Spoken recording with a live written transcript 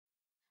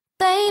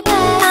baby.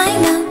 I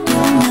know, you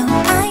know,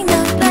 I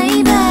know,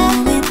 baby.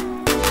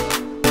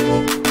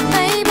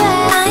 Baby,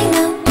 I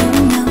know,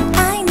 you know,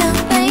 I know,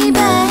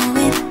 baby.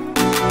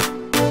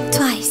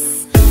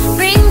 Twice.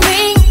 Ring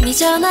ring, 네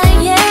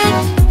전화에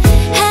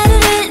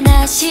하루를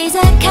나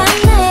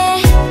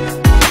시작하네.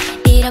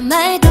 이런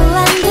말도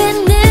안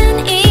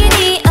듣는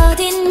일이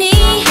어딨니?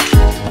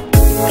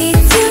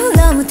 이두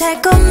너무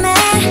달콤해.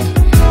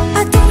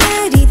 어떤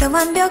글이 더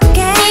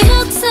완벽해? 네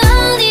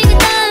목소리가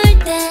나올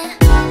때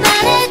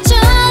말해줘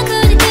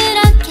우리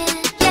그렇게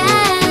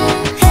yeah.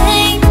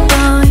 Hey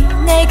boy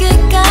내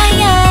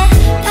그거야.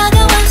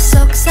 다가와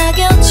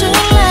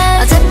속삭여줄래?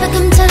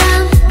 어젯밤처럼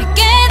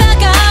내게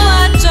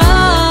다가와줘.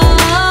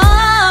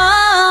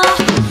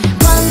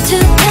 One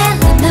two ten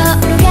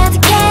너로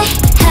가득해.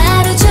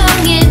 하루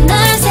종일 널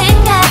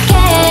생각해.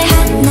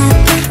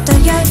 하나부터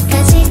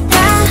열까지 다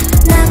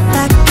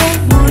나밖에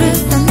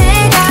모르던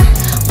내가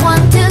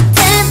One two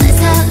ten 날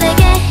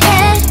설레게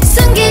해.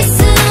 숨길 수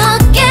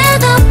없게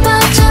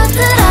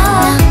덮어줘들어.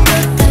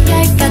 하나부터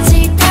열까지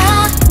다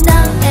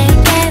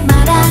너에게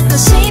말하고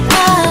싶어.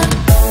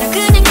 나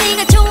그냥 네가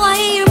좋아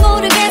이유를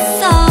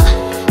모르겠어.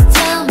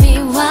 Tell me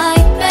why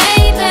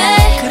baby.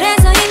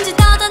 그래서인지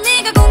더더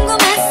네가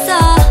궁금했어.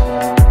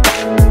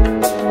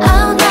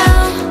 Oh no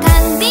단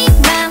네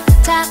맘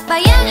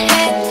잡아야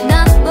해. 넌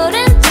모른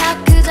척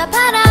그저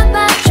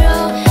바라봐줘.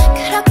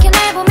 그렇게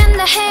날 보면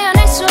나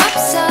헤어날 수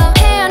없어.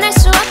 헤어날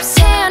수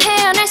없어.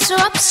 헤어날 수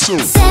없어.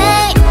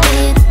 Say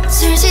it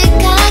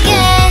솔직하게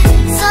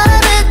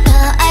서로부터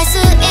알 수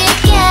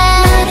있게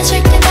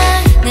말해줄게. 난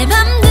내 맘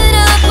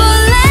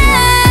들어볼래.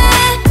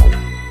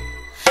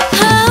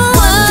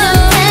 One two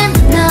ten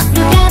너로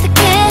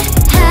가득해.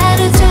 하루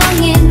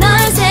종일 널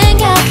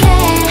생각해.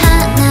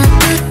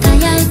 하나부터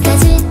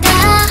열까지 다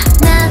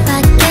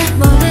나밖에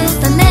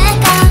모르던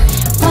내가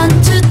One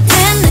two ten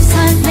날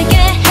설레게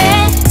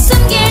해.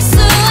 숨길 수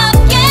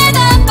없게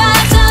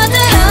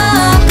덮어줘들어.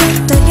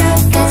 하나부터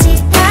열까지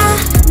다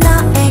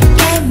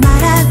너에게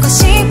말하고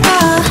싶어.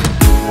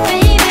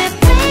 Baby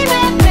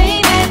baby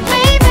baby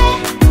baby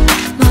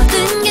모든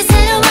게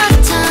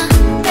새로워져.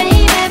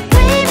 Baby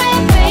baby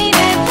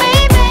baby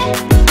baby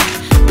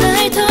널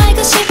더 알고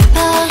싶어.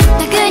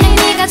 나 그냥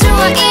네가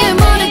좋아 이유를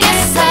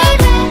모르겠어.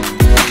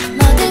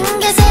 모든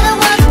게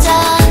새로워져.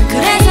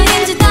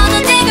 그래서인지 더더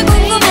네가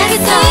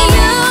궁금했어.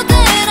 You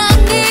that I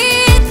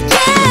need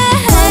yeah.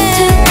 One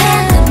two ten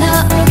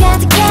너로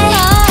가득해.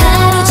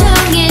 하루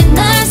종일 널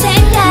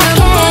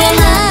생각해.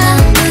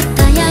 하나부터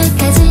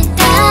열까지 다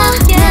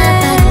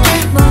나밖에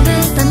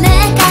모르던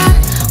내가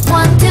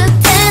One two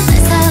ten 날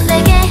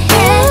설레게 해.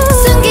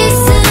 숨길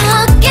수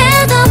없게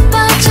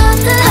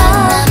덮어줘들어.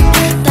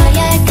 하나부터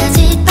열까지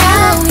다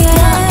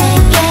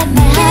너에게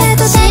말하고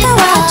싶어.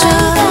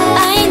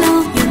 I know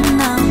you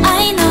know I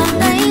know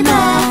baby.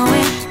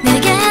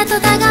 내게 더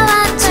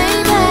다가와줘.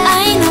 I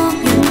know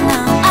you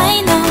know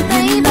I know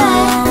baby.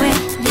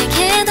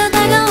 내게 더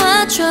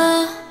다가와줘.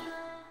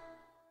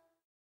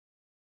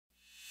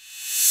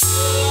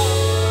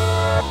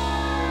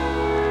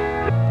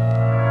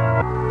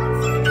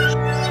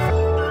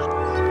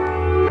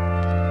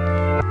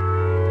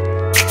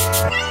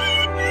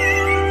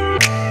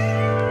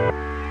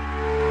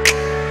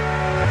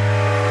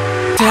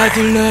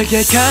 다들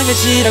너에게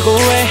강해지라고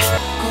해.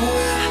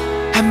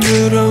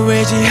 함부로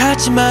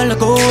외지하지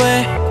말라고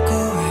해.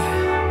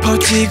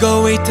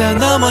 버티고 있다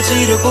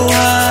넘어지려고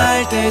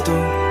할 때도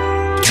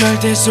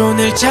절대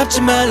손을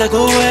잡지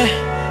말라고 해.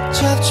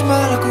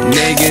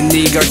 내게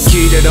네가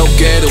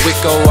기대롭게도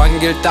있고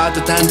안길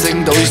따뜻한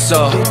층도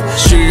있어.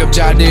 실력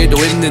자리도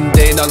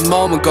있는데 넌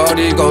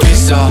머뭇거리고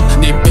있어.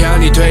 네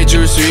편이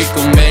돼줄 수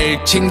있고 매일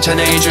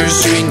칭찬해줄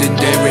수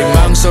있는데 왜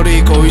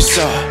망설이고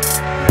있어.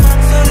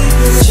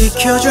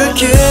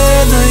 지켜줄게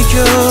너의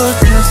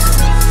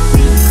곁에서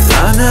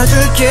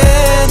안아줄게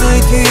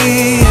너의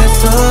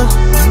뒤에서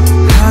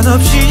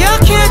한없이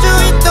약해져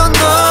있던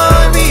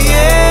널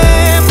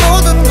위해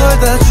모든 걸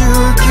다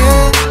줄게.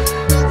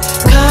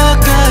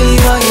 가까이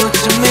와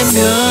요즘에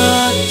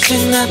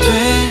몇이나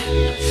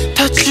돼.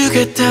 다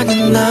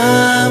주겠다는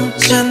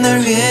남자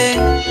널 위해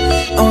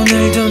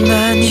오늘도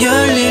난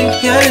열일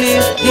해.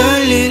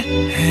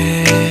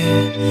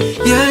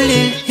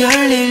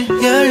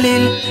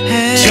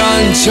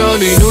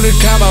 천천히 눈을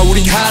감아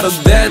우린 하루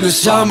되는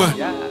summer.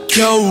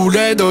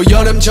 겨울에도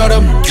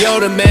여름처럼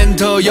여름엔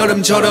더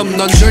여름처럼.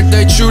 넌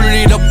절대 줄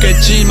일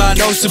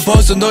없겠지만 옷을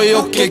벗어 너의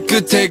어깨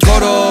끝에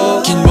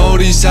걸어. 긴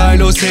머리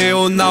사이로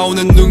새어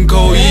나오는 눈,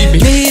 코,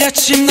 입이. 매일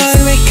아침 너의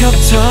wake up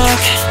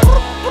talk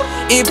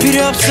이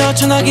필요 없어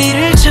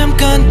전화기를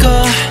잠깐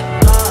꺼.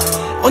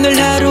 오늘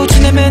하루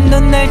지내면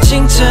넌 날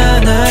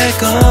칭찬할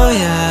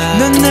거야.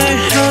 넌 날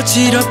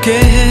어지럽게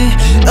해.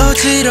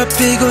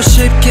 어지럽히고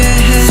싶게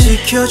해.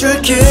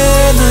 지켜줄게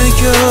너의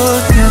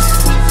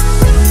곁에서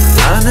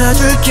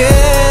안아줄게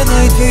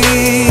너의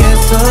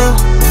뒤에서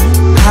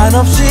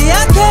한없이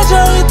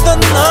약해져 있던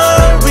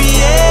널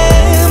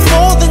위해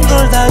모든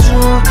걸 다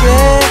줄게.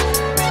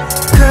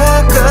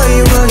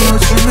 가까이 와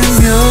요즘엔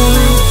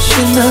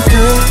몇이나 돼.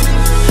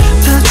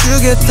 다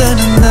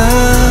주겠다는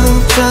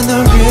남자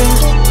널 위해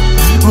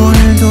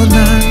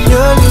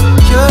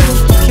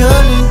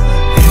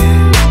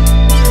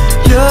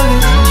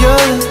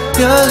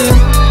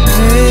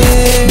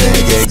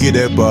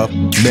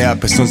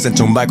앞에 손센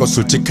척 말고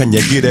솔직한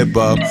얘기를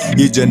해봐.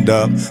 이젠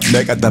다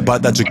내가 다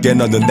받아줄게.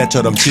 너는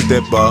내처럼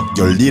치대봐.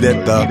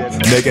 열일했다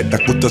내게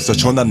딱 붙어서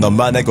전화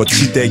너만의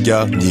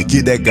거치대야. 네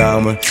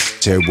기대감은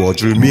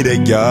채워줄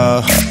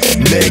미래야.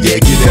 내게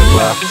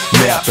기대봐.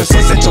 내 앞에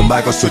손센 척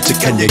말고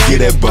솔직한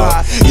얘기를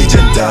해봐.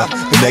 이젠 다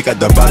내가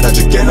다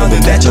받아줄게.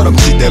 너는 내처럼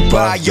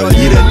치대봐.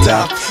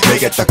 열일했다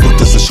내게 딱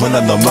붙어서 전화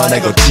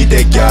너만의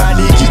거치대야.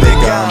 네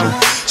기대감은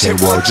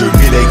채워줄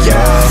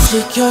미래야.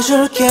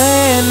 지켜줄게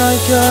널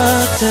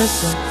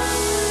곁에서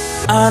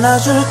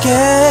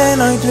안아줄게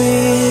널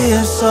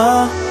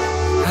뒤에서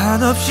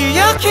한없이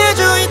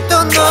약해져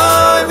있던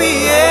널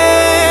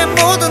위해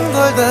모든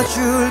걸 다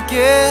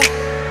줄게.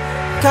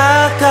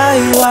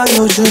 가까이 와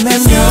요즘엔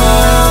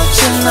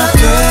몇째나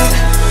돼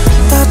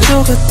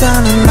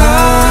다투겠다는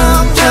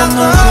남자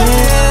너지.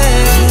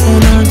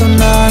 오늘도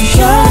난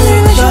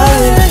별일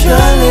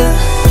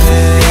요즘엔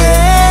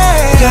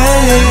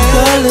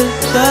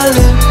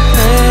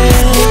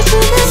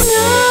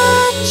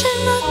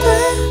몇째나 돼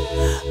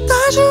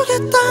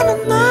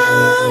따주겠다는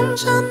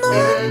남자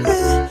너지.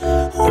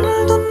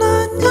 오늘도 난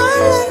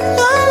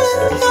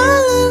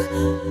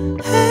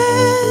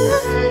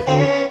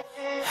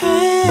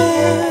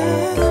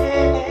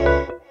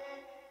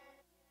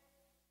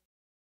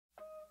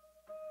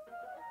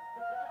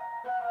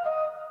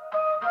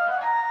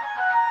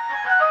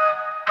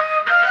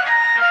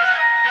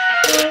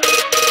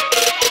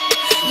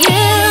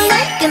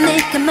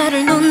내가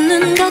말을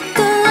놓는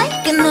것도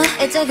like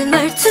너의 작은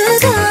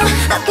말투도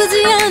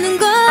나쁘지 않은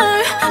걸.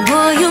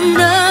 Boy you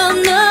know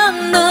no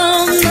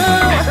no no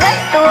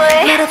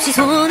말없이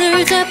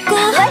손을 잡고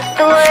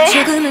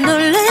조금은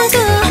놀래도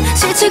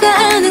싫지가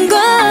않은 걸.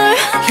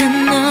 You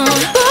know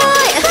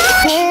boy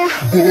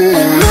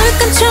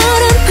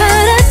물감처럼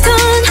파랗던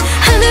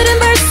하늘은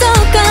벌써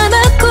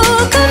까맣고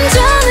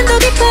감정은 더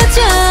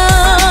깊어져.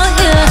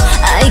 Yeah,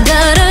 I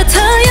gotta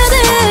tell you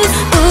this.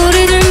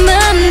 우리들만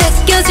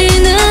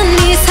느껴지는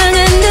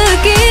이상한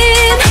느낌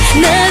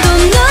나도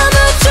너무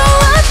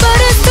좋아 but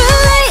it's too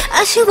late.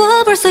 아쉬워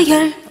벌써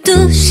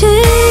 12시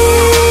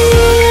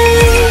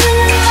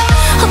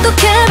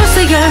어떡해 벌써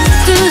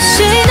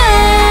 12시네.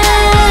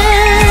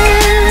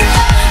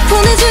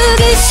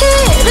 보내주기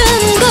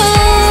싫은걸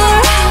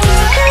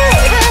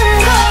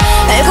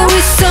알고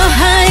있어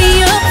how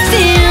you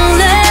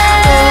feeling.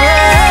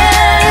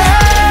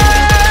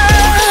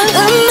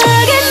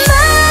 음악에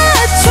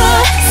맞춰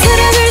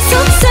사랑을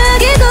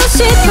속삭이고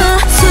싶어.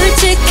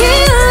 솔직히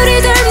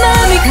우리들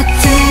마음이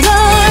같은 걸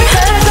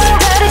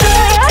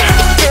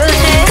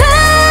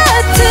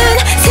같은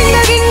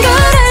생각인 걸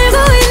알고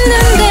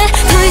있는데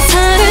더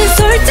이상은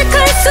솔직할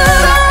수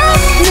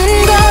없는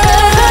걸.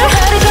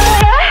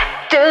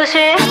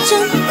 어쩜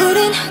우린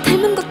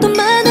닮은 것도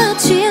많아.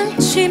 취한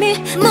취미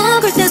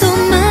먹을 때도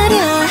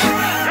말야.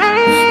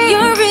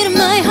 You're reading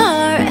my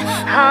heart.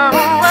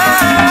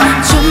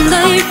 좀 더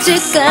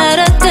일찍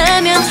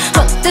알았다면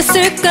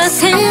어땠을까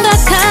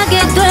생각하게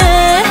돼.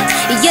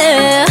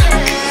 Yeah.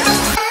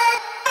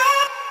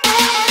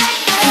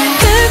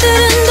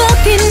 별들은 더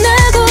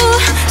빛나고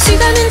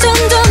시간은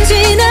점점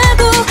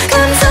지나고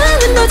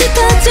감성은 더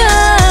짙어져.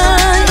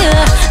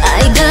 Yeah.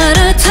 I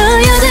gotta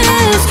tell you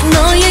this.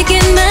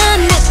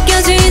 너에게만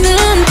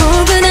느껴지는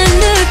포근한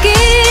느낌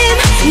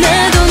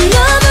나도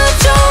너무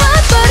좋아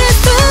but it's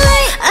too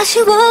late.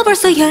 아쉬워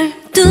벌써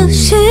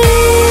 12시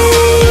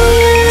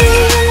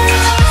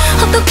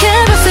어떡해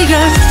벌써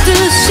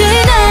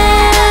 12시네.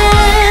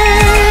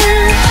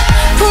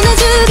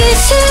 보내주기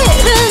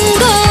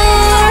싫은걸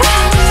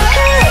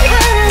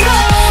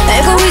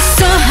알고 있어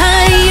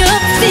how you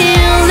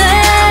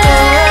feeling.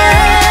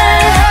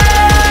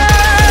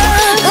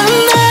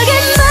 음악에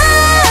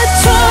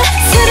맞춰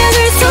사랑을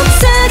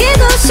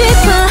속삭이고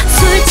싶어.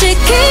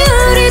 솔직히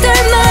우리들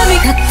마음이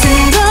같은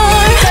걸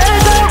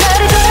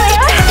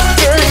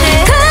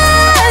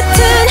같은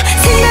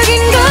생각인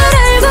걸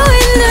알고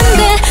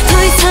있는데 더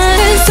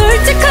이상은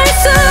솔직할 수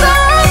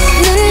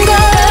없는 걸.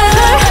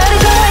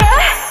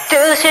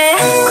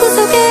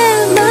 구석에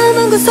마음은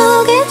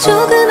구석에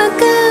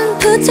조그만큼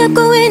붙잡고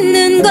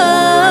있는 걸.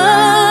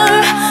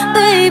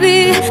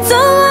 Baby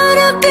don't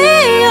wanna be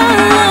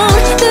alone.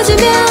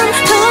 늦으면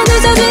더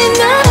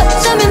늦어지면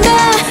어쩌면 다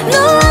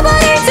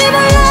놓아버릴지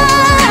몰라.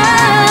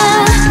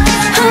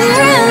 I'm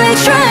really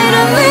trying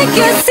to make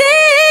you see.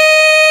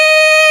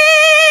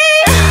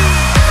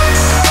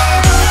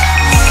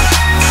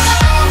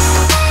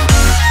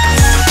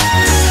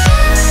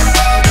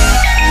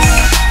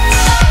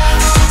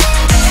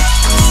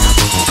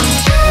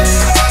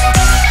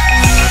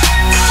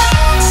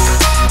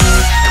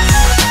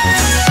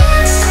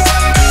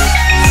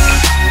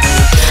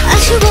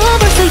 아쉬워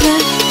벌써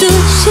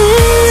 12시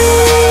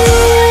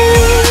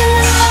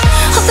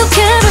어떡해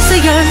벌써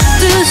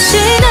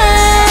 12시네.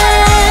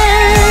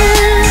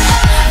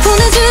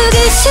 보내주기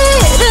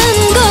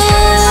싫은걸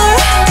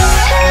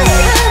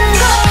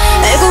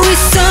알고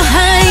있어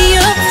how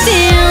you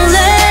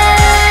feeling.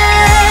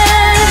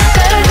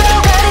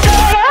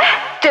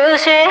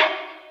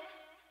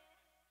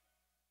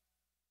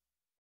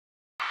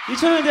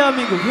 2000년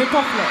대한민국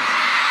힙합 플러스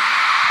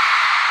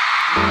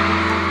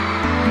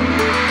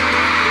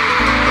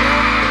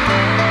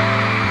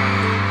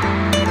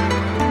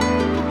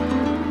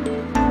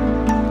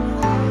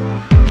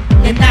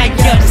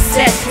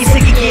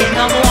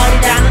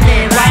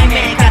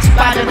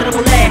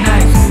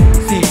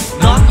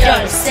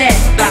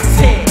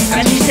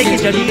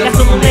계절이가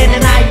쏟아내는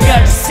나의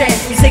 13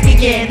 이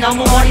세계에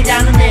너무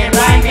어리다는 내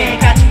라임에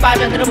같이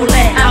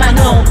빠져들어볼래 아마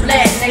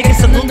놀래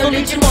내게서 눈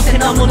돌리지 못해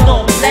너무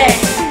놀래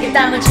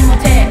일단 알지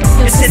못해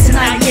내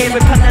세상에 왜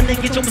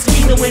판단는 게 좀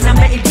스키도해 난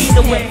매일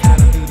기도해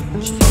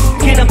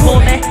길을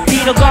보내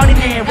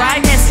뒤로거리네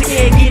라임 내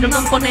세계의 길을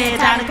넌 뻔해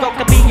다른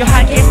것과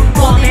비교하게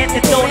원해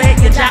내 또래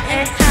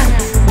여자애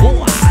하나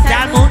우와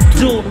닮은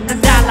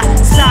둘은 달라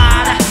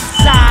살아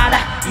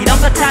이런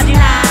거 타진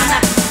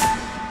않아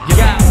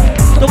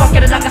또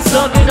밖에를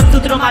나갔어 그럼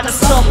두드러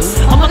맞았어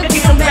엄마가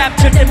기름 랩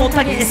절대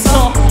못하게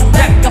했어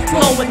랩과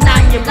플로우는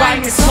나의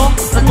라임에서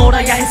넌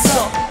놀아야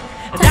했어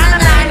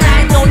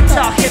나나나나의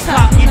놀이터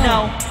힙합 you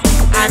know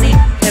아니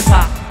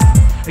힙합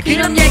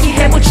그런 얘기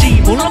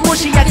해보지 물론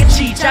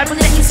무시하겠지 짧은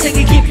내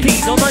인생의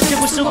깊이 넌 언제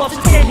볼 수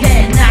없을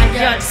텐데 나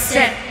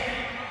 13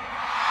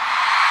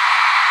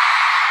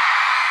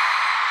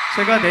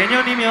 제가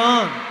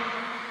내년이면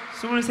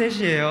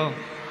 23이에요.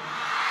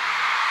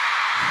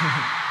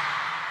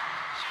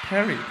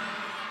 Perry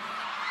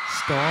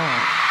Star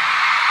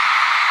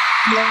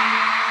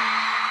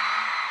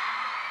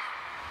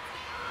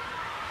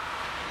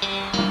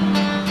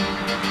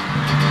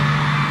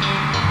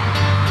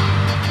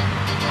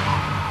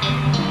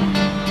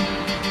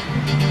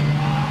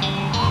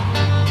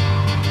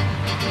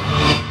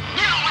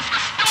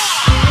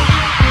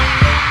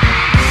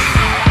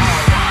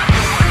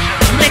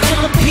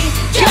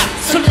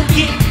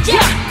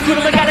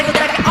구름을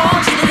가르고다가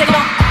언제든 내가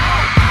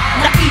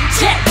나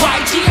이제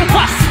YG에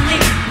왔으니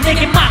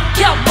내게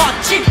맡겨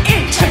멋진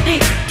일처리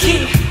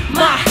Keep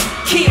my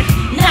keep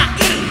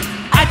나이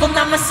알고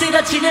나만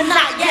쓰러지는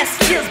나의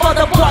skills for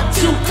the 1,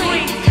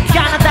 2, 3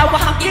 가나다와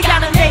함께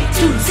가는 A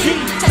to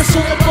Z 자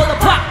손을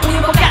뻗어봐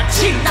우리와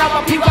같이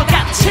나와 비와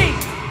같이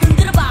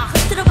흔들어봐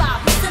흔들어가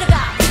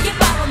이게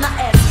바로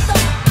나의 스톱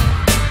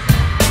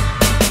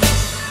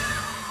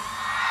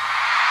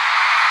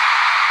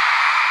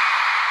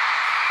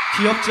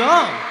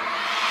귀엽죠?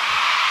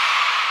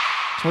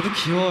 저도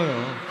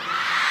귀여워요.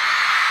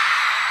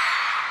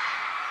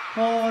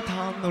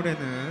 다음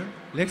노래는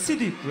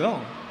렉시도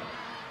있고요.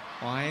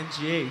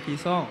 ING의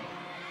희성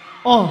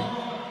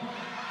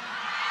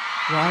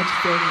라지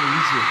때문에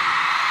이지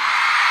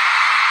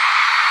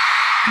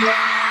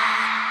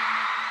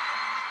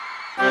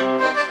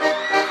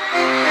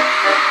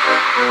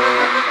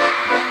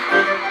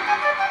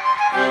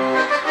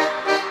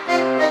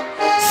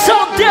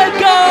손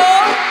들고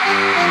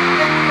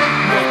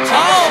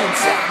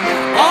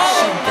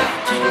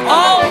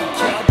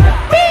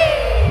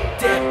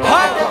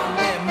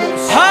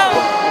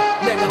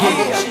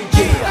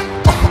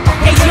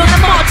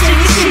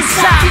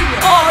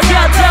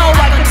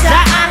어려도 알고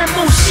다 아는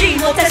무시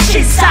못해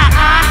실사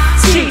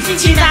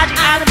지나지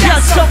않은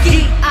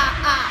벼속이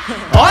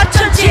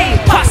어쩐지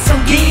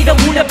확성기로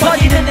울려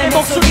퍼지는 내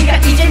목소리가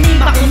이제 네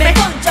마음에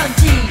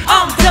건전지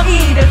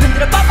엉덩이를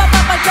흔들어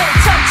빠빠빠빠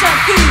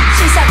천천히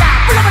실사다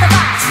불러버려봐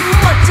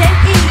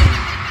주머쟁이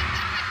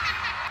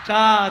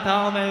자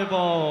다음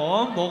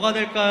앨범 뭐가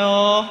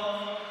될까요?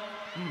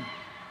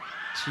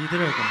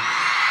 지드래곤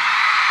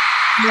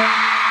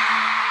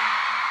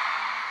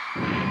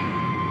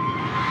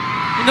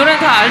이 노래는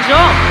다 알죠?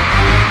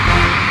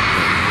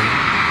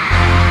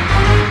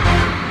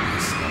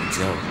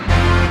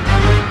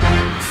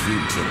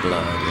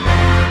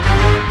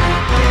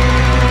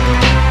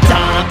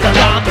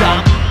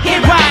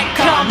 Here I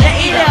come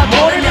내 이름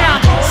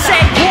모르면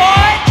Say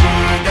what?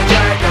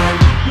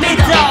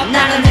 믿어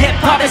나는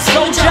힙합의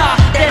소자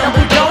때론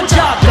불도저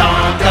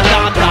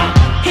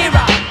Here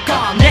I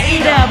come 내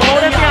이름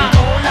모르면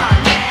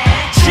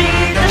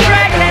She's the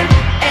dragon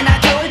and I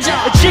told you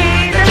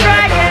She's the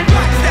dragon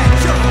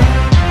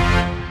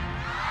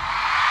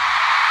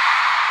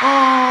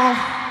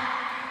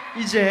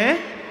이제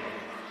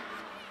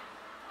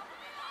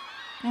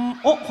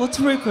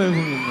버트브레이커 앨범이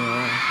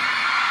있네요.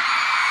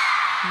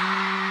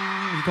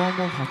 이거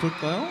한번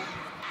봐볼까요?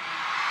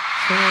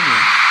 세연이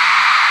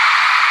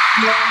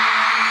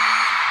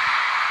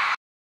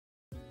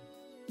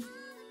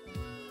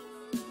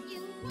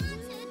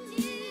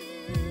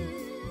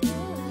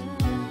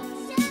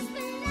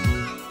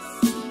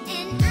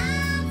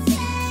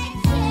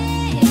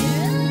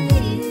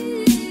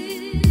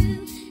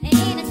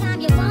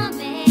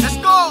Let's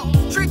go,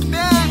 tricky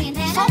man,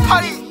 so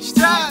party,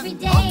 style.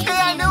 Okay,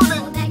 I know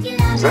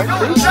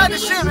that. Try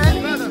this shit,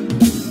 man.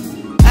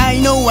 I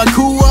know I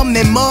구업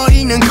내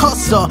머리는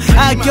컸어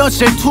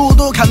아껴질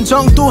투도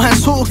감정 또한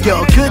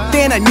속여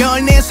그때 난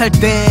 14살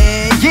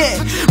때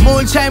yeah.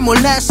 뭘 잘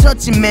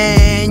몰랐었지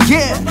man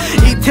yeah.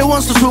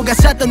 이태원 소소가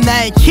샀던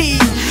나이키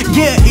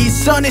yeah.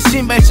 있어 내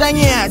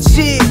신발장에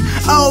아직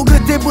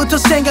그때부터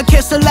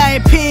생각했어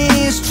라이프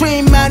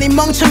스트림만이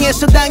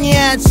멍청해서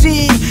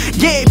당해야지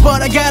yeah.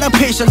 But I got a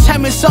passion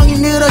참을성이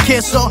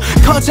늘어겠어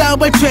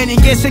커져볼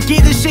트레이닝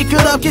개새끼들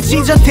시끄럽게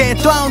찢어대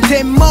Don't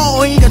they 뭐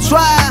오히려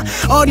좋아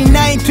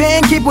어린아이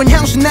된 기본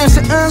향수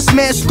냄새은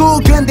스매스고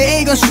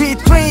근데 이건 스윗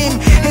드림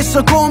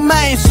했어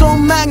꼬마의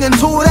소망은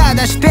돌아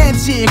다시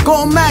댄지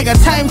꼬마가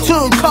time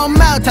to come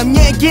out 담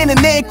얘기는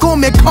내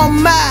꿈의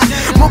컴마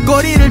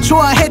목걸이를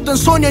좋아했던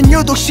소년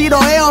유독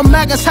싫어해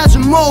엄마가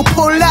사준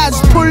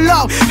목폴라즈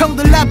폴럭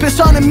형들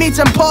앞에서는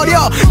밑잠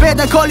버려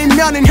배달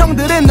걸리면은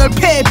형들은 널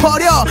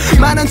패버려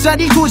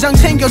만원짜리 2장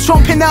챙겨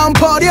총패 나온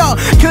버려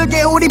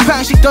그게 우리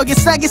방식 덕에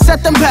싸게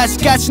쌌던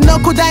바지까지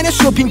넣고 다녀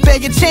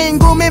쇼핑백에 체인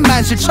구매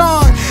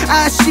 17,000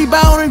 아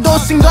씨바 오늘도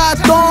쓴가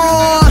돈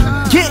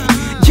yeah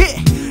yeah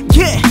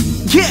yeah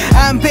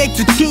yeah I'm back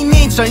to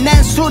teenager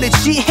난 술에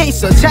취해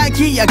있어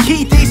자기야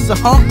기대 있어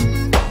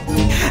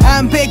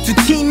I'm back to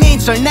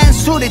teenager 난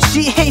술에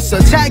취해 있어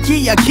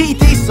자기야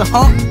기대 있어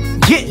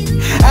yeah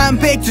I'm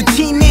back to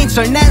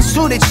teenager 난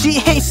술에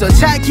취해 있어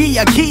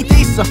자기야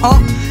기대 있어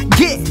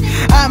yeah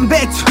I'm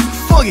back to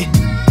fuck it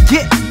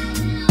yeah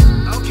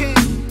okay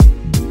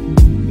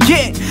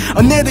yeah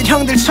어느덧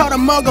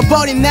형들처럼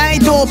먹어버린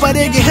나이도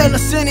빠르게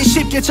흘렀으니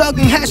쉽게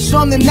적응할 수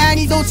없는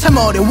난이도 참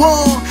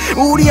어려워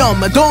우리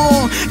엄마도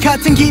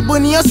같은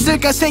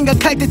기분이었을까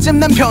생각할 때쯤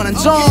난 변한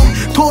점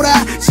돌아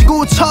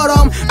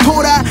지구처럼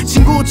돌아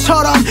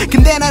친구처럼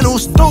근데 난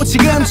웃어도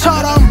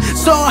지금처럼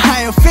So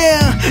how you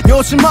feel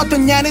요즘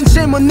어떠냐는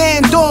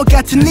질문엔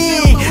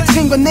똑같으니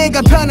친구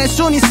내가 변할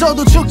순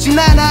있어도 죽진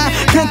않아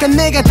그러니까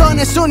내가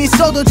떠날 순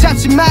있어도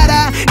잡지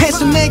마라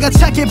해서 내가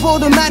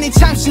착해보도 많이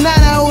참진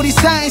않아 우리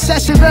사이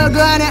사실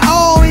별거 아냐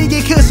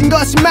이게 그신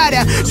것이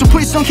말야 So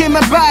please don't kill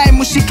my vibe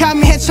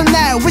무식함이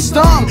헤쳐나요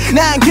wisdom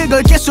난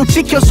그걸 계속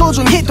지켜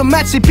소중히 또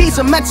마치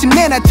비서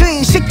마침내 나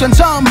트인 식던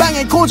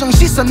전방에 고정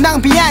시선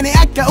낭비 안해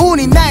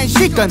아까우니 나의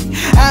시건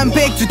I'm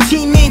back to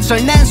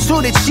teenager 난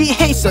술에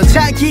취해 있어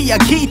자기야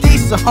기대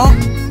있어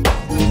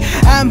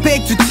I'm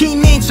back to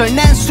teenager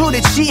난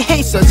술에 취해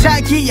있어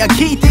자기야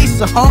기대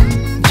있어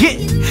yeah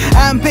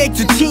I'm back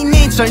to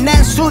teenager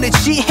난 술에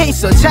취해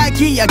있어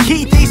자기야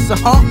기대 있어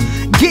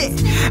yeah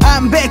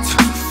I'm back to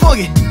fuck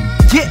it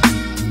yeah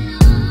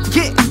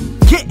yeah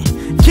yeah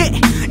yeah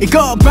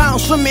이거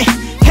bounce with me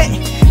hey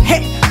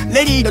hey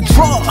let it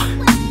draw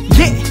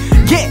yeah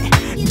yeah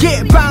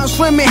yeah bounce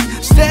with me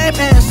step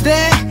and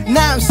step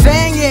now I'm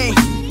saying yeah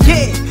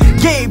yeah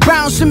yeah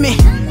bounce with me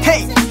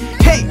hey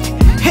hey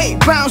hey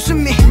bounce with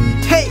me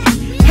hey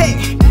hey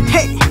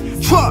hey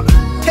draw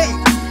hey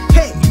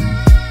hey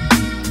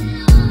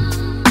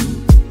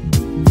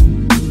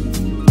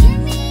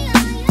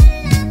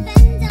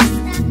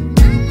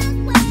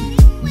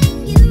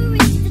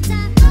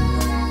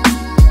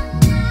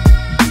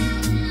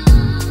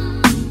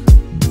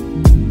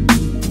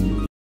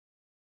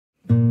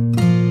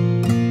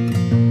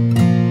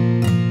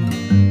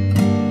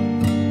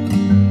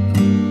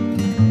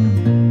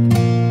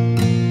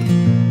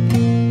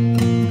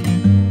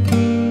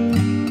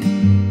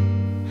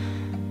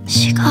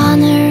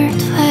시간을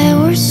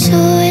되올 수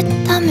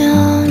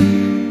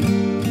있다면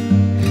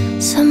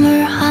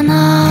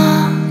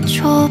 21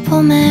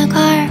 초봄에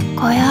갈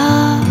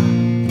거야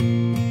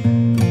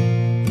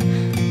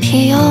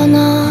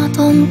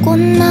피어나던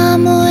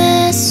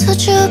꽃나무에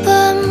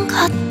수줍음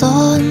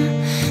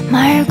같던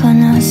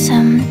맑은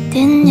웃음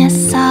띤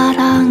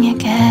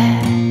옛사랑에게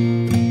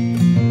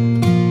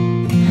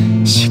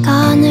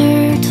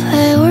시간을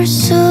되올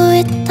수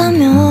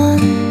있다면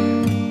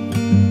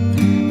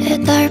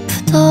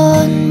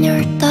애달프던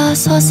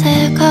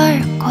 15에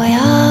갈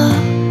거야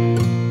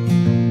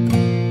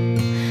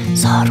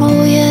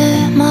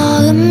서로의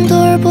마음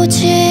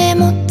돌보지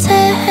못해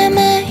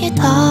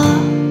헤매이다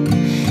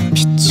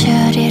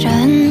빛을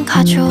잃은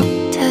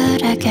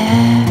가족들에게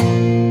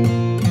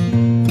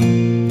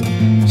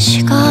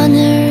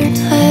시간을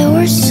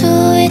되올 수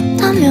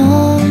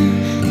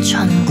있다면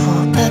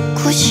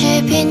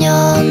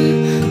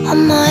 1992년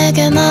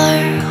엄마에게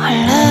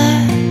말할래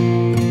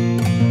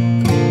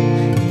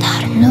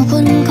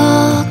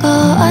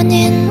누군가가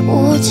아닌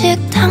오직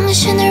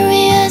당신을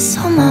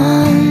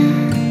위해서만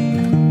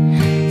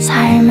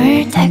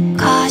삶을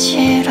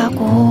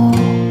택하시라고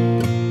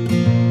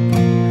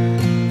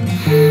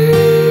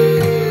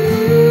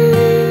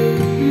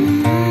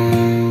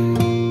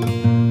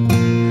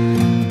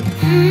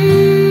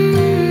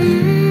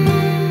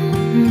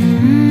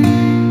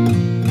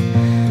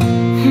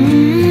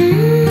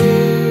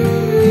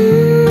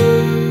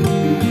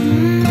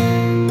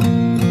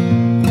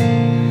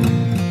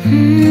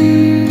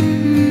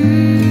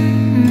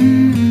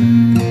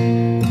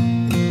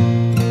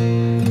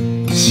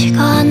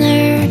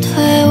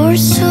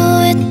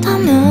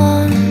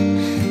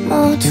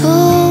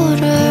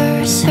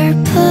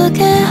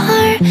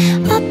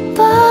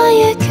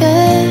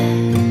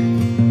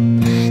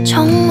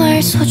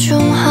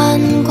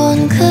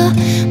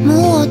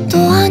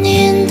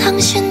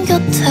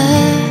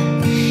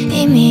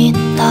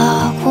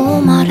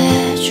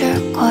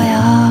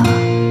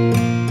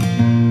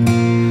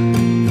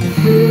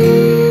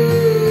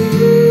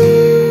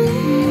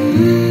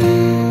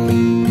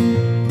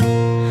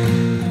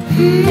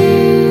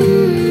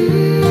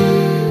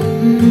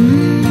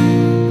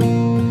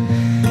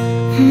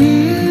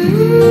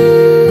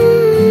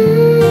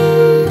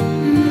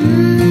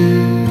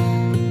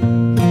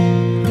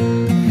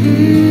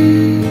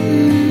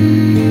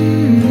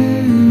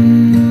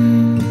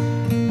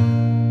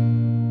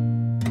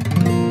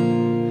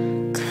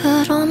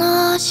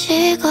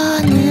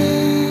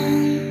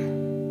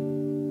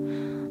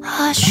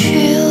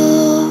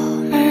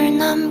아쉬움을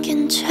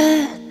남긴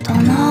채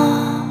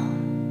떠나.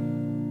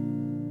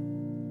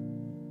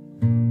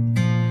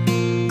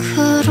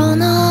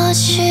 그러나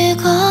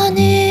시간이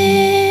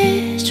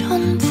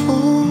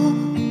전부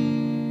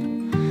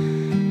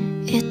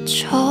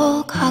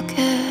잊혀가게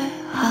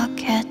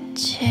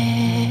하겠지.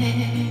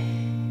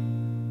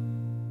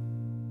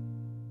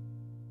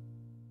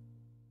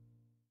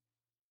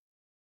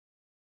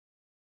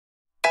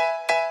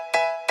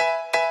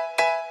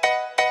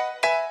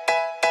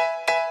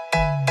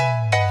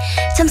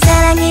 참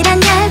사랑이란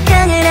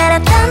열병을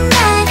알았던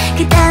날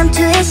그 다음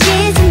주에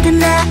시즌 듯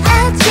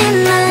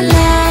나왔지만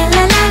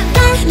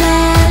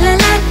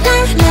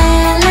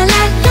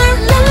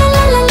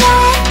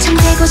참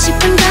되고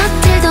싶은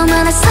것들도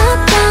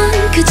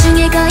많았었던 그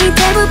중에 거의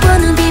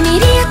대부분은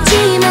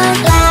비밀이었지만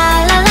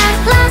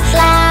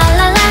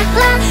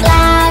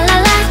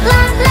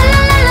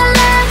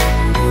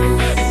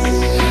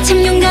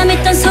참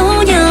용감했던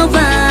소녀와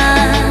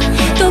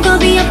또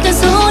겁이 없던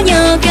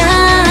소녀가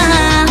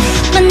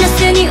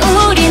만났으니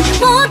우린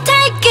못할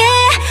게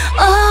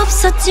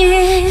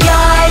없었지. 16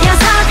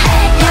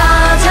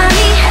 여전히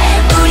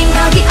우린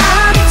거기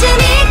어디쯤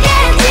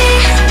있겠지.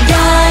 16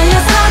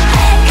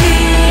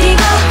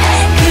 그리고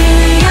그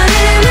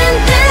여름은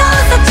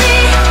뜨거웠었지.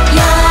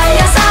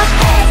 16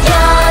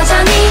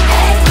 여전히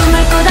꿈을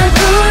꾸던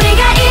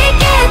우리가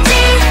있겠지.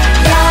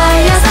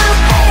 16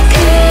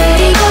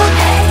 그리고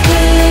그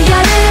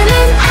여름은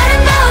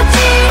아름다웠지.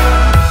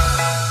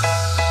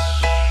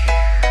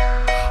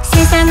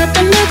 세상 어떤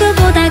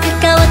누구보다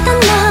가까웠던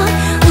너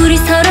우리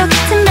서로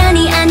같은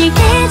반이 아닐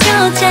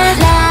때조차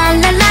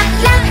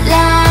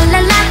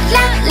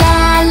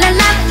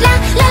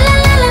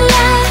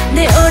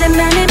늘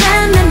오랜만에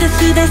만난 듯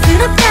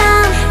수다스럽다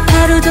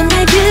하루도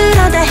날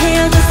그러다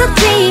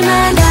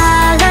헤어졌었지만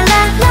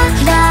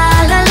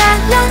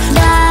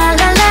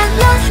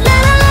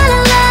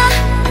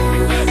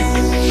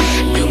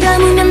눈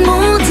감으면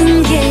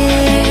모든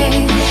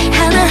게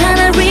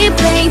하나하나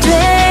리플레이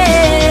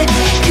돼.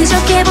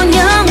 그저께 본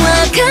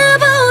영화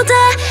그보다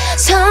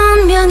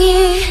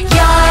선명히 16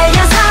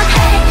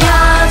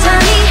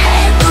 여전히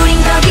우린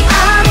거기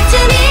어디쯤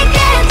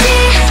있겠지.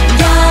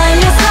 16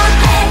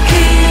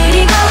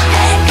 그리고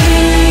그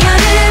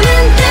여름은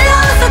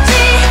뜨거웠었지.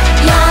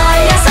 16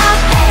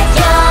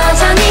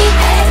 여전히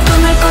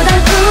꿈을 꾸던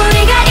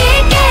우리가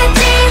있겠지.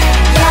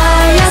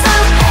 16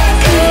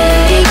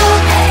 그리고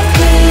그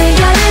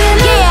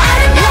여름은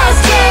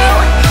아름다웠지.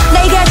 날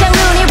가장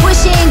눈이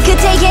부신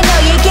그때의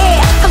너에게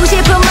하고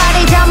싶은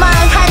말을 담아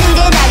하는 게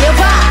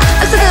달려봐.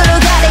 억수로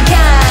가득한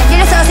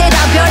이래서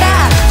새답벼라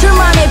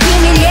둘만의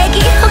비밀 얘기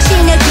혹시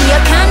날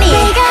기억하니.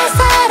 내가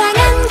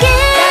사랑한 게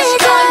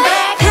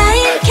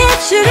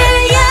타임캡슐을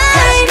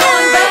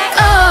열면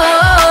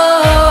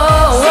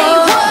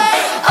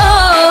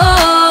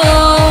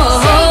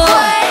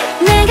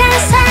내가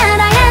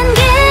사랑한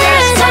게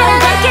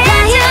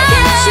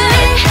타임캡슐을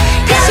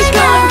다시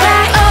going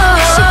back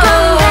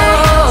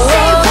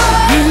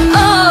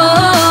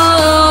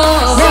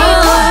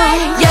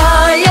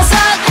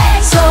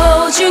 16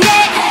 소중해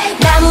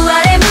나무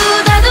아래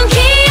묻어둔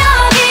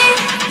기억이.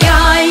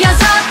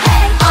 16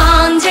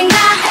 언젠가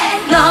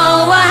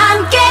너와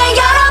함께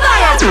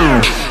열어봐야지.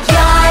 16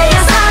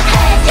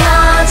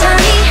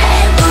 여전히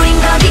우린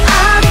거기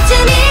어디쯤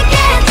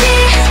있겠지.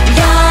 16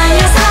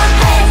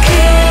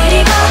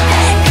 그리고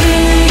그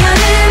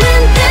여름은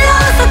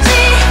뜨거웠었지.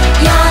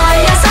 16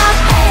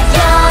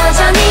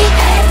 여전히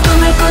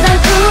꿈을 꾸던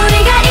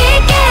우리가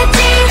있겠지.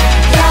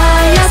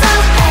 16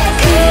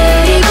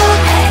 그리고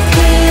그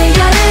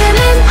여름은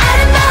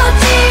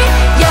아름다웠지.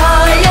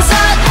 16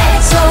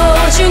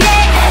 소중해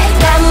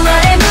나무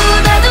아래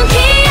묻어둔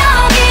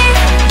기억이.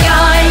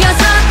 16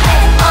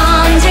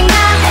 언젠가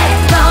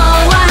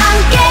너와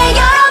함께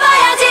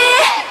열어봐야지.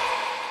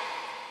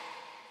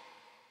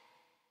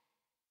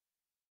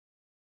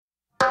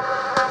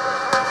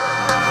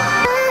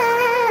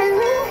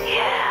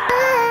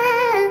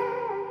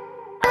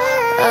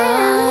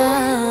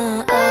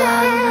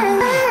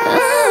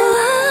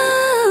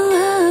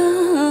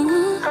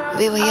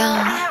 We were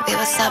young, we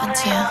were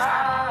 17.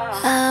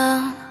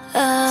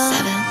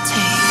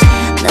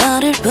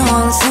 너를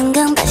본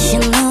순간 다시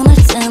눈을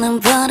뜨는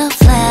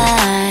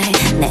butterfly.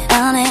 내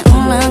안에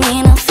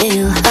울렁이는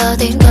feel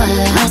어딜 봐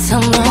어서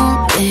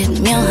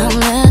눈빛 묘한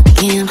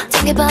느낌.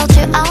 Think about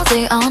you all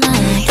day all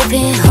night.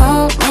 Baby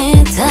hold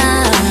me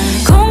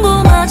tight.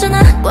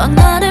 궁금하잖아 꽉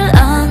나를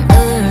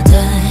안을 때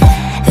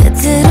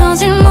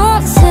흐트러진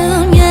모습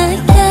yeah,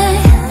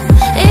 yeah.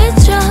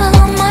 It's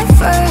all my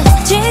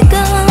first 지금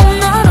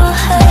너로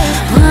해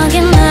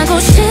확인하고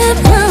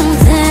싶은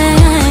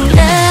thing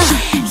yeah.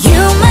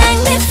 You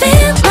make me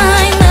feel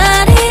like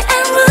not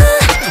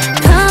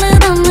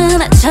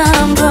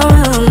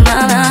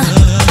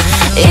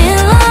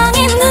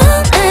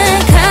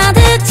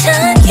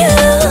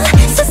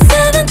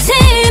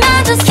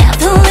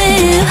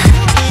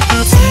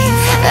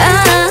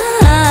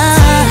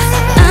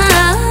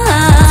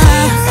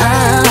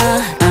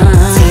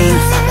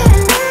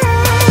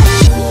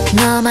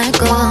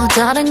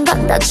모든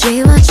건 다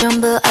지워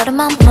전부 out of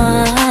my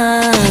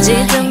mind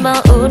지금 뭐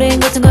우린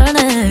같은 걸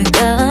느껴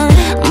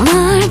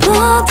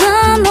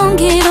말보다 먼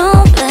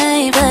길어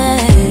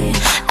baby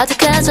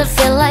아직까지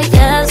feel like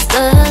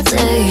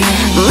yesterday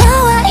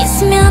너와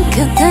있으면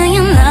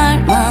그때야 날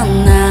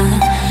만나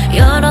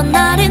여러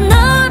날이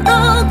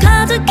너로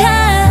가득해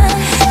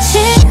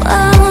지워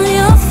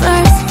your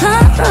first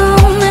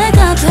time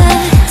내가 돼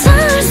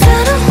덜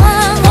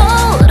새로운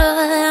모래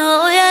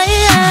oh yeah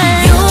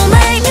yeah You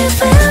make me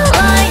feel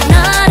like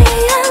naughty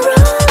and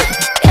rude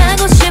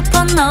깨고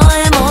싶어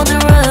너의 모든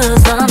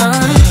rules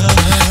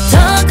더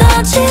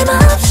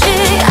거침없이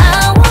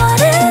I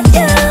wanted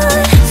you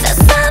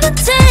Since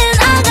 17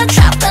 I got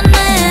trapped in it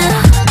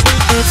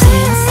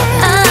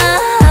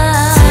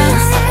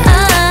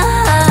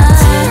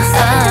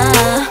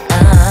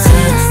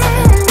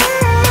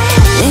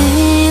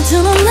이 두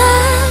눈 날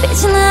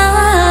빛이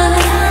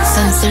나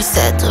선슬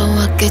새도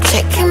어깨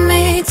taking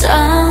me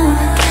down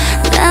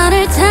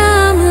나를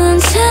담은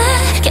채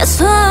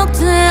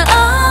계속돼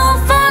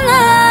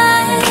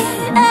overnight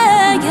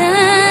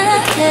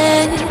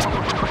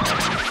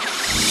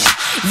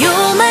You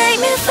make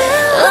me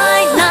feel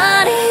like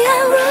naughty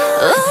and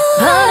rude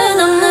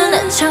버릇없는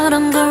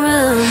애처럼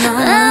그루나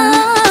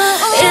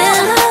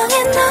일렁이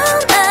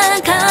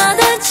넌날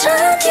가득 찬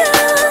you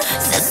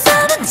Since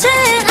 17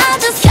 I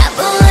just can't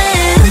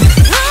believe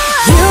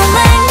You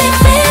make me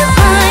feel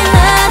like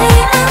naughty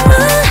and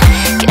rude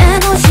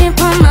깨고 싶어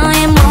너의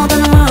모든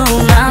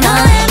rule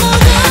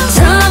더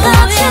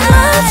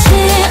거침없이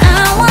I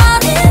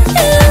wanted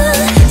you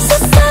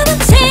Since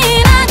 17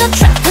 I got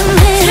trapped in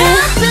it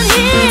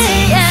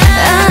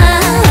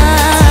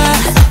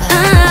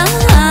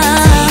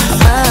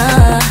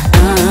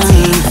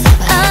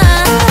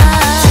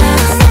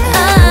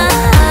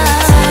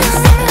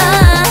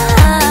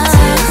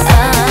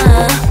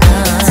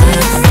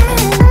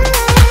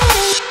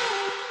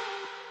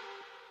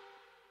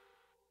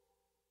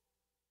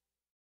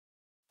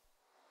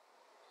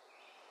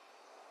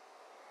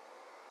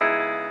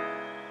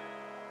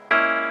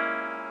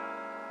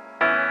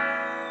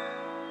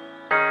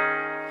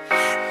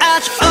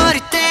아주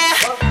어릴 때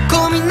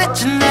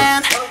고민했지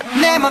난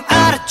내 맘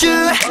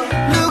알아줄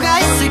누가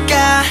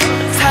있을까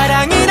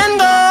사랑이란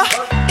거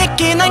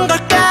있긴 한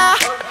걸까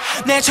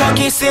내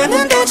저기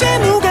쓰는 대체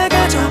누가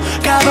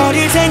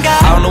가져가버릴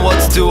생각 I don't know what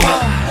to do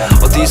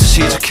어디서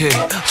시작해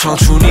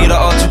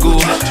청춘이라 어쩌고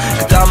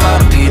그딴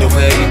말은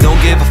필요해 You don't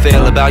give a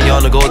feel about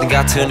여느 어딘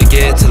같은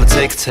게 till I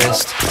take a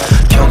test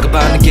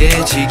평가받는 게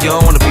지겨워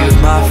Wanna be with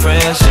my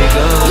friends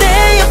지금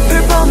내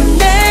옆을 보면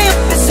내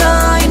옆에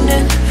서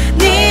있는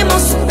네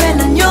모습에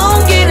난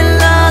용기를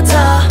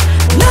얻어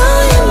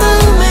너의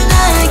마음을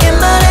나에게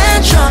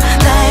말해줘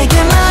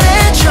나에게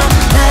말해줘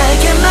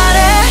나에게 말해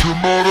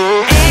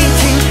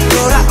 18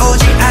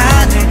 돌아오지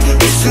않을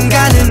이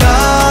순간을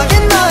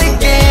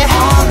너에게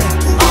오늘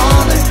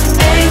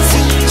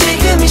 18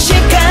 지금 이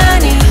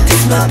시간이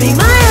This might be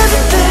my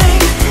everything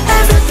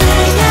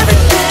everything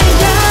everything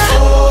yeah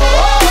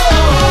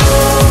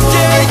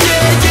yeah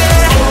yeah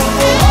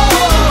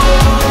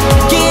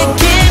yeah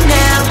get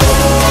now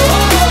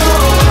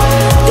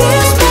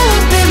This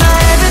might be my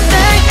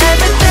everything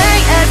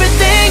everything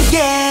everything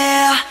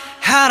yeah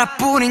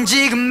하나뿐인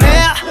지금의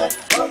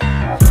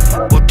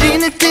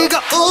우리는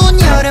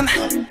뜨거운 여름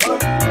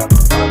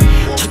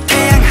저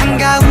태양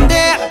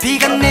한가운데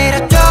비가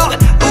내려도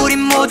우린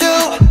모두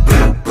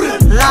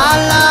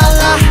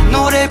라라라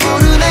노래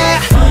부르네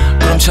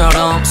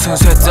꿈처럼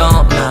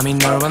순수했던 맘이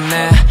널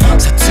원해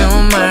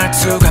서툰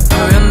말투가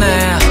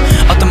보였네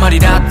어떤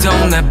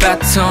말이라도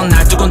내뱉어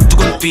날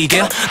두근두근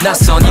뛰게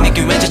낯선 이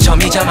느낌 왠지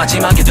처음이자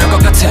마지막이 될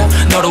것 같아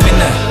너로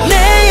인해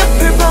내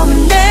옆을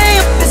보면 내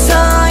옆에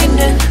서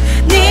있는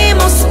네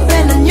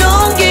모습에 난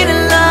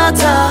용기를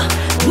얻어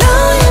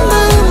너의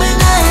마음을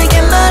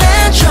나에게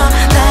말해줘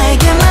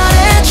나에게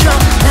말해줘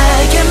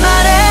나에게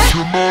말해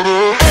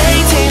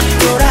 18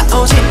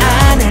 돌아오지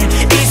않을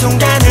이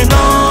순간을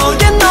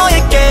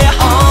너에게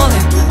all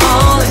in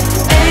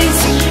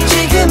 18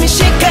 지금 이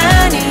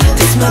시간이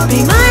This might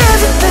be my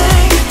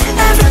everything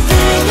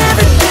everything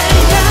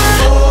everything yeah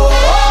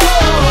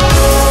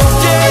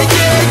yeah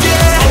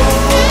yeah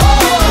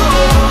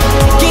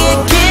yeah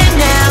get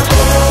now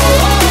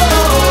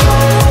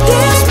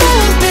This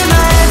might be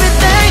my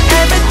everything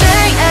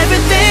everything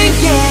everything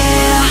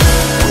yeah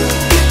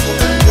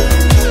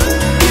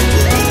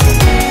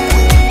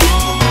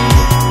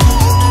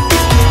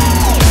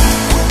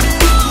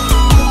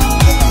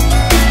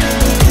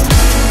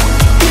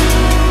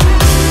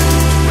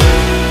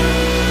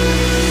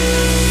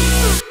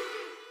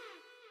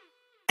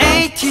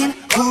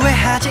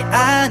후회하지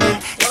않을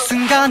이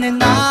순간을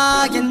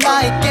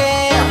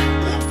나에게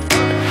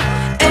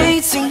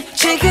 18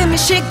 지금 이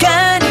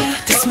시간이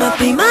This might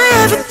be my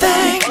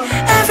everything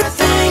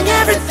everything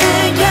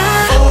everything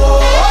yeah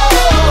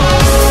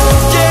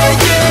yeah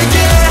yeah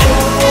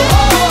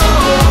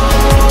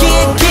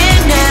yeah get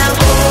now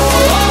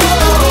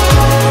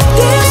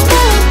This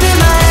might be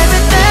my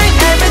everything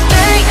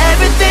everything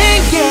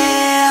everything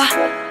yeah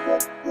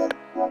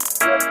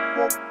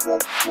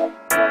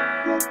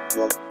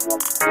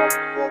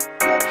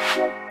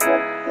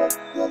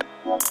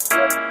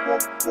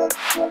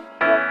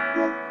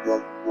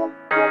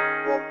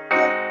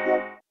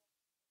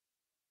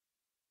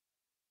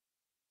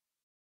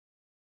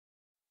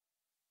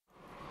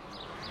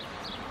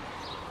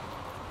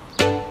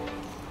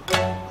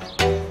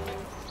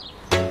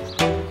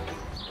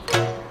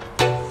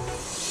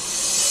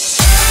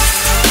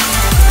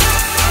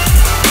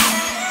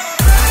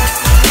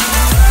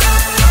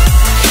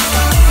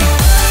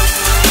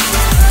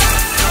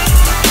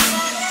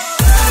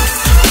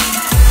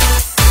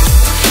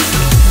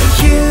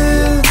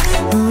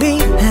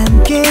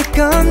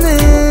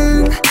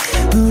걷는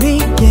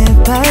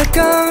우리의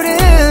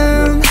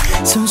발걸음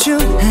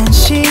소중한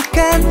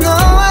시간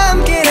너와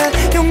함께라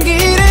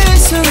용기를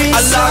수 있어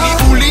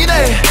알람이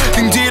울리네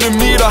등 뒤를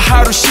밀어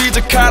하루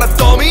시작하라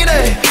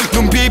떠미네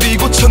눈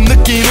비비고 첫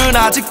느낌은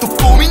아직도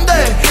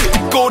꿈인데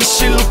입꼬리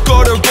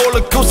실룩거려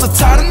롤러코스터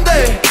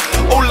타는데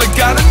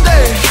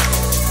올라가는데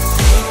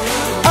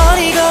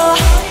어리고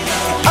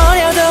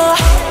어려도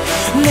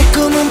내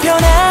꿈은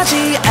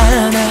변하지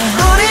않아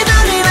우리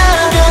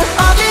둘이라면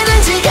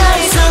어디든지가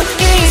있어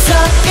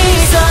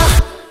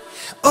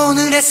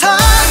오늘의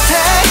선택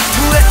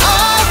후회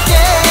없게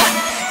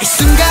이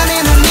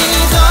순간에 널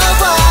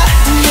믿어봐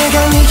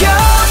내가 네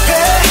옆에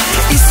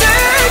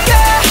있을게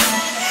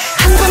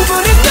한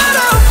번뿐인 너로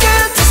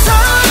곁에서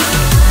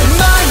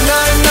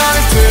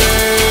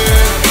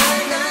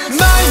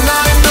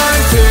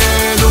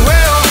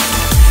왜요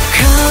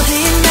어디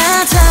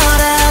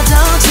나더라도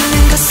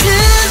틀린 것은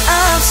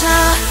없어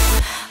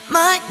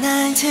My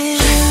 19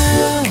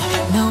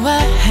 너와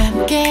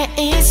함께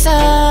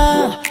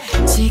있어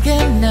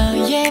지금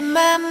너의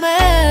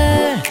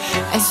맘을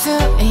알 수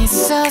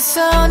있어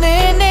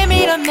손을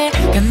내밀어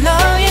내가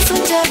너의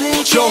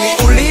손잡을게 종이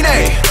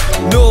울리네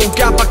눈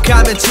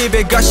깜빡하면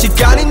집에 갈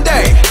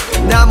시간인데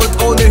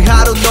남은 오늘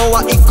하루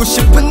너와 있고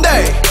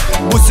싶은데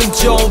무슨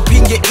좋은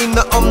핑계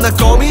있나 없나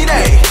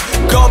고민해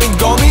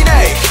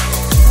고민해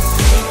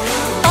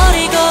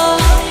어리고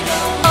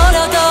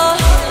어려도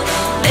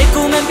내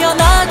꿈은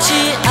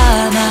변하지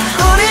않아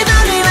우리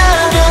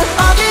둘이라면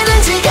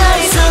어디든지가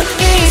있어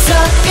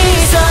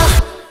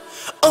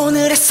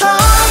오늘의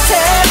선택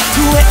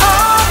후회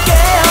없게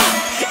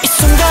이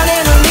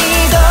순간에 널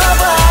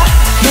믿어봐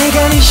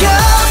내가 네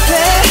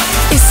옆에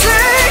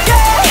있을게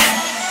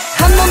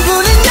한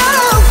번뿐인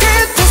여름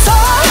끝에서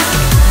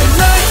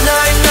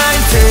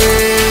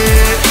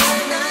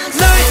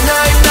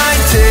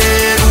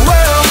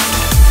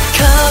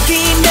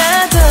겁이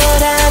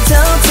나더라도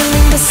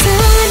틀린 것은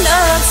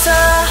없어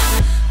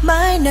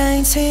My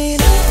 19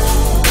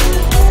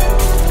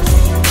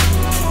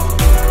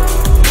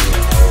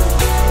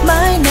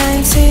 My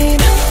 19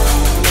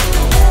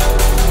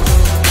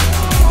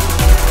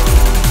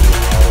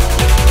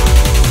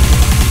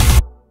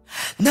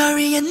 널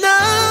위해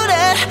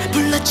노래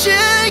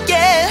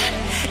불러줄게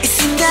이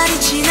순간이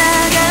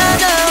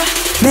지나가도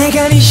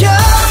내가 네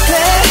옆에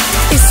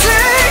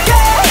있을게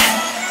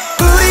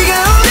우리가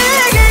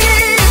우리에게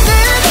있는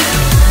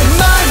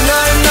My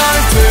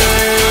 19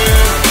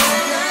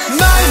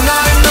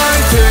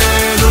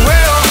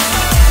 왜요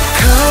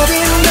겁이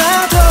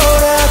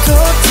나더라도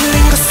틀린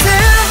것은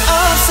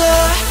없어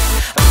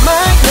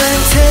My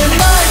 19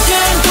 너에겐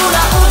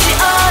돌아오지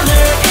않을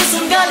이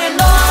순간을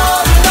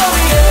너를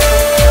위해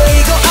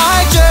이거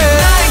알지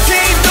 19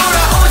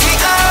 돌아오지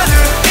않을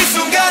이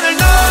순간을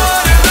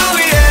너를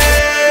위해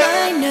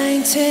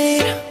My 19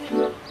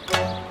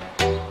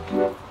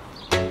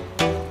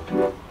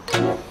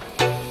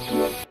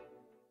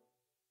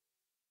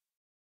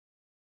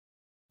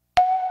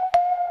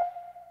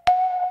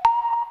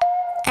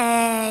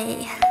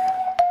 Ay.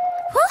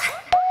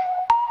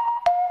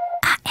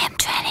 I am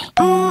 20.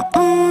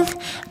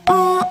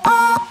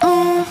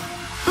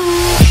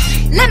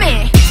 Let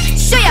me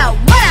show you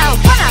what I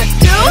wanna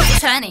do.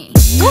 20.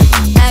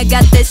 I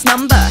got this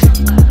number.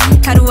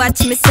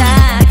 하루아침에 싹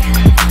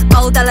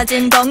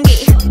달라진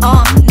공기.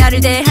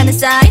 나를 대하는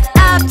사인.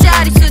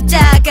 앞자리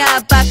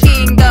숫자가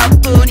바뀐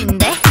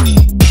것뿐인데.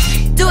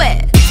 Do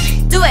it,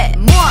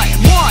 more.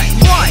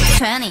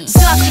 20.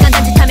 수업시간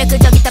단축하며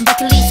그저 있던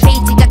버킷리스트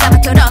페이지가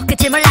까맣도록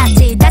끝을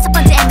몰랐지.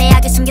 5번째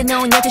애매하게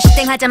숨겨놓은 12시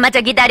땡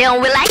하자마자 기다려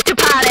We like to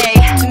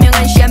party.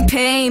 투명한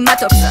샴페인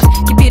맛 없어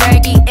깊이를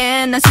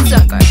알기엔 난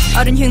순수한걸.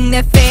 어른 흉내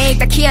fake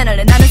다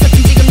키워낼래 나는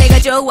서툰 지금 내가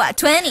좋아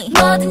 20.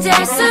 뭐든지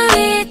할 수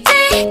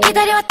있지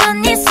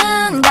기다려왔던 이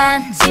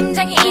순간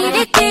심장이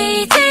이리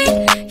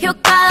뛰지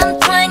효과음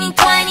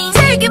 2020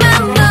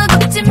 즐기면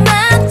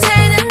무겁지만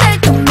쟤는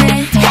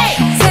달콤해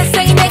hey!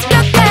 세상이 내 것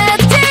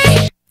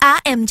같지 I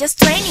am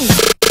just 20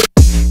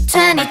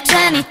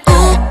 2020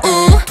 ooh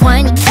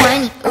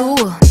 2020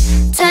 ooh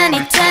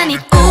 2020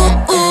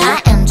 ooh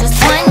I am just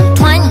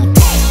 2020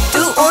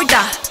 Do or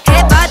die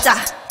해봐자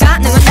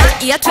가능한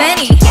나이야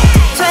 20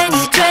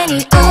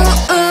 2020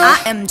 ooh I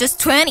am just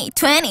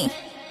 2020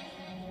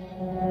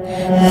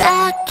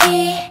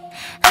 딱히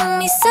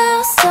의미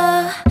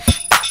있어서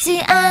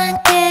잊지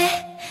않게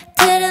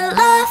들은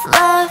love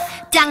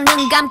딱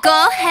눈 감고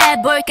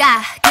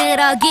해볼까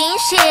그러긴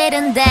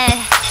싫은데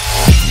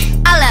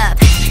I love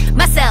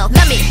myself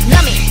love me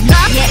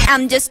love Yeah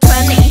I'm just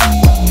 20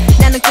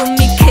 나는 꿈이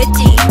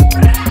크지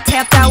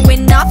태엽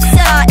따윈 없어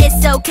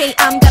It's okay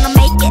I'm gonna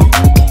make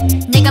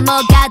it 내가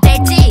뭐가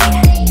될지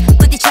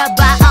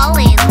부딪혀봐 all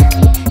in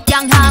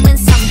경험은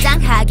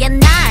성장하게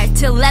날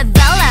to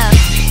level up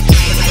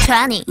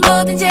 20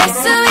 뭐든지 할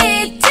수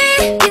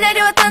있지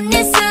기다려왔던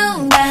이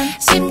순간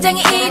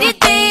심장이 이리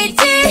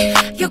뛰지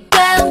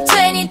효과음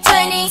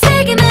 2020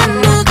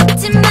 세계는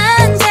무겁지만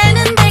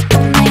잘는 될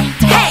거네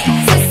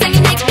Hey 세상이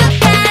내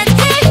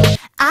것같지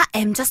I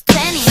am just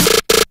 20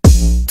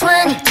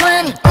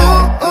 2020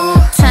 ooh ooh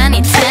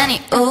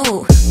 2020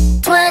 ooh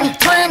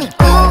 2020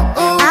 ooh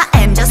ooh I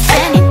am just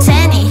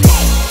 2020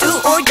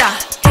 Do or die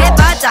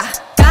해봐자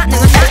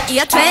가능한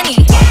나이야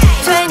 20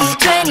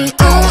 2020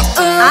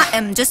 ooh ooh I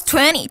am just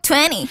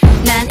 2020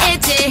 난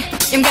있지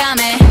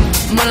용감해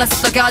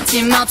몰랐었어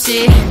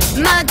거침없이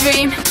My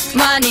dream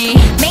money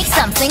Make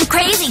something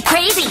crazy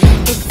crazy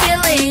It's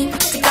feeling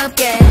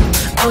뜨겁게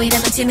오히려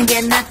놓치는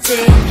게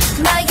낫지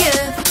My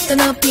youth 더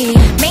높이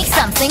Make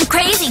something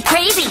crazy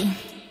crazy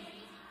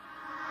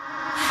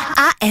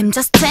I am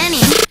just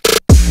 20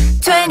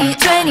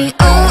 2020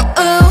 ooh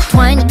ooh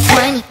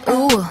 2020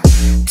 ooh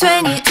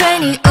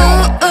 2020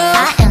 ooh ooh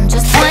I am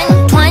just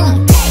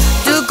 2020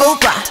 두고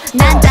봐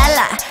난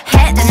달라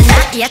해내는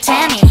나이야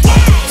 20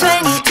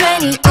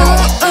 2020 ooh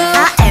ooh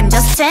I am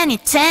just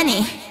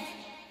 2020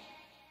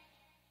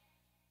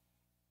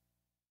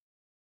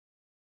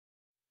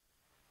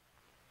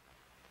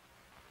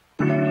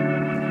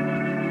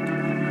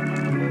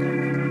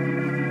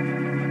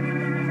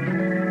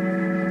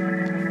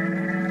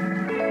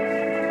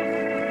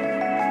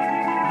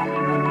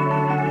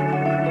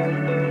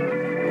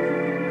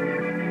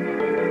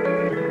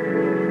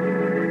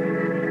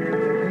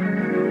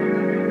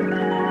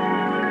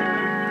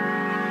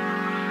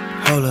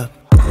 Hold up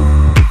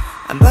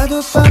안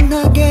봐도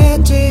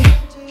뻔하겠지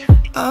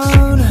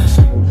Oh no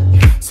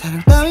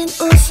사랑 따윈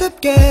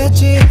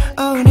우습겠지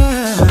Oh no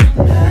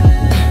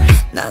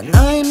난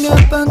너의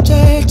몇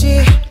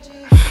번째일지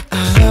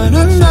I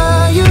wanna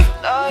know you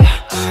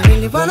I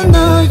really wanna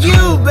know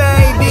you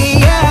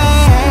baby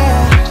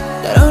yeah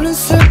때로는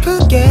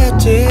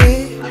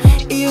슬프겠지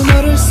이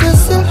유머를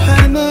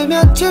쓸쓸함에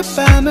며칠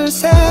밤을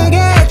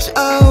새겠지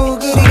Oh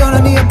그리고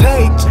난 네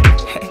옆에 있지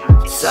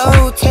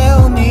So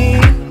tell me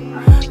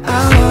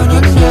I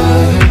wanna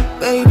know,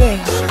 baby.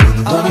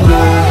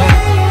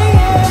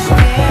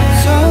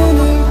 손을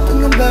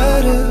뜯는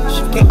버릇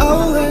쉽게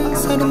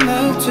오해하는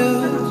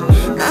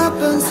말투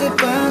나쁜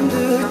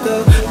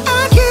습관들도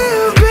I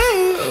can't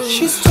breathe.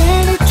 She's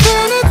 20,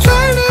 20,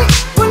 20.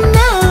 What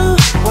now?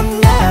 What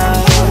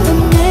now?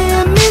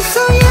 내 미소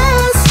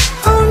yes,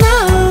 oh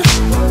no.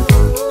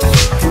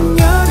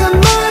 그녀가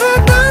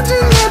뭐라든지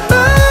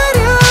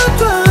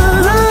내버려둬.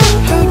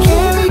 Her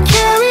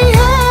carry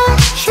her,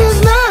 she's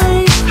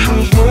mine.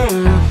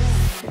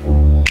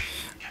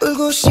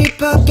 울고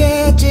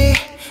싶었겠지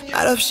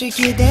말없이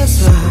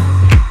기대서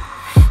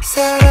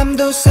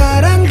사람도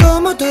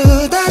사랑도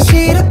모두 다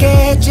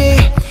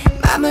싫었겠지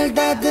맘을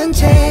닫은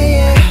채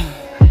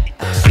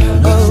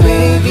Oh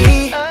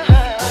baby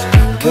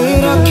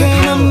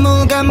그렇게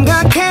너무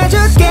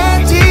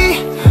감각해졌겠지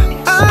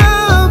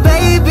Oh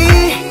baby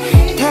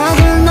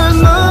다들 널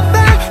못 봐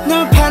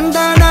널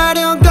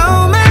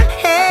판단하려고만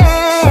해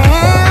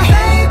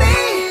Baby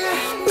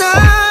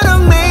너로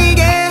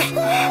내게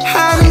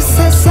하늘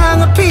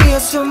세상을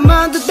피해서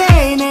모두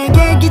돼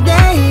내게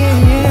기대해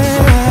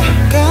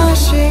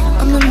가식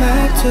없는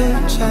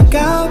말투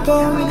차가워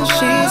보이는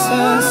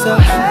시선 속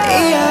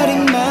이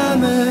어린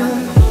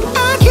맘은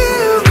I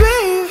can't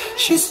breathe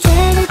She's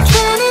 20,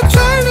 20,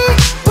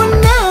 20 What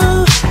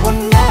now? What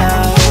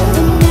now?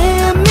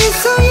 내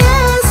미소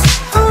yes,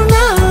 oh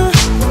no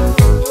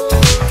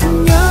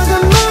그녀가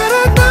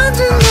뭐라든지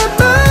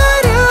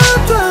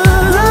내버려둬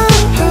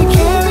Her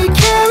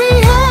carry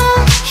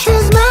her,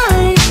 she's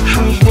mine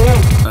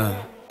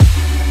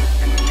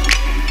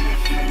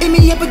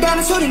이미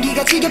예쁘다는 소린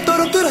기가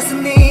지겹도록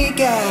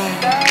들었으니까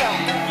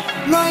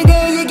너에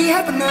대해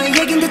얘기할 뿐 너의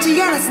얘긴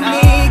듣지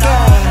않았으니까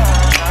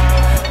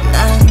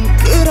난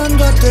그런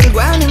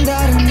것들과는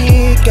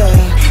다르니까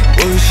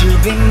Would you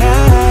be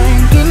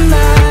mine, be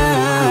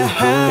mine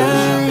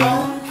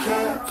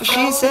But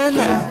she said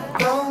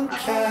no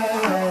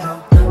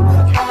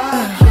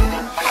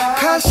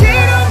Cause she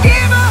don't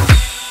give up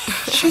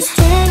She's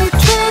 20,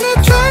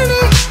 20,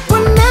 20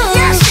 What now?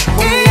 Yeah, she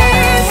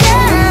is,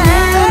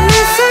 yeah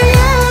So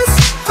yes,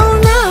 oh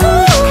no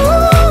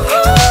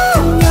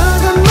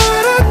그녀가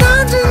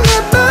뭐라든지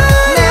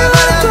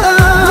내버려둬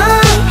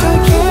Her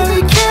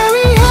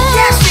carry her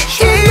Yeah,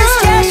 she is,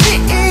 yeah, she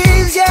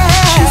is, yeah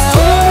She's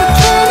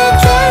 20,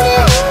 20,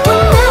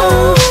 20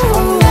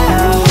 What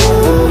now?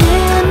 내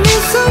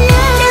미소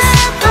yes,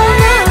 oh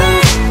no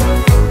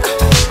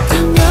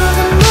그녀가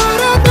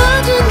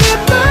뭐라든지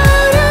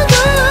내버려둬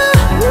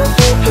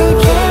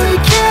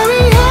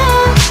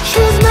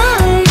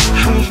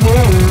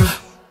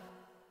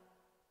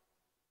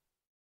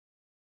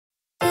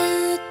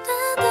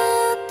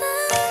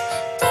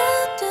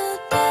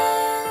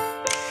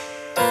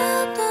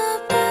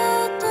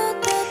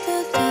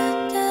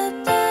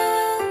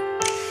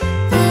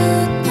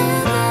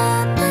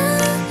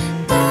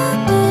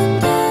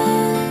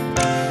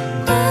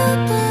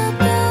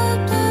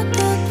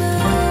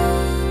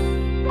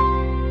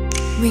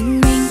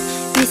링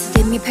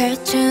미스듬히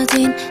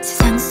펼쳐진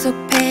세상 속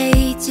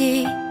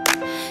페이지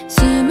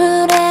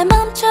스물에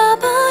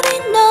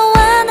멈춰버린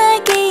너와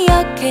날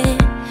기억해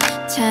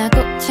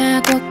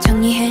차곡차곡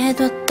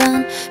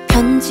정리해뒀던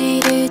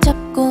편지를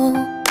접고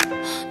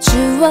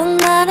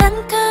추억만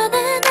한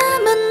칸에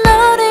남은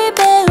너를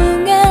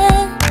배웅해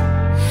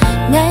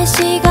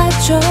날씨가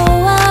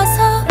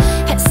좋아서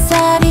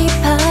햇살이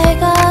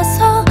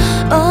밝아서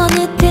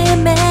어느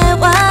틈에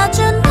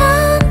와준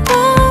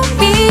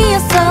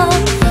한봄이었어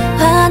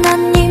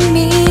환한 네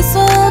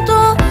미소도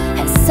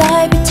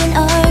햇살 비친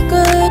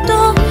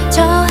얼굴도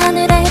저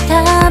하늘에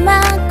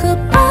담아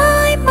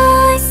Goodbye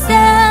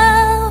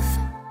myself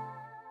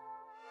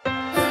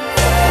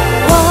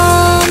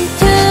One,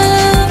 two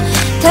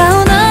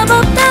Down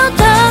above, down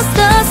towards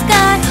the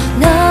sky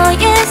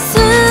너의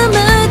숨을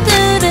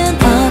들은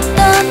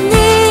어떠니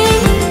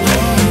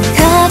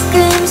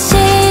가끔씩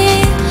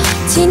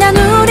지난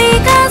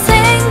우리가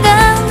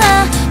생각나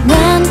난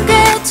꽤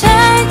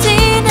잘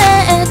지내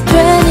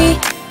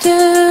 22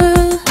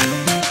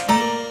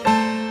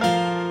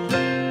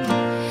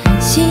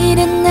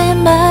 싫은 내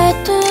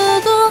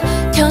말투도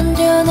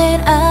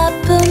견뎌낼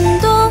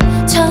아픔도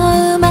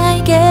처음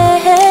알게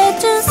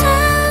해준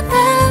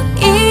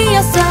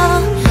사람이었어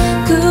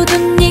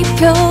굳은 네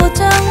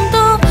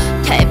표정도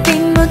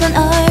달빛 묻은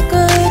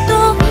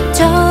얼굴도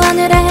저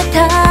하늘에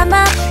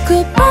담아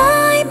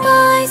Goodbye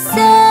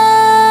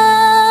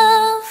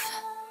myself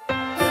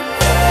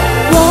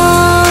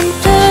One,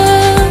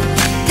 two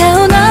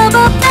Down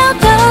above, down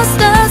towards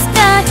the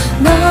sky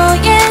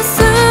너의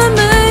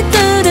숨을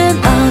들은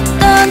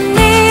어떠니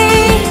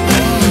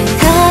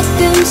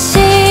가끔씩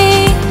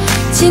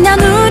지난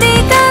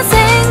우리가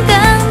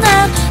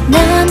생각나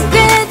난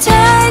꽤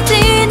잘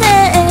지내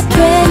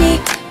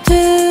 22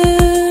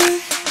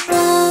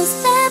 One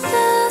step,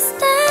 two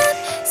step,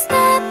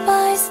 step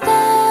by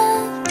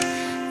step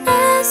내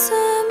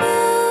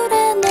숨을에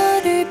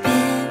너를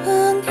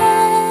배웅해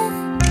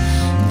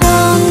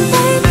From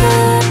day to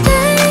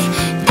day,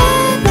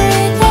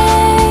 every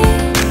day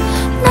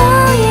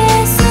너의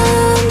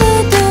숨을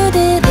들을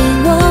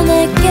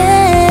응원할게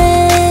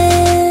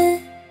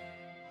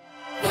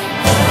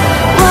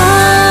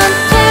One,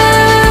 two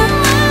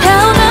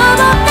Down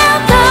above,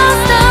 down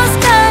towards the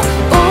sky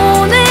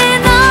오늘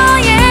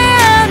너의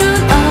하루는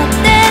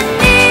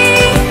어땠니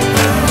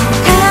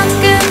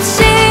가끔씩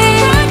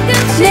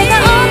내가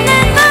없는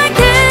걸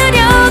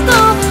그려도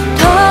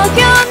더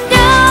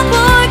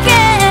견뎌볼게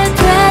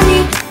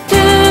 22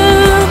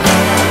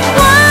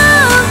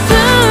 One,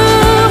 two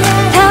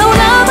Down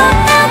above,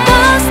 down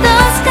towards the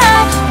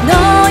sky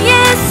너의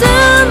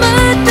숨을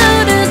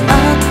들은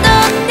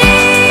어떠니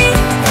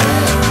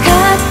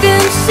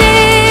가끔씩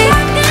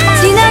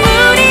지난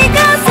우리가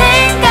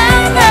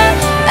생각나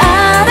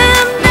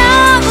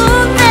아름다운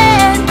내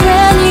 22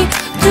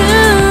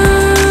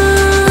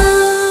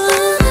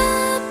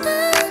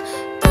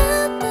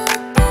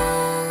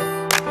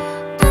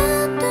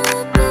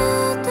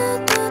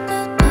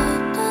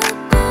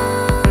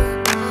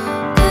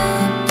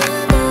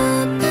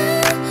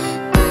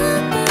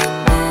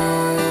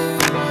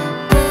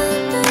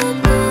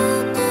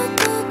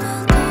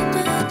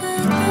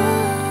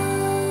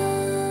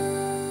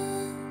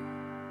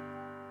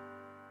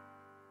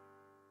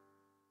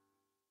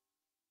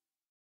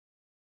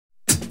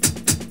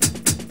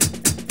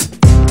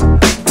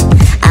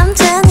 I'm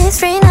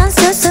 23 난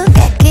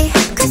수수께끼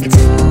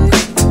question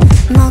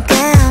목에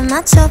안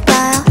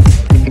맞춰봐요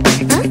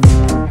응?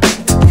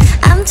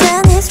 I'm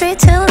 23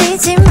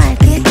 틀리지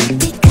말기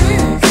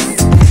because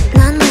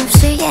난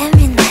몹시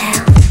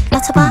예민해요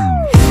맞춰봐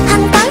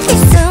한 번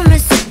휘숨을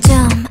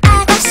쑥좀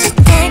아가씨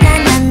때가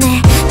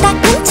났네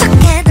따끔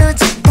척해도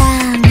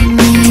적당히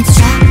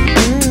믿어줘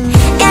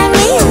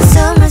얄미운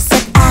숨을 쑥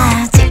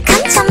아직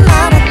한참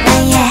멀었다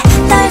yeah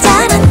널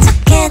잘한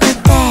척해도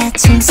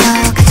대충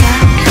속아줘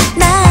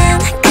난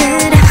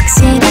그래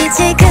확실히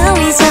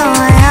지금이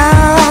좋아요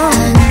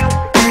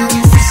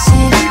아니야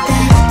사실은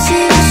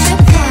때려치고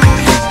싶어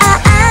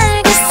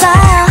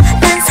알겠어요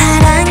난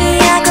사랑이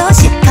하고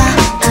싶어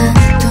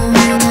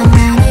돈이나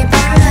많이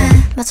벌래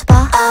맞춰봐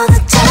어느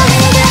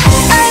쪽이냐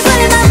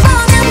얼굴만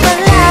보면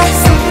몰라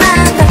속만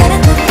다른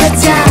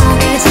표정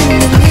내가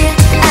짓는 일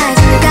아주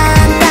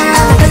간단해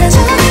어느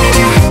쪽이냐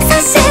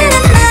사실은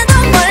나도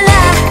몰라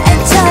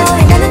애초에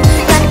나는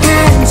딱 한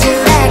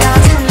줄에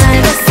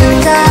거짓말도 쓴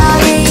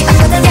적이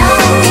없거든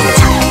영웅인 척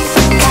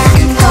가는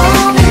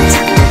공인 척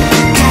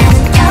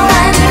가는 겨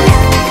아니면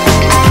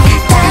아예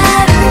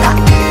다른 거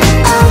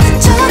어느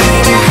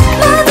쪽이냐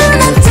모두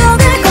난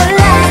쪽을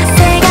골라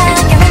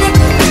색안경에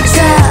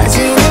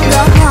비춰지는 거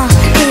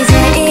이제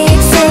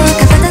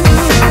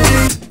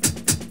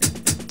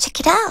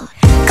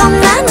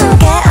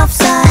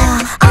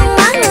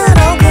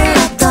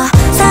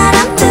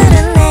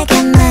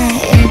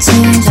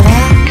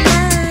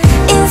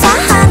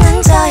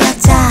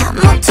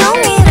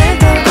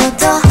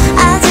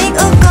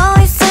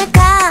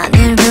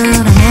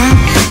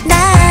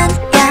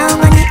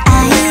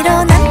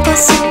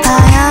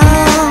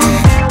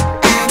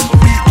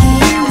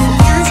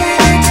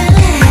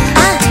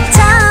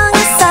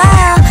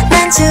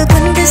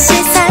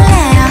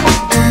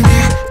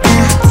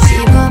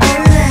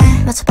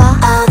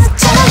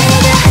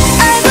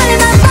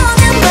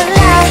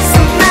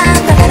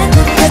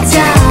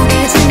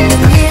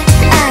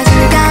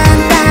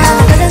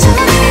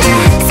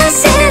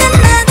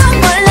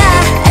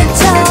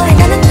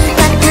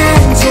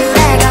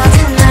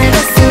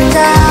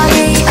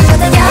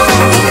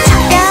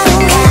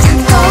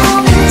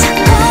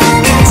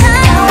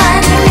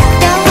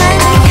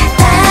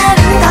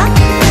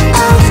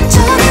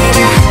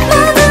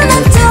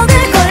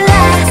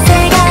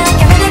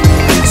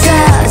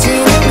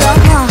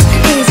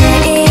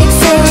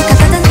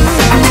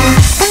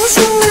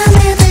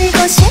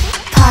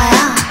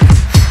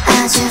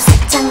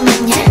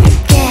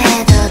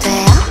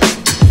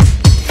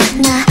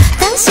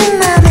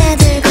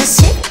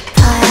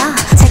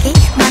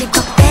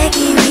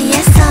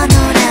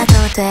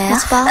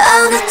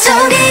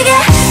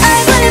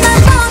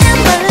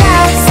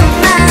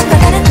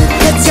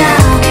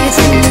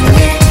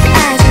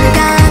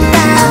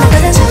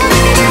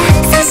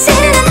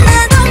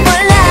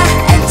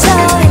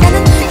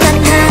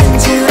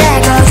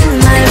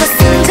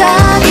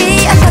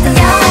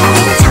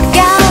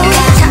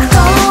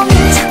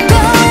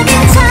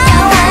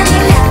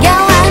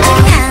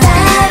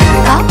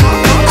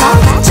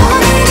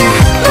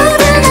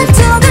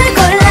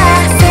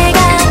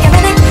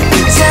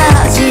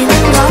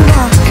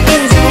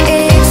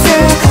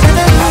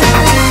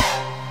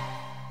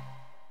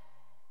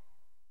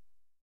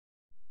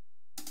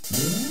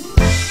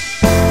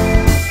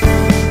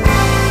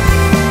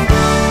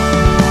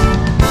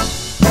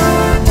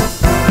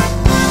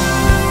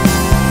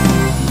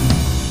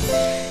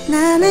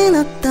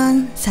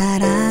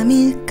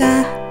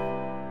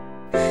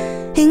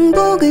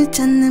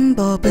사는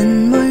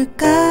법은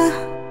뭘까?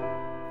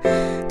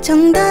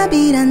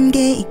 정답이란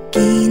게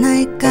있긴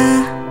할까?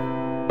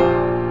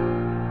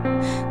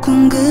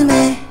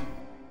 궁금해.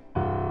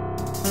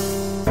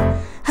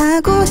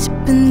 하고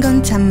싶은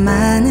건 참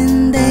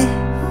많은데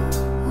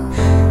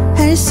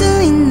할 수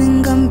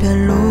있는 건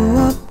별로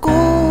없고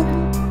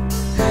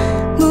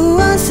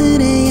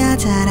무엇을 해야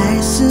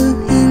잘할 수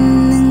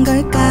있는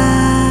걸까?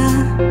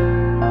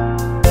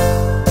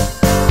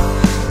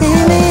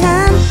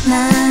 애매한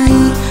나이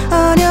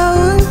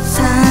어려운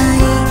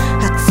사이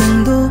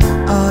학생도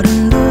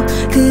어른도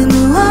그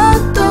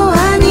무엇도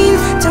아닌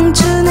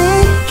청춘의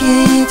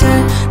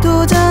계절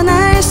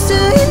도전할 수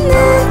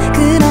있는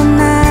그런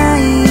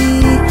나이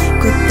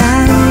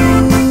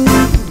꽃다운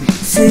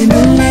 24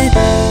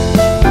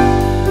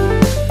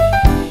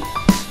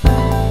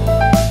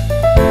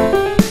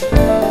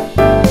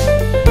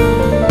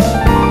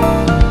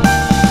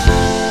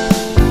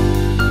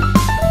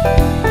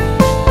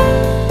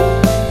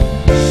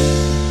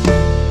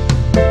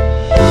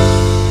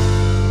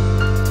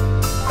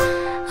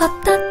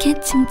 어떻게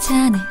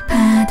칭찬을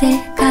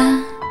받을까?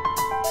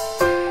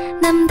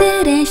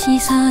 남들의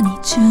시선이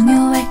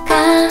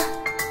중요할까?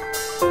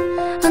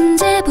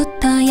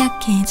 언제부터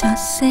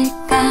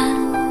약해졌을까?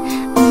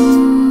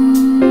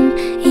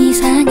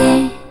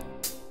 이상해.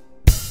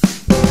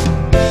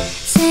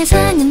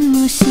 세상은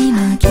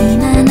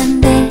무심하기만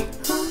한데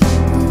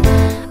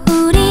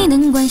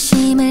우리는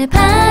관심을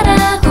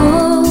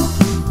바라고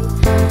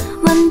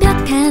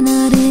완벽한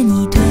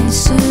어른이 될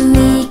수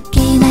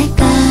있긴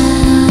할까?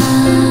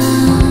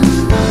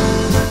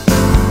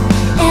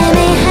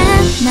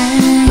 애매한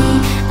나이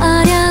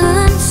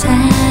어려운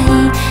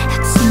사이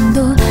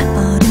학생도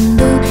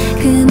어른도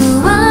그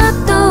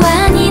무엇도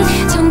아닌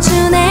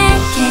청춘의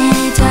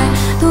계절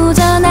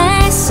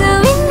도전할 수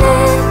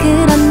있는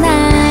그런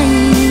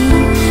나이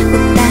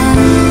꽃다운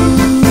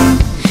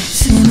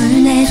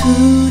 24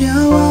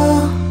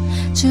 두려워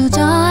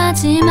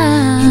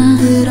주저하지마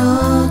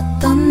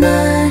힘들었던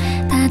날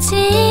다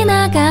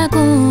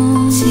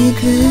지나가고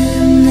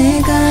지금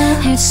내가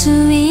할 수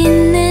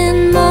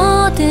있는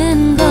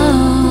모든 거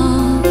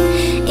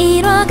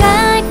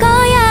이뤄갈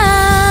거야.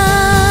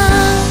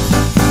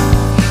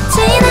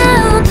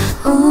 지나온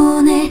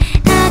오늘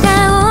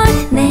다가올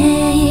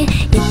내일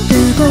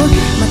예쁘고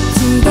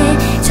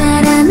멋지게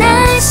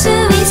자라날 수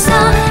있어.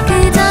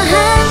 그저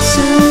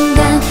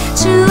한순간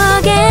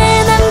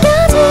추억에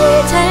남겨질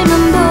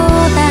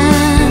젊음보다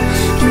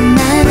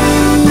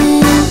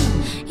빛나는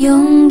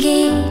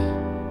용기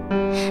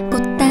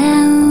꽃다운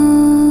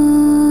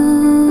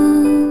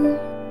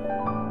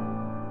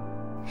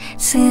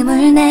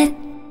 24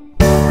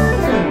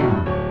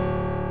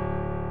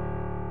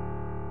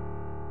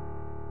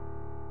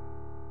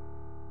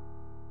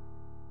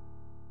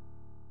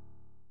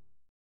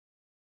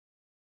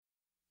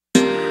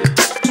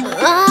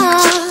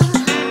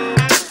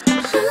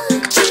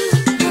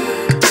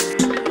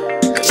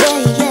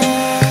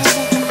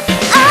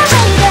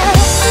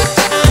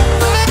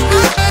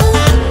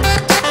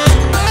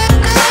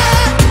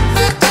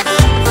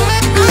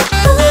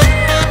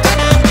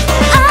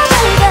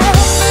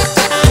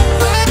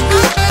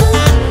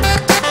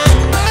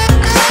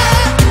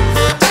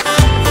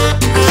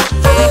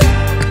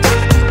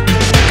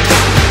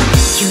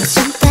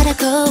 요즘 따라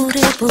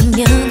거울을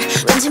보면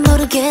왠지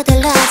모르게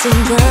달라진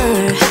걸.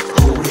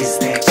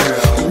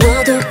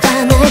 너도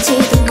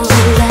반할지도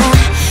몰라.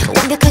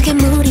 완벽하게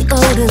물이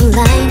오른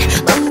라인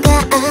뭔가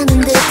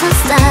아는 듯한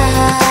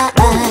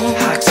스타일.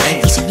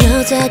 이젠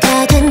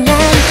여자가 된 나이야.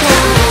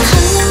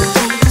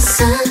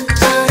 항상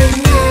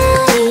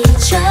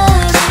어린아이처럼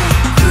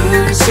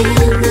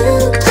굴지는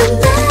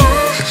않아.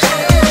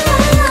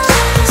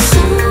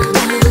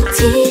 손을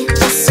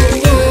뒤에서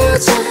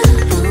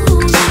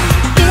여자보니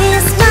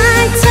It's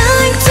my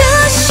time to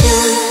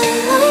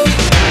shine.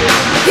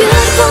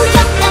 Beautiful,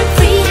 young and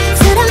free.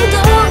 사랑도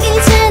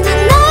이제는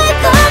날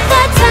것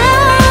같아.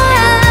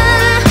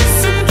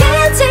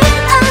 숨기진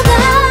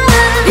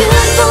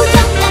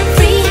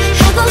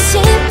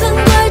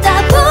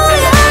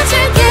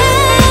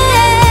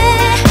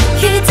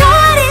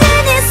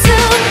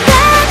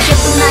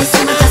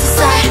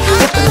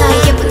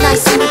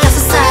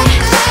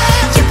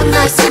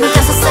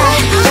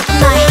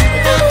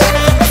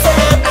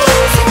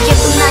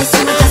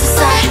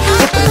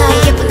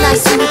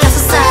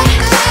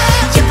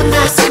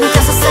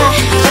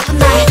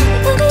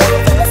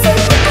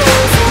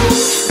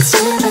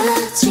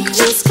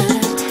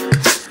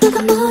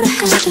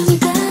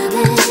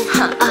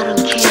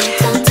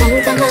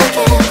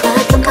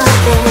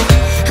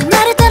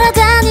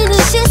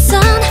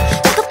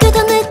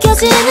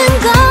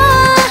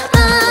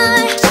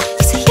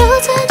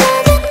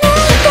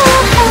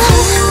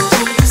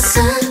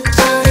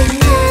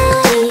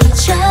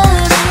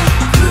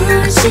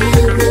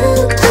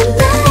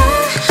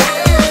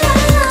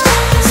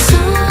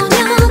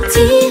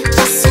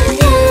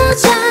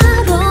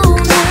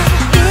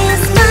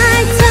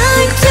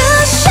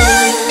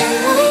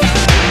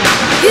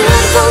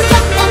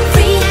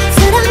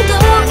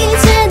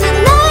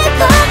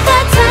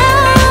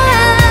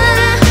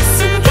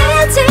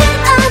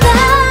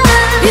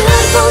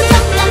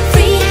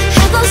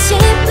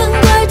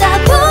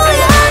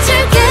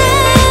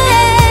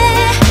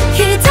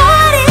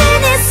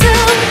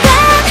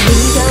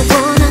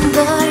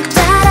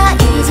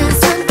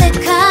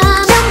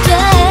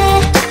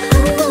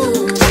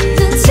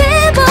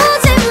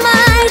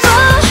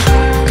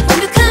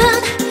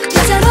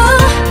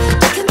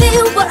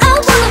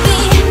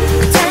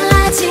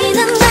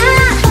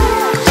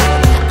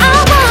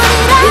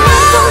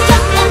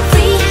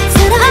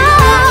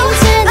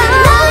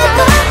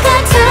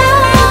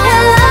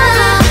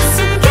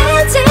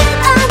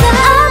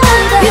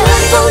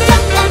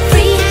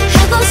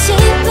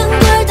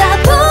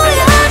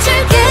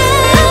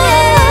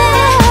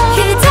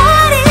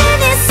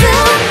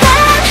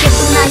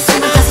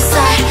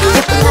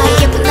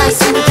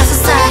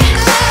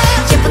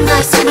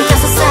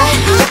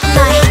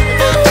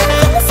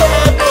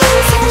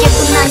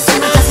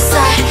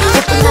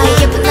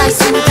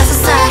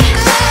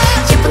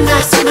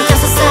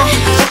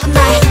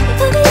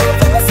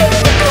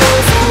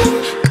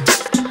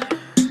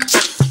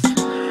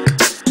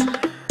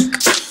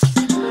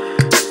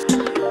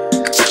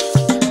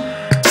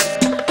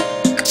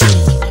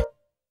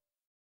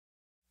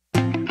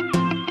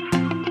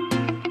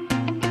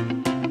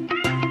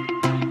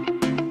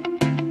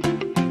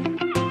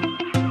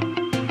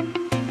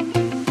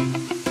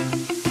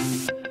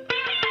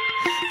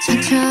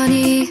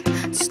천천히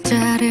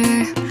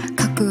숫자를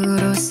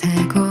거꾸로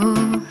세고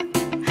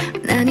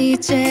난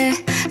이제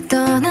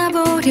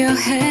떠나보려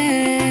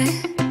해.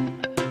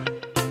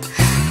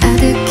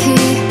 아득히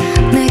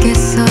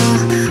내게서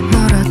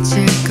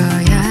멀어질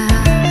거야.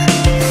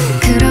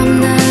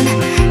 그럼 난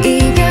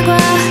이별과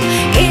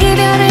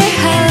이별을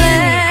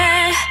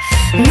할래.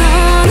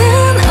 너는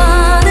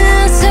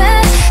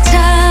어느새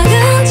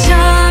작은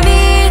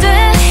점이 돼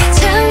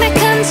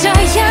창백한 저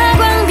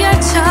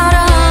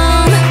야광별처럼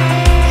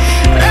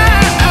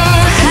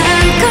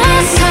한껏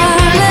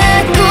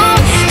설레고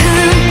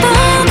흠뻑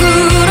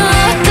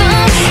울었던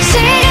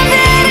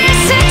시간들을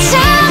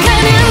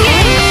스쳐가는 길.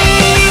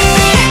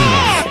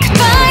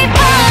 Goodbye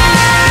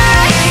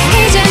bye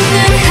이제는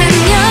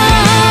안녕.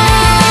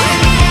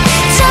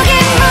 저기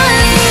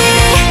멀리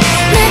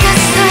내가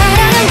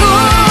사랑한 곳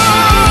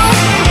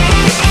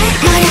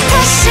만약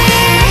다시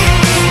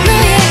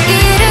너의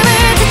이름을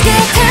듣게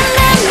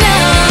된다면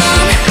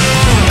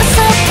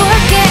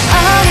웃어볼게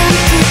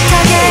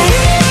어렴풋하게.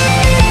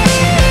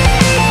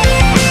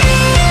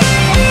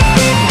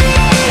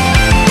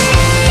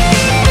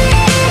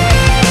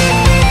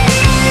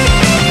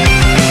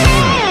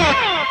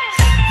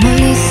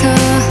 멀리서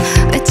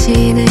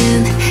외치는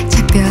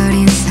작별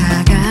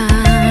인사가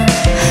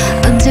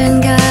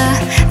언젠가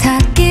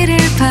닿기를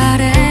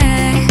바래.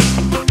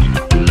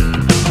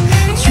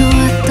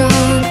 좋았던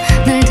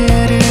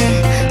날들을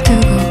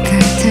두고 갈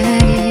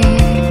테니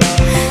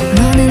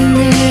너는 늘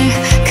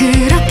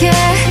그렇게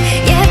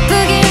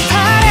예쁘길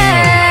바래.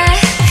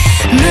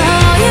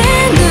 너의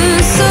눈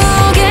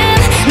속엔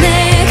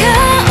내가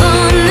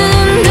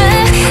없는데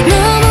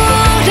너무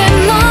오래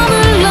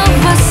머물러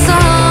왔어.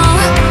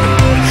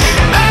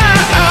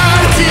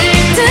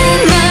 들뜬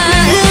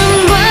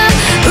마음과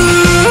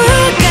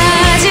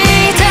우울까지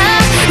다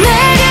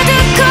내게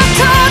듣고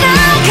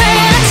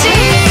돌아가야지.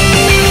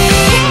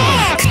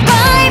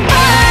 Goodbye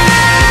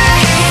bye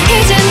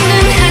이제는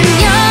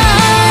안녕.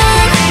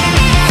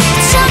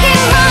 저기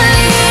멀리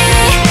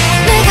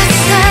내가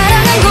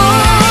사랑한 곳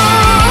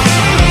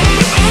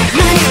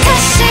만약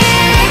다시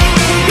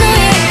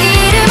너의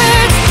이름을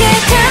듣게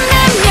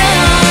된다면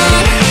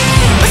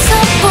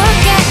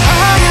웃어볼게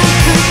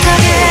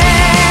어렴풋하게.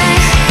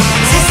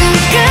 세상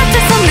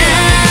끝에서 난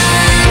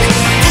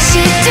다시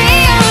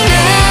뛰어올라.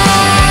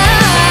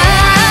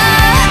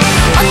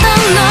 언덕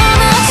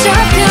넘어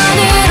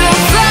저편으로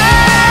fly.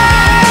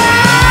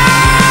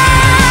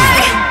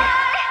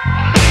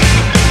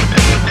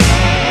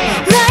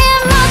 나의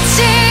멋진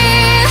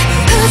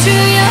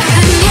우주여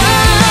안녕.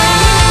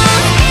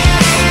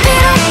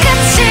 비록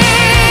끝이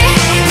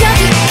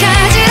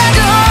여기까지라도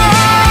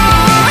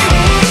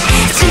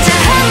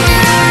진짜라면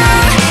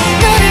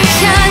너를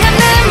향한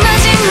내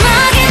마지막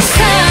인사.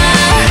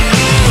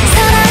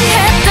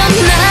 사랑했던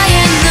나의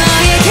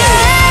너에게.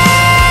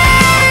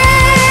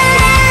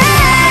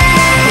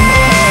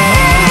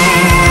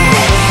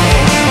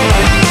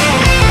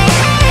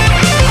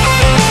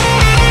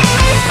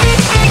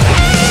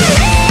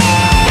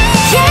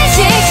 Yeah,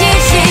 yeah, yeah,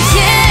 yeah,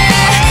 yeah.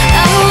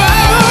 Oh,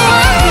 oh,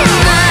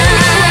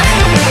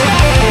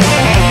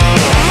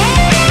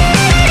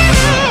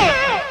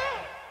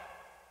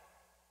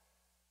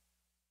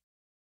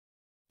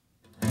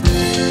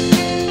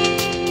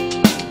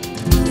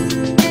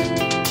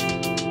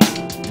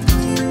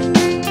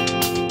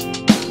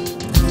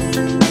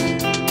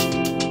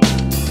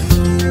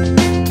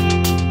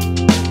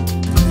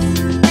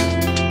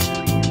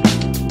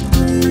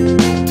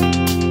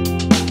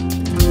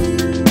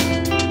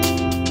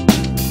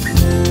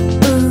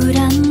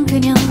 우울한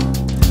그녀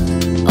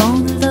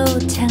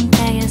오늘도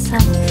창가에서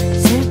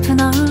슬픈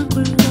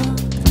얼굴로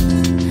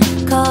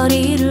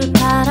거리를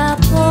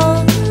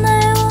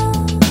바라보네요.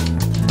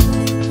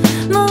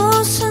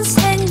 무슨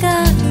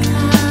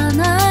생각하나요?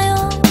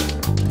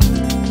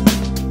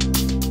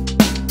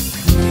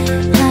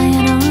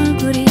 하얀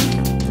얼굴이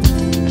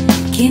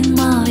긴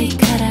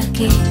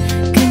머리카락이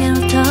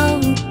그녀를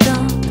더욱더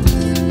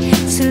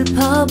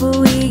슬퍼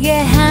보이게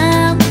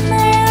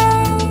하네요.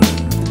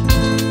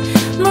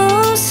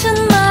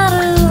 무슨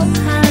말을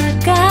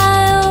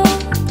할까요?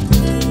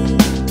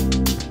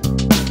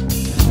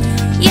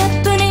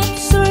 예쁜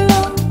입술로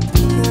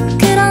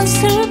그런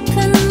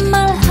슬픈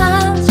말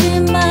하지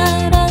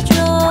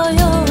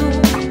말아줘요.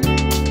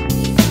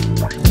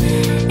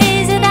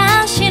 이제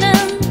다시는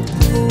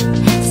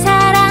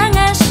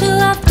사랑할 수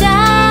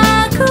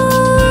없다고.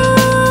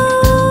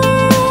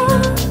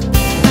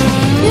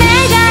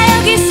 내가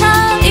여기서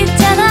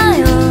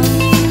있잖아요.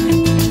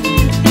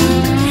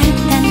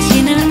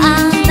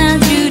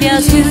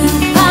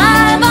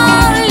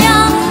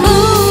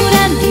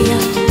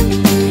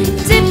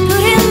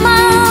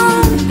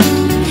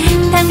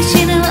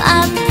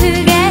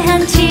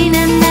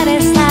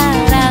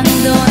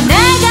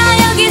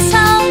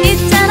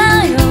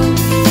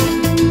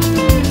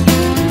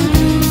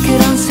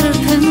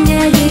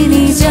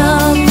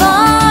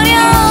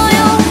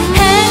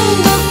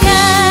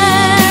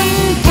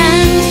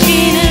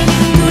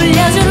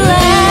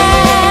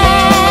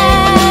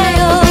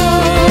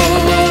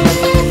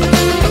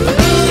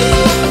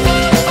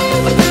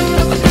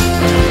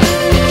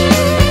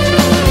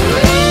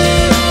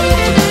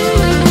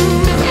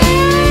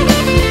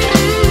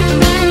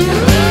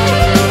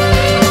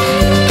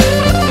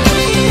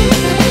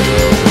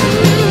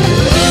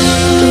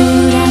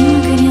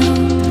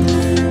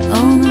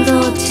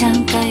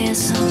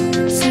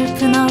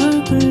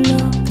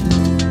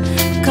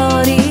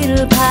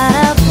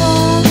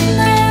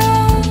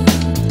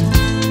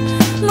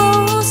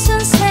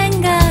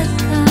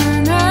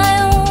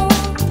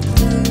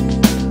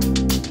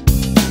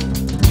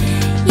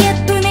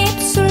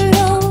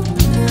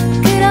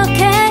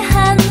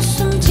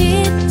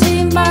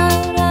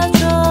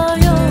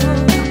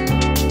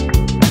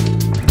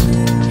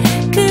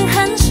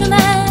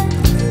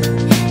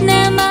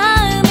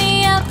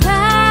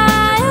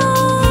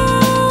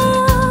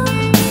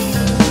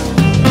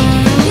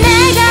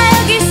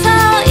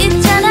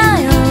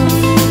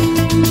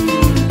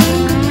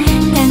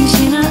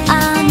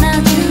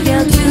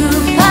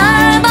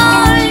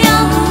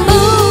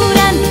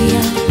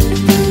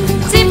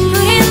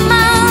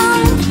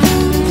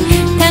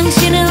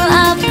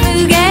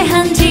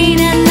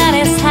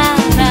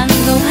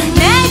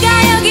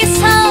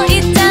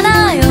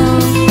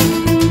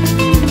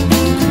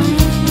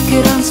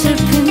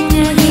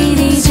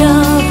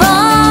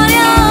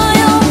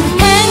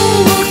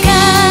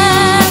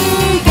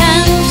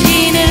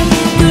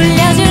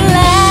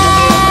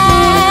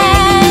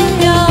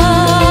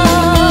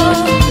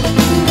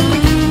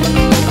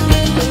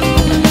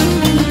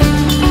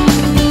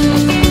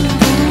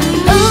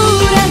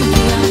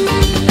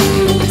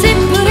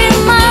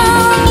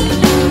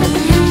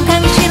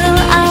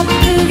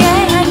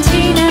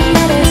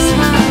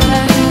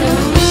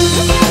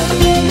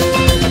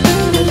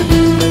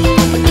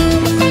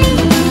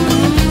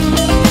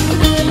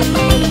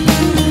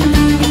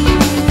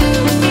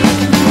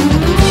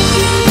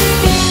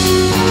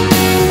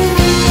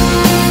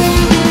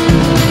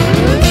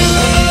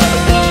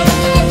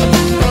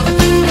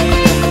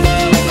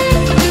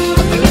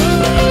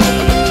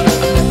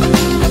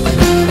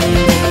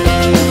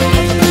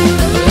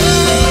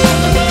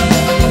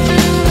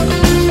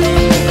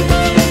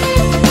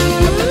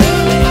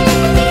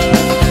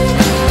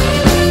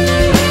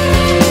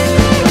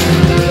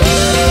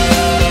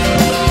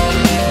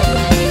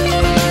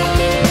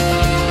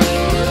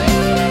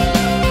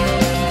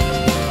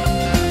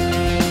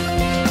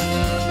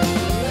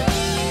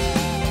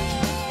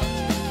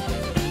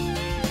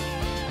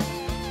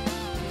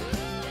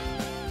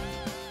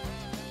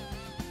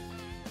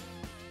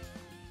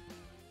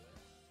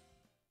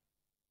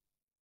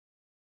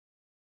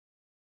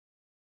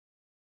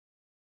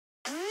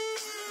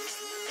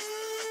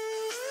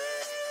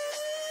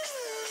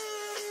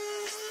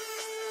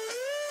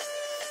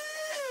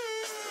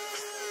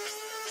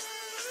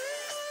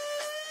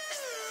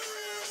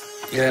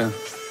 Yeah.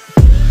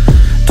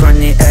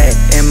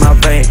 28 in my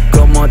vein,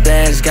 go more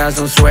dance, got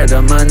some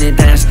sweater, money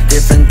dance,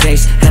 different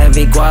taste,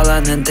 heavy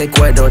과라는데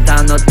궤도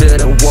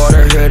단어들은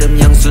water 흐름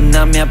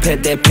양수나면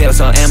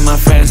패대표서 and my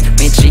friends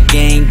미치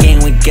gang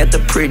gang, we get the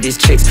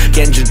prettiest chicks,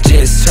 get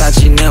juice,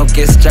 사진 내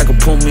어깨 자꾸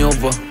pull me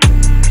over,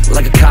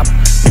 like a cop,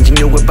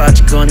 인증요구에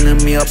빠질 건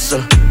의미 없어,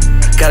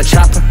 got a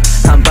chopper,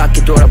 한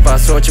바퀴 돌아봐,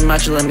 쏘지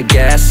마지 let me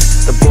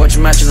gas, 너 보지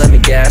마지 let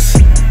me gas,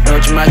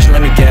 놓지 마지 let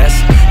me gas,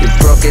 you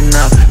broken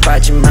up,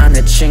 빠지만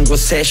내 친구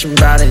새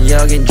신발은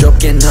여긴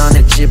좁긴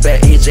너네 집에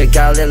이제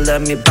갈래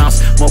let me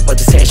bounce, 못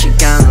봐도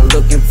 3시간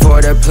looking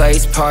for the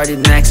place, party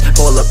next,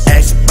 hold up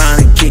X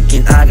반은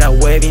kicking, I got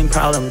waving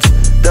problems,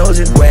 those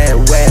is where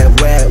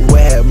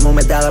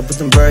몸에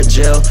달라붙은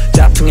Virgil,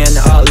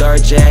 짝퉁에는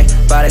allergic,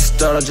 발에서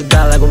떨어져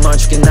달라고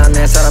멈추긴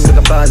한내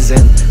사람들과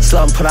buzzing,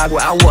 slump라고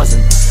I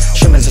wasn't,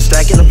 쉬면서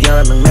stack it up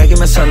여러 명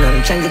먹이면서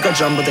너는 챙길 거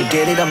전부 다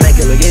get it up make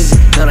it look easy,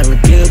 너랑 내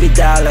급이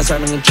달라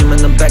설명해주면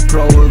넌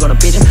 100% 울거나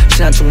삐짐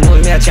지나치고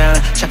무의미하잖아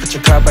착한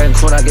척할 바엔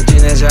쿨하게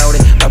지내자 우리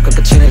밥과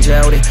끝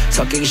지내자 우리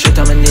섞이기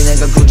싫다면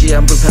니네가 굳이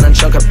안 불편한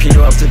척할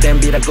필요 없을 땐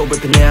비라고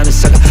불편해 하는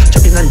사가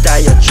어차피 난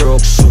다이어트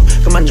족수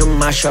그만 좀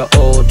마셔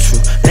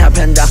O2 내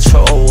앞엔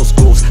닥쳐 old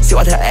schools See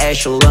what the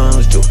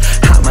echelons do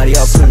한 말이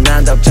없으면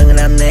난 답장을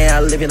안해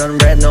I live it on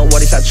red no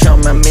worries I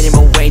천만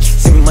minimum wage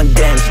See me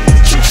dance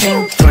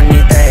Ching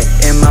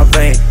 28 in my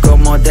vein go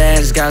more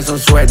dance got some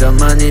sweater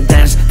money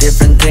dance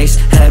different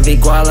taste heavy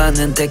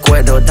과라는데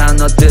궤도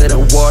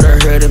단어들은 water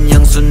흐름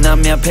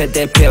양수나면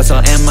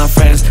패대표서 and my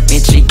friends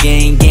미치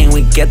gang gang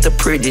we get the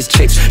prettiest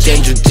chicks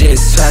get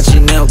juice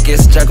사진 내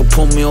어깨에서 자꾸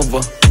pull me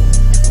over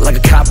like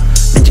a cop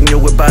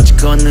인증요구에 빠질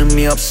건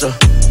의미 없어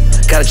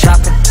got a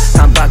chopper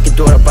한 바퀴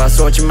돌아봐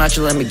쏘지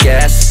마지 let me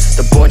gas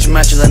더 보지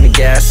마지 let me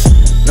gas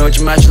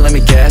놓지 마지 let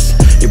me gas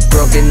You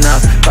broken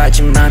up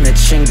빠지만 내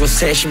친구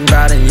새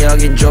신발은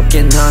여긴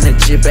좁긴 너네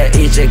집에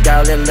이제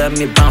갈래 let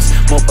me bounce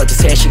못 봐도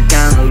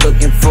 3시간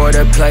looking for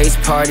the place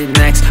party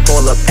next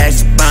hold up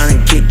X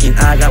반은 kicking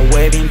I got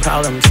waving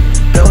problems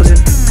those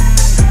are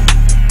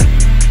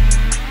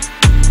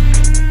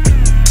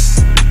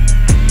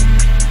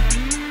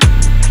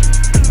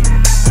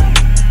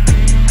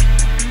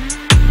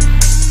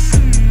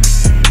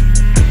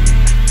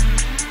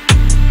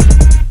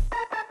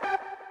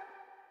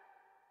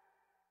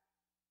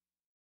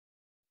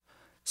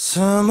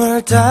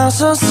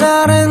스물다섯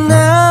살의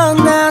난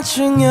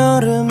낮은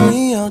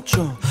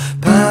여름이었죠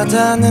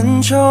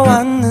바다는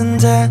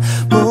좋았는데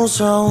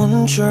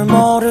무서운 줄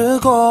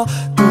모르고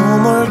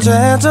꿈을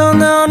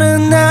되던 어느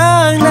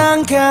날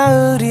난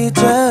가을이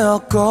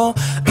되었고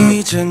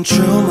이젠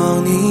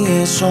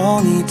주머니에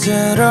손이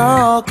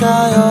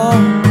들어가요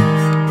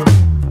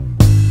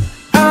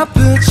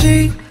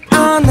아프지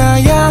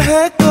않아야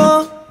했고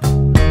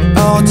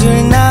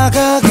어딜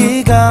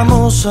나가기가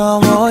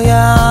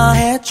무서워야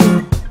했죠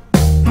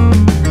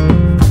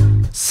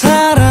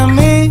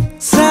사람이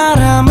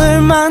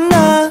사람을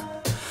만나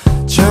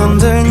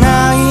점들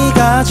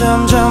나이가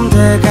점점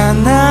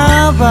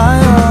돼가나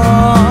봐요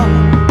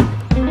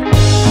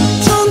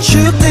Don't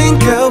you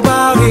think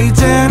about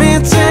it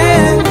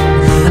anything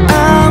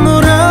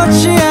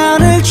아무렇지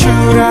않을 줄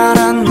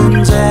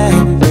알았는데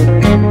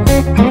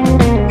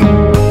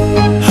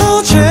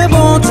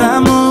어제보다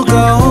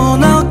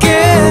무거운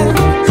어깨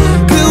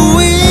그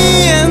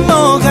위엔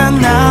뭐가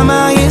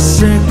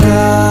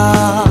남아있을까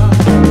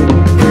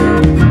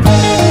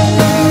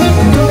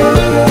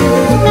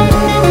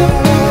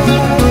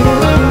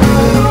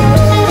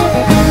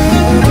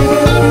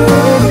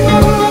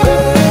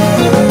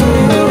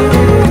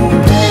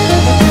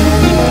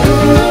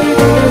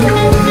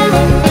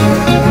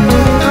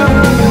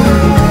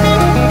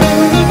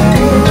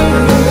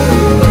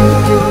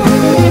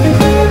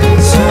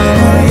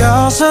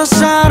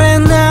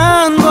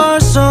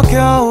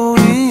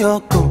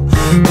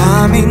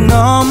밤이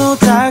너무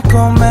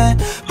달콤해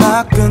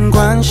밖은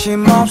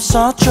관심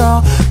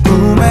없었죠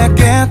꿈에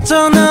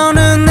깼던 어느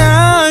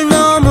날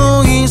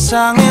너무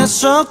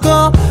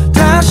이상했었고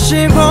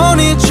다시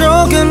보니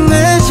조금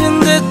늦은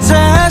듯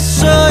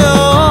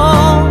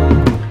했어요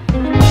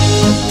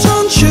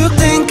Don't you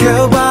think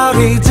about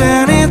it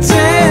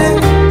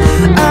anything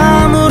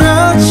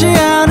아무렇지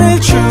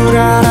않을 줄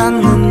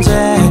알았는데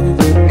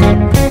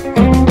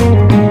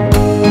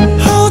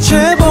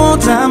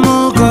어제보다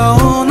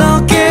무거운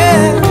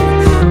어깨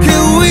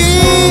그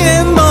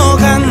위엔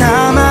뭐가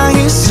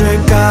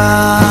남아있을까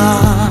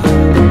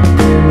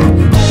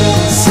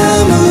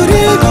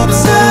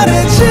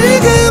 27살의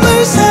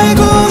지금을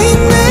살고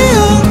있네요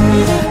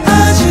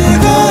아직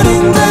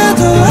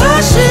어린데도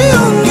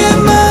아쉬운 게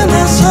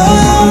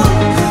많아서요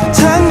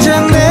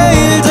당장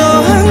내일도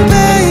한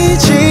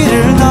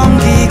페이지를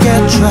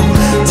넘기겠죠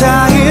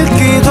다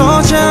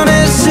읽기도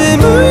전에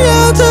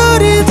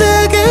 28이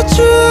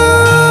되겠죠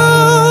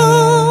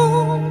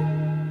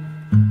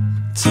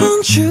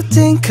Don't you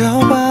think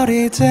about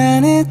it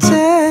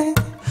anything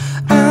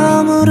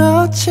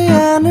아무렇지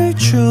않을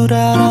줄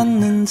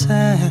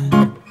알았는데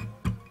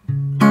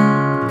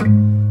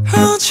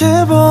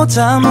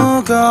어제보다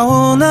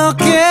무거운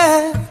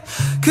어깨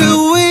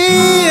그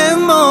위에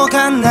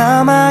뭐가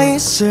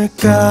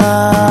남아있을까.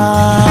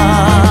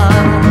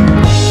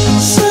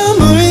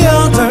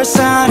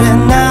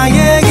 28살의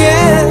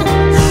나에게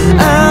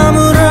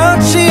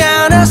아무렇지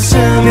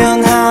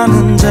않았으면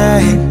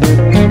하는데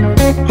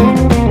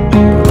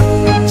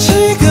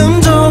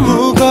지금도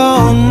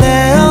무거운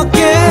내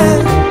어깨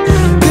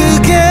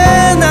그게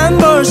난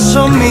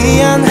벌써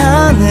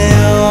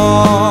미안하네요.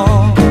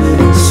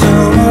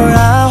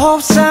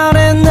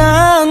 29살의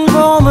난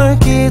봄을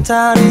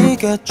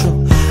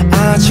기다리겠죠.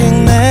 아직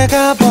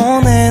내가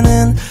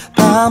보내는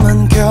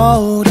밤은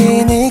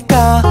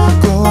겨울이니까.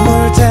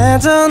 꿈을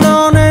대던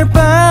오늘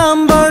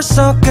밤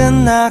벌써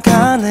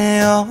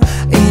끝나가네요.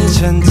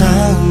 이젠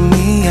다음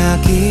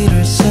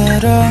이야기를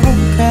새러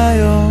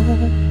가요.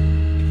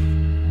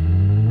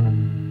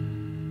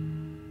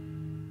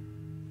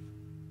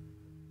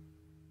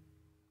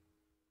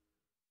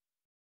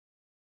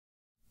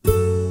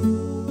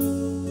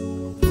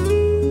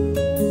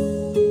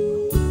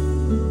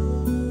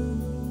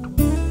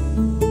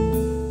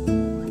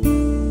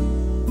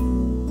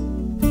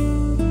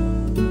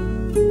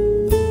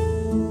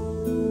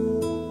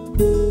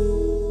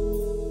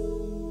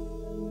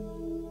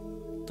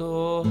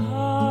 또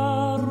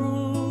하루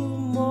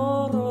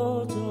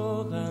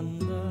멀어져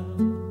간다.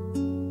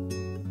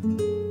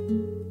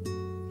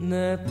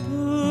 내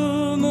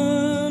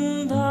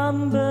품은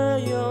담배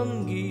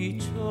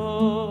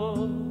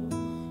연기처럼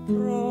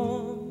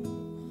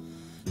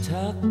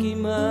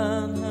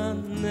작기만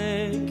한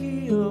내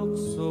기억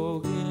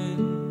속엔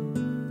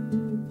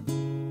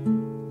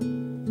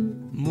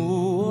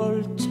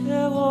무얼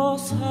채워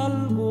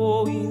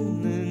살고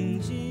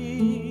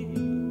있는지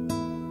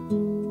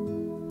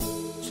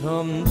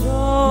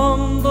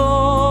점점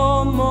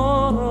더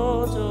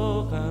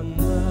멀어져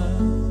간다.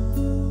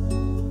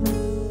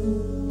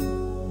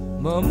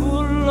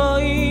 머물러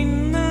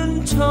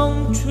있는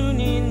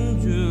청춘인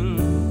줄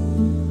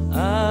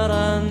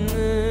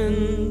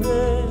알았는데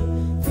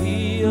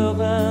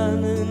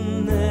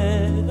비어가는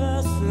내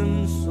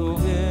가슴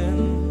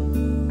속엔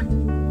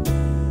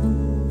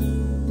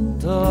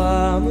더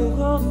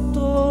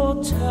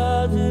아무것도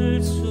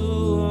찾을 수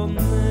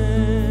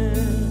없네.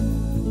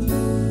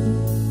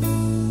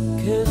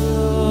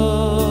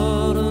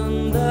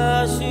 계절은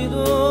다시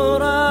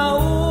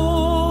돌아오지만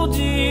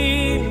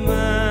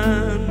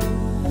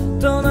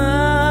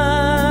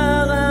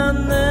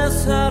떠나간 내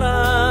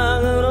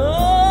사랑은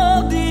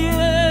어디에.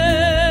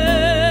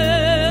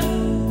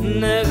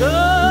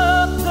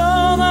 내가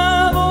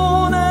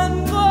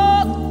떠나보낸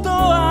것도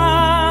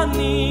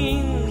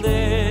아닌데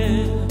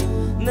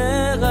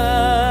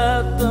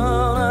내가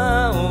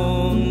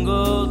떠나온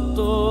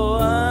것도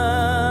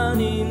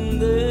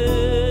아닌데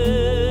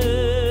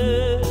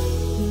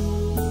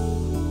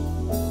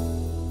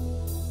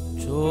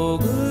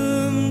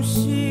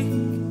조금씩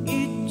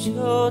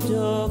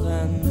잊혀져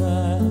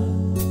간다.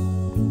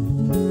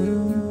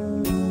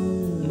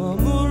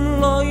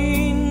 머물러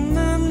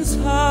있는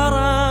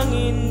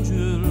사랑인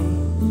줄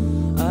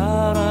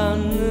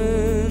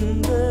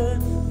알았는데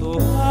또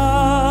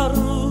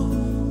하루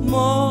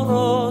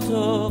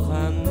멀어져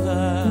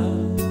간다.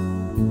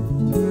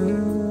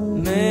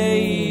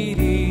 매일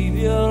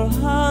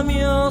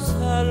이별하며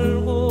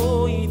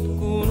살고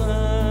있구나.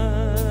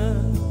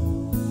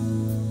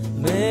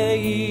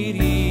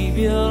 매일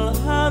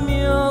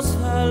이별하며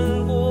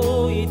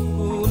살고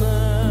있구나.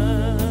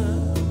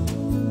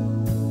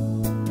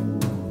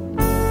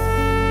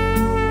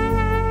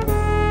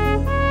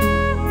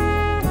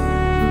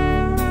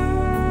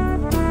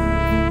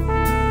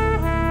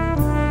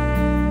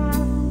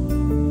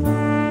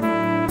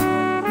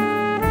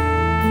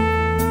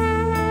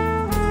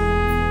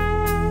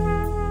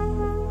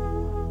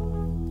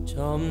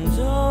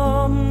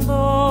 점점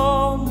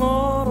더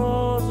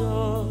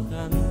멀어져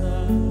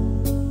간다.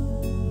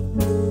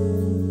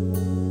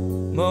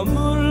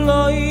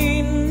 머물러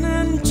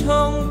있는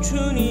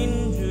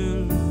청춘인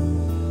줄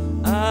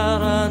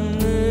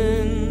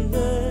알았는데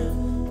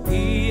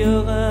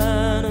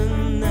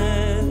비어가는 내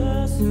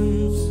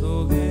가슴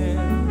속에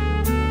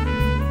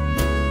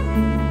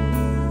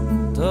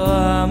더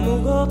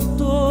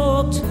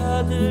아무것도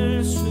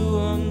찾을 수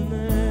없네.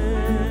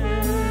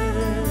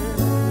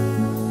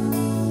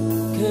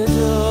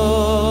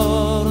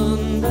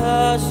 계절은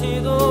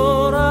다시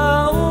돌아오지만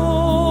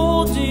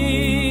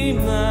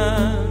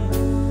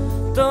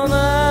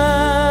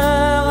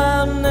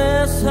떠나간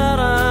내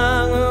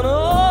사랑은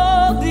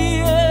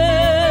어디에.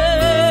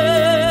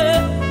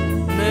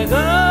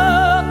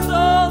 내가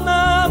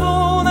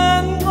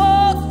떠나보낸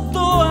것도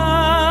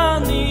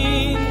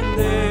아닌데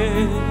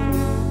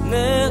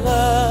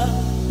내가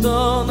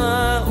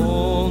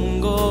떠나온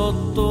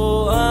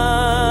것도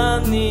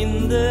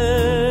아닌데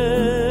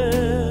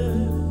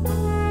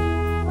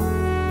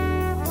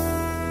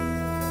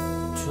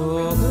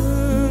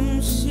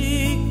조금씩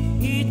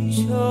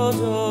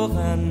잊혀져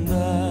간다.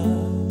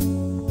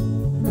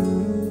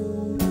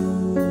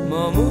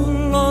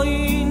 머물러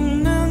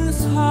있는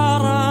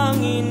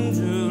사랑인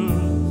줄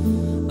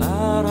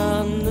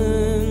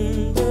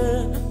알았는데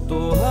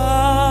또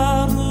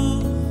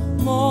하루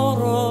멀어져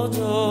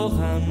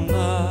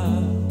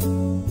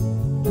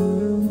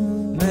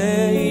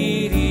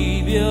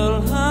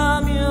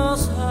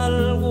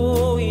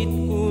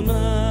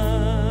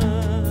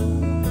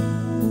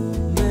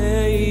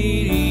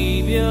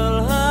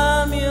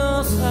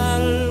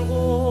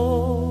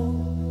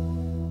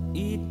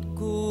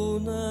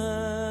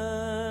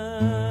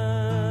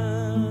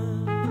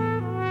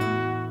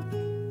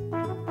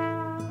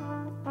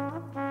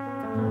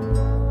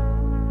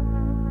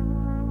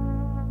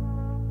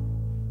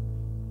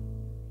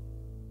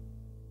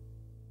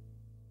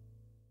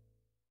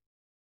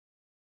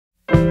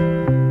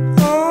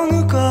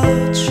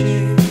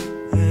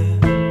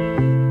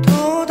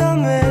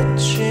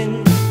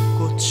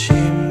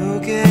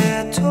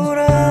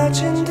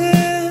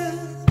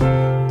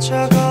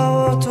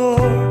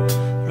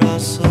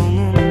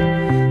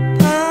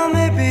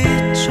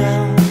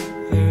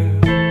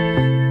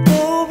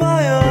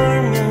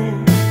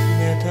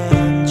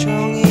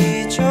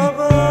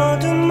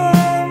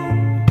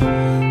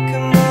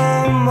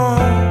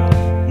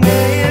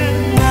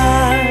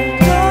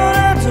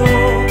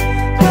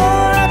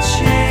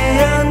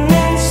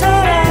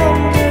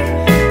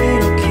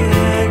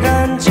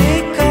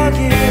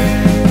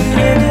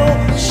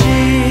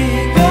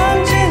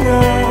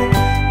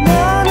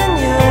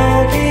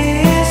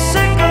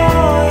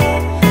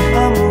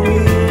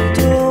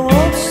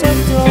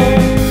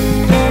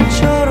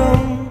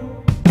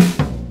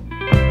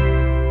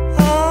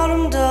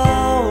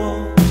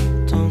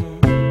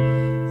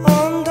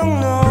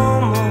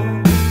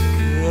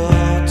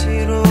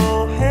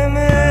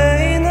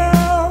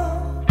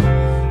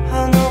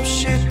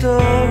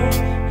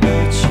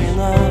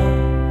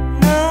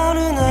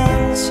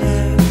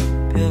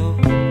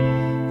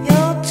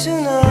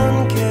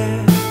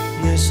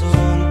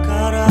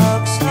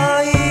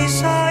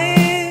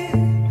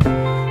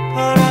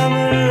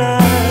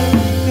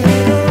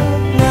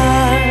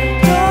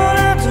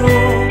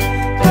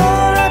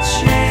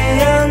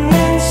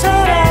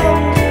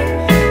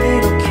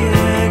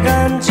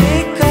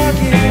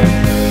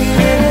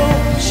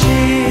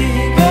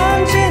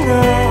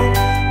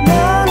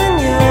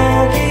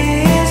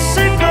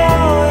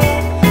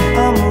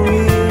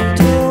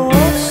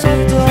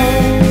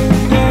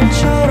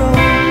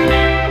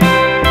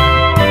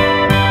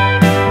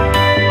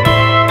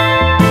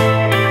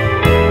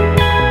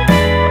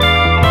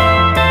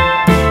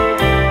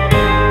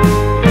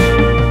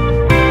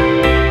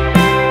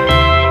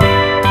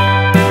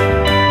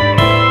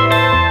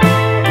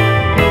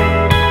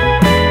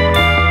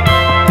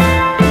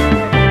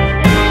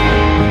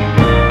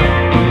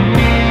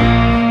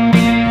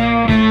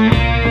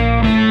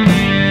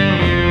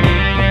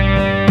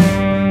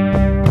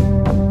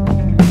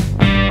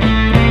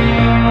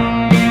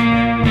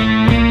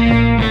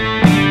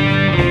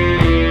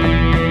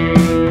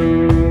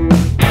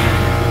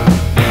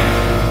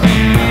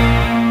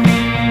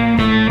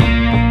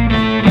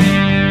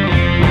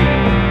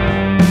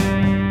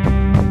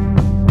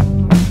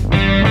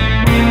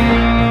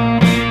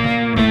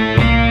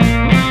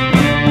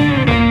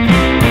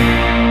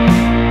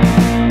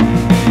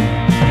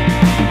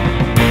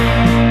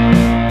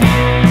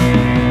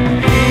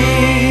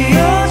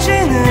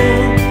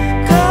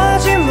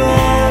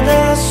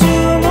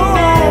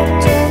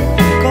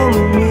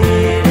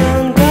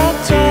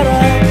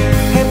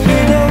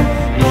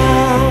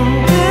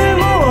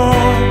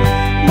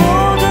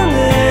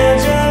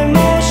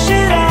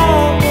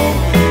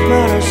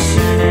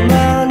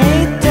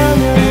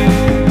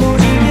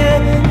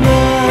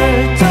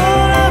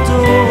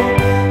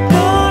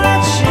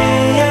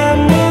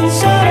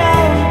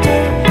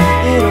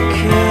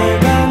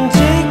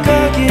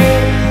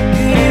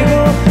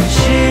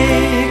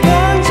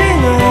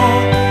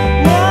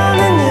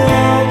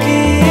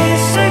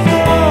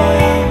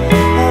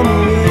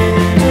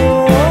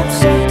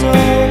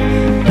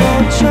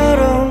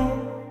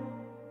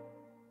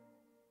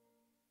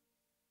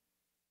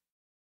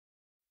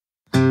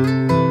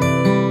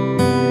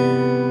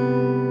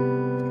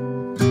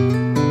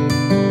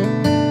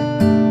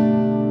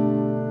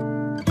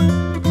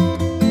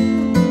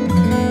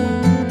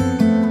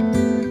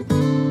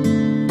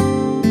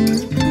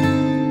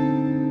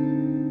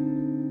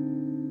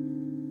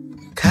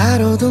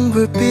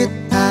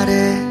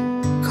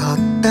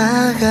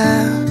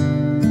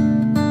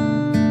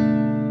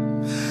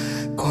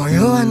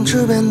고요한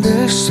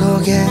주변들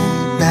속에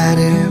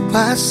나를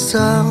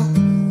봤어.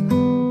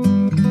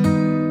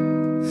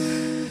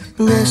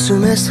 내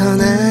숨에서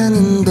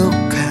나는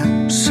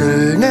독한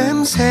술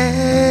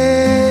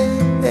냄새에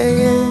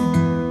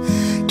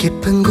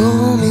깊은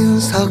고민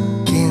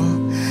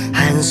섞인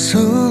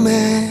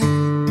한숨에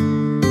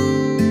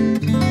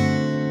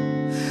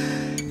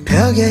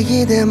벽에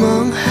기대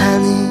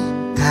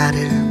멍하니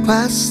나를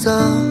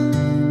봤어.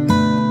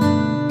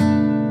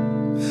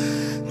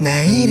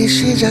 내일이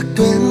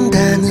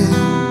시작된다는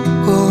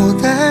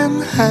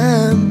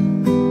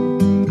고단함,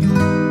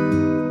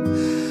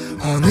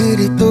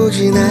 오늘이 또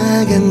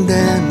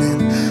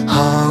지나간다는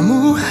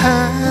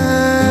허무함에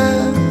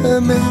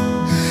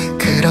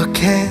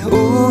그렇게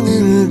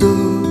오늘도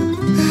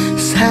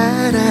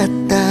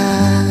살았다.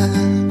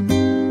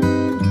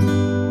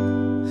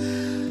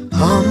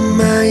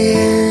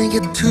 엄마에게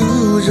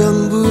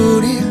투정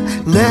부릴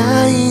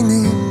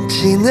나이는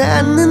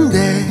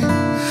지났는데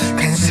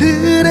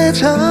괜스레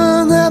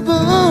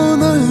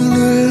전화번호를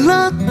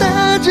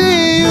눌렀다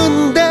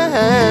지운다.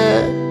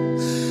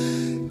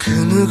 그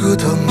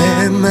누구도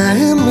내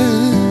마음을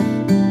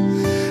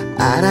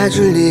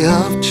알아줄 리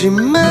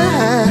없지만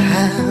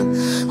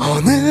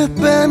오늘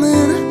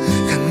밤은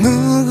그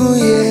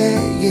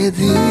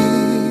누구에게든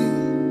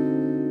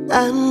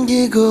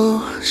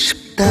안기고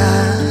싶다.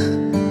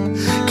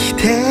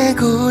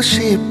 기대고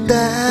싶다.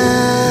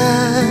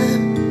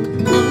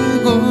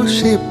 울고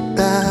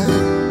싶다.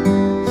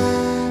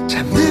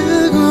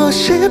 잠들고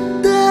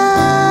싶다.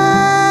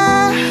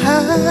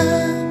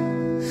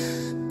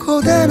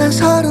 고단한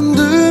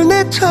 32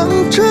 내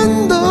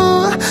청춘도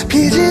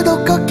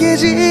피지도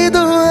꺾이지도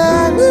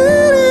않은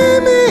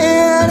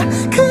애매한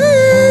그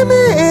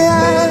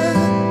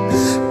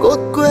애매한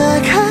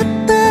꽃과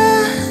같다.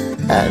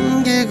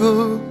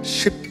 안기고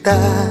싶다.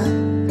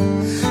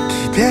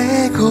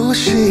 기대고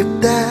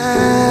싶다.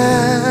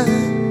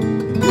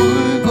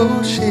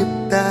 울고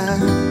싶다.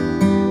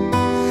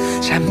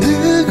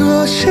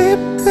 잠들고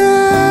싶다.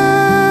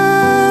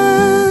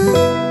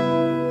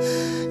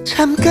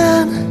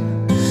 잠깐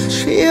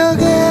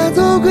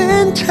쉬어가도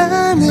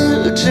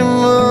괜찮을지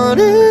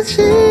모르지만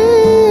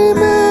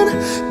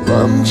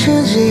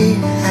멈추지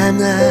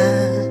않아.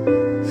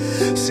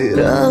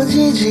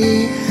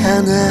 쓰러지지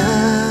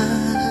않아.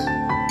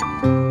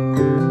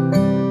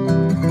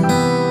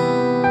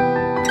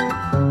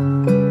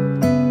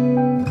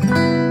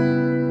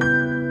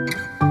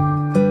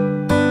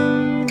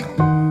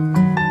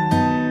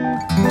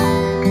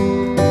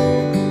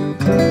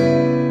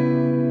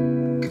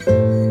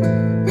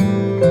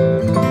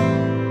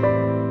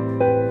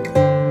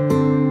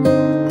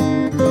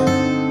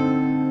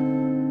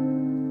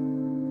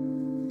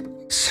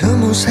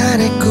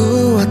 살에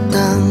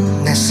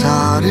꾸었던 내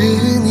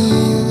서른이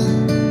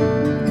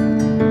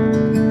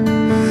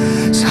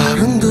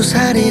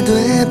 32살이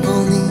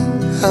돼보니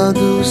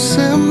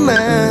헛웃음만.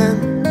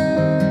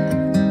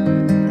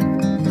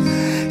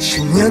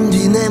 10년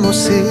뒤 내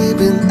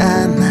모습은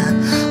아마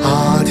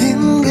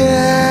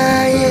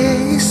어딘가에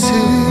있을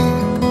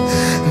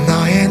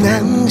너의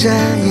남자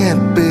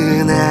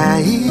예쁜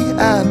아이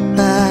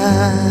아빠.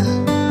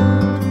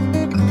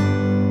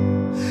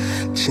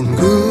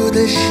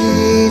 친구들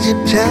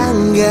시집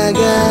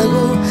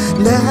장가가고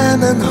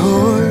나만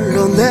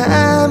홀로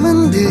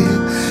남은 듯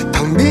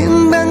텅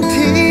빈 방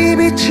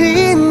TV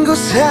친구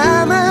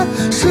삼아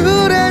술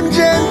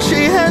한잔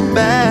취한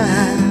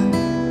밤.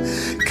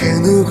 그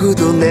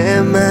누구도 내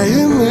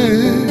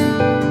마음을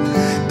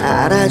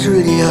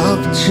알아줄 리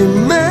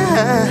없지만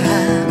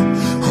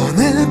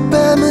오늘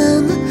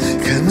밤은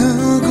그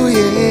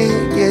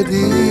누구에게든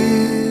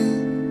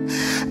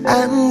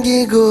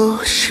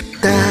안기고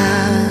싶다.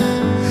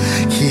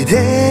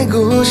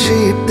 기대고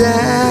싶다.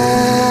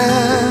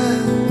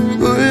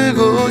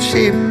 울고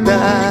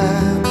싶다.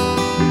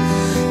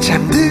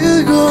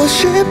 잠들고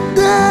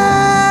싶다.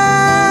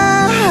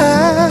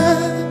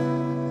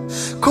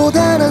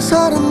 고단한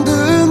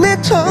 32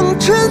 내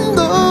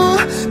청춘도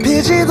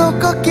비지도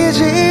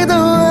꺾이지도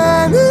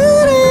않은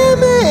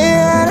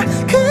애매한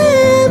그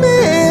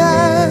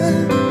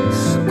애매한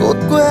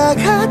꽃과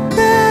같다.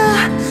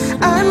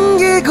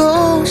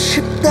 안기고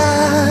싶다.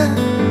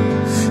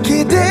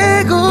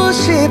 기대고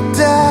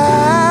싶다.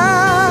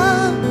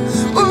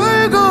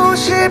 울고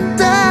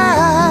싶다.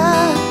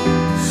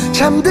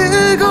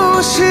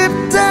 잠들고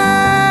싶다.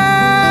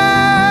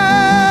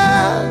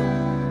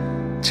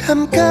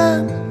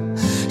 잠깐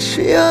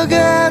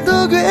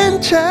쉬어가도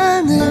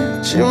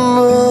괜찮을지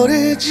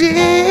모르지만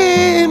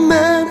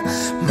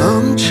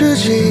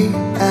멈추지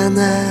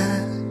않아.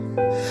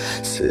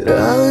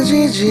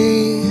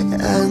 쓰러지지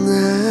않아.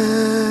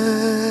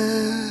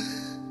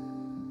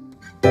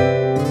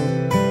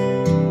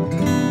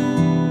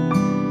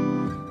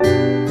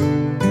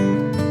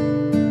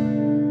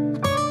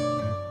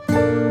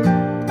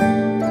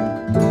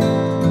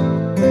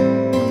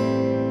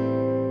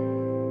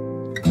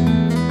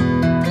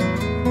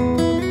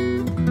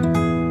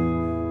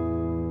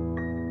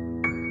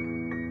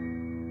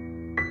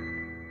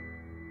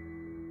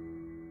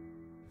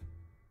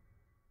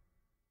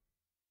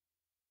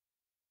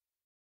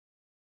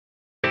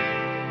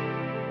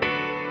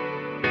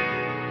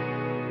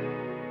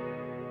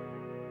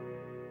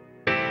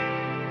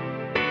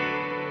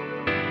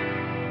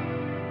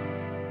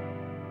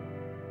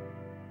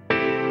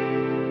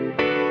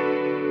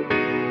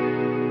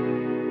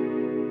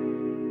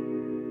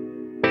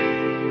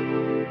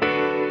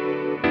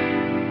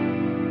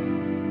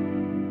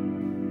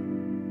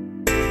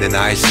 내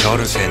나이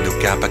 33 눈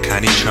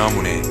깜빡하니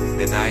저문에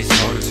내 나이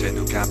 33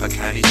 눈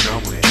깜빡하니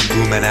저문에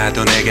꿈만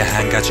하던 내가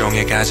한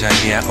가정의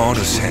가장이야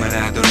어느새 꿈만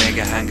하던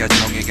내가 한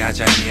가정의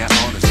가장이야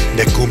어느새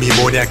내 꿈이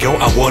뭐냐고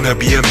I wanna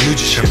be a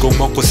musician 꼭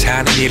먹고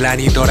사는 일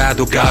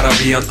아니더라도 gotta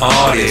be an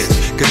artist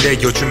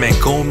근데 요즘엔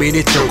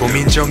고민이 조금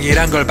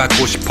인정이란 걸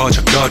받고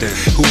싶어졌거든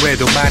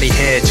후회도 많이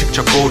해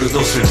직접 고른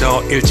옷을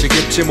더 일찍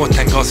입지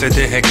못한 것에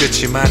대해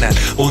그치만 난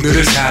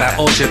오늘을 살아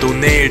어제도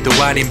내일도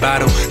아닌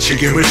바로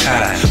지금을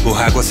살아 뭐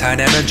하고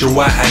사냐면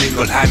좋아하는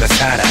걸 하며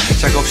살아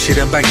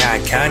작업실은 방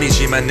한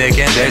칸이지만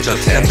내겐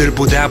대저택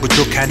남들보다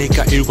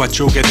부족하니까 일과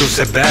쪼개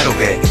두세 배로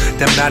해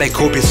땀날에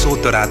고비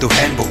쏟더라도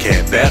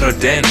행복해 Better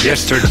than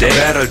yesterday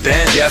Better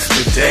than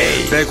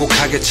yesterday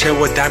빼곡하게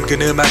채워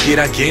담근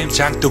음악이란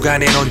김장독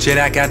안엔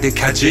언제나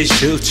가득하지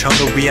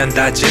실천을 위한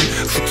다짐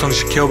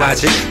숙성시켜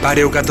아직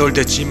발효가 덜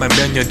됐지만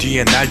몇 년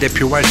뒤에 날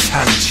대표할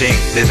상징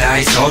내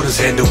나이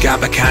 33 눈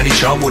깜빡하니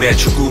저물에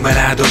죽고만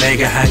하던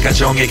내가 한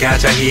가정의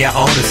가장이야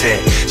어느새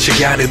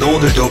시간은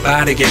오늘도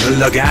빠르게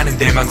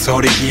흘러가는데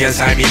망설이기엔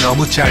삶이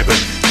너무 짧은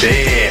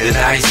내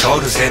나이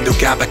 33 눈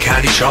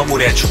깜빡하니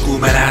저물에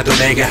죽고만 하던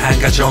내가 한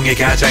가정의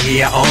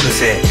가장이야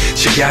어느새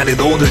시간은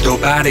오늘도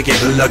빠르게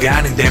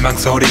흘러가는데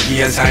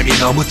망설이기엔 삶이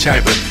너무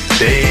짧은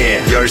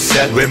때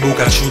 13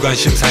 외모가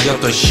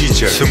주관심사였던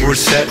시절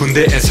 23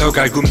 군대에서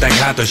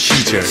갈굼당하던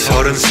시절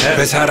 33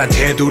 회사란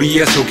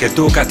테두리에 속에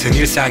똑같은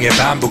일상의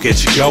반복에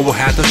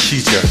지겨워하던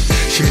시절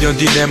 10년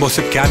뒤 내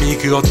모습감이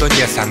그 어떤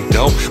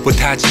예상도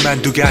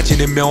못하지만 두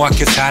가지는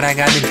명확히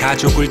사랑하는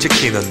가족을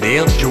지키는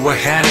일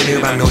좋아하는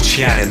음악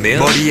놓지 않은 일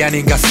머리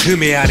아닌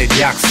가슴에 아닌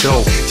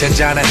약속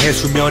잔잔한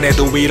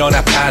해수면에도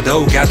일어나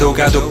파도 가도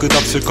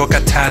끝없을 것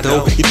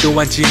같아도 이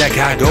또한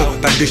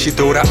지나가고 반드시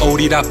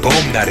돌아오리라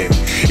봄날은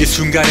이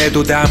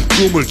순간에도 다음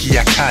꿈을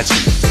기약하지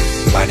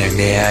만약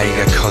내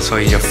아이가 커서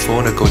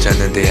이어폰을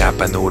꽂았는데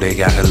아빠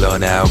노래가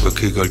흘러나오고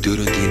그걸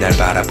들은 뒤 날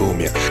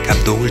바라보며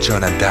감동을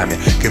전한다면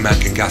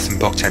그만큼 가슴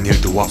벅찬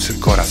일도 없을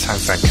거라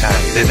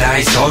상상하니 내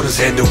나이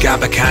 33 눈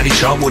깜빡하니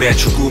저물에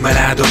죽고만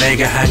하던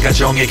내가 한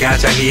가정의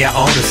가장이야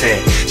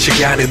어느새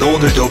시간은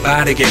오늘도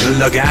빠르게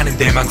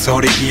흘러가는데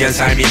망설이기엔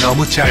삶이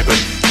너무 짧은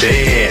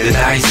내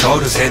나이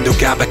 33 눈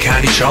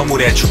깜빡하니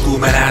저물에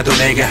죽고만 하던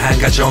내가 한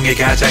가정의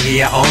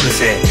가장이야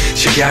어느새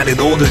시간은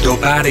오늘도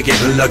빠르게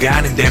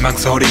흘러가는데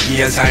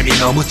망설이기엔 삶이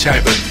너무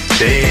짧은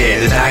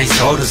내 나이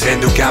 33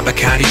 눈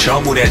깜빡하니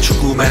저물에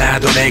죽고만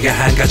하던 내가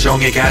한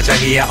가정의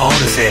가장이야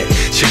어느새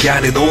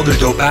시간은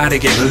오늘도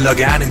빠르게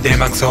흘러가는데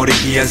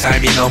망설이기엔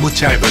삶이 너무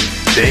짧은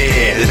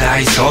내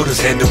나이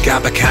 33 눈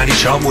깜빡하니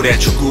저물에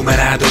죽고만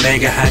하던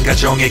내가 한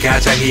가정의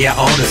가장이야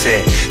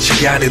어느새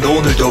시간은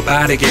오늘도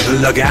빠르게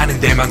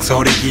흘러가는데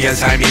망설이기엔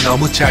삶이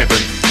너무 짧은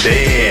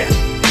때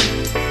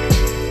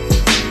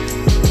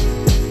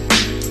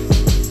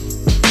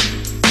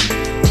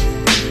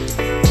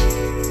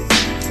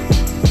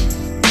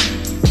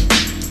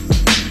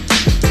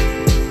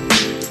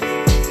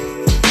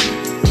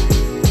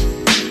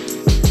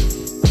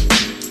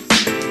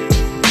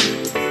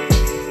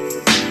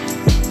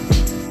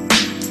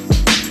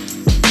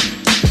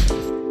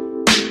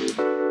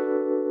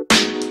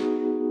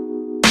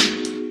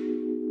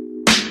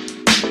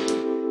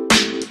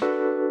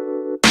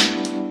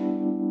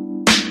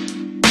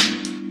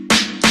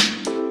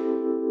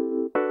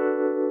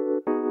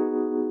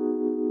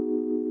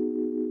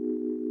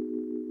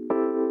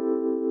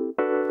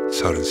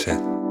서른셋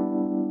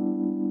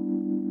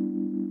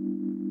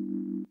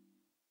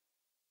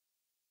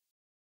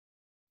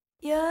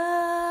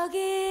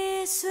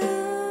여기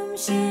숨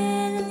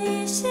쉬는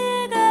이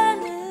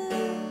시간은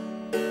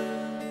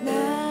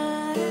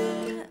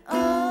나를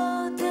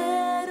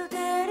어디로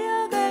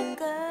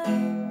데려갈까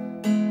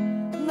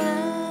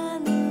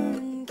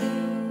많은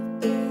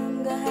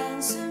기쁨과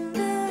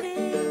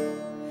한숨들이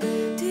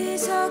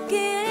뒤섞인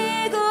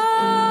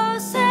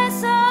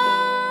이곳에서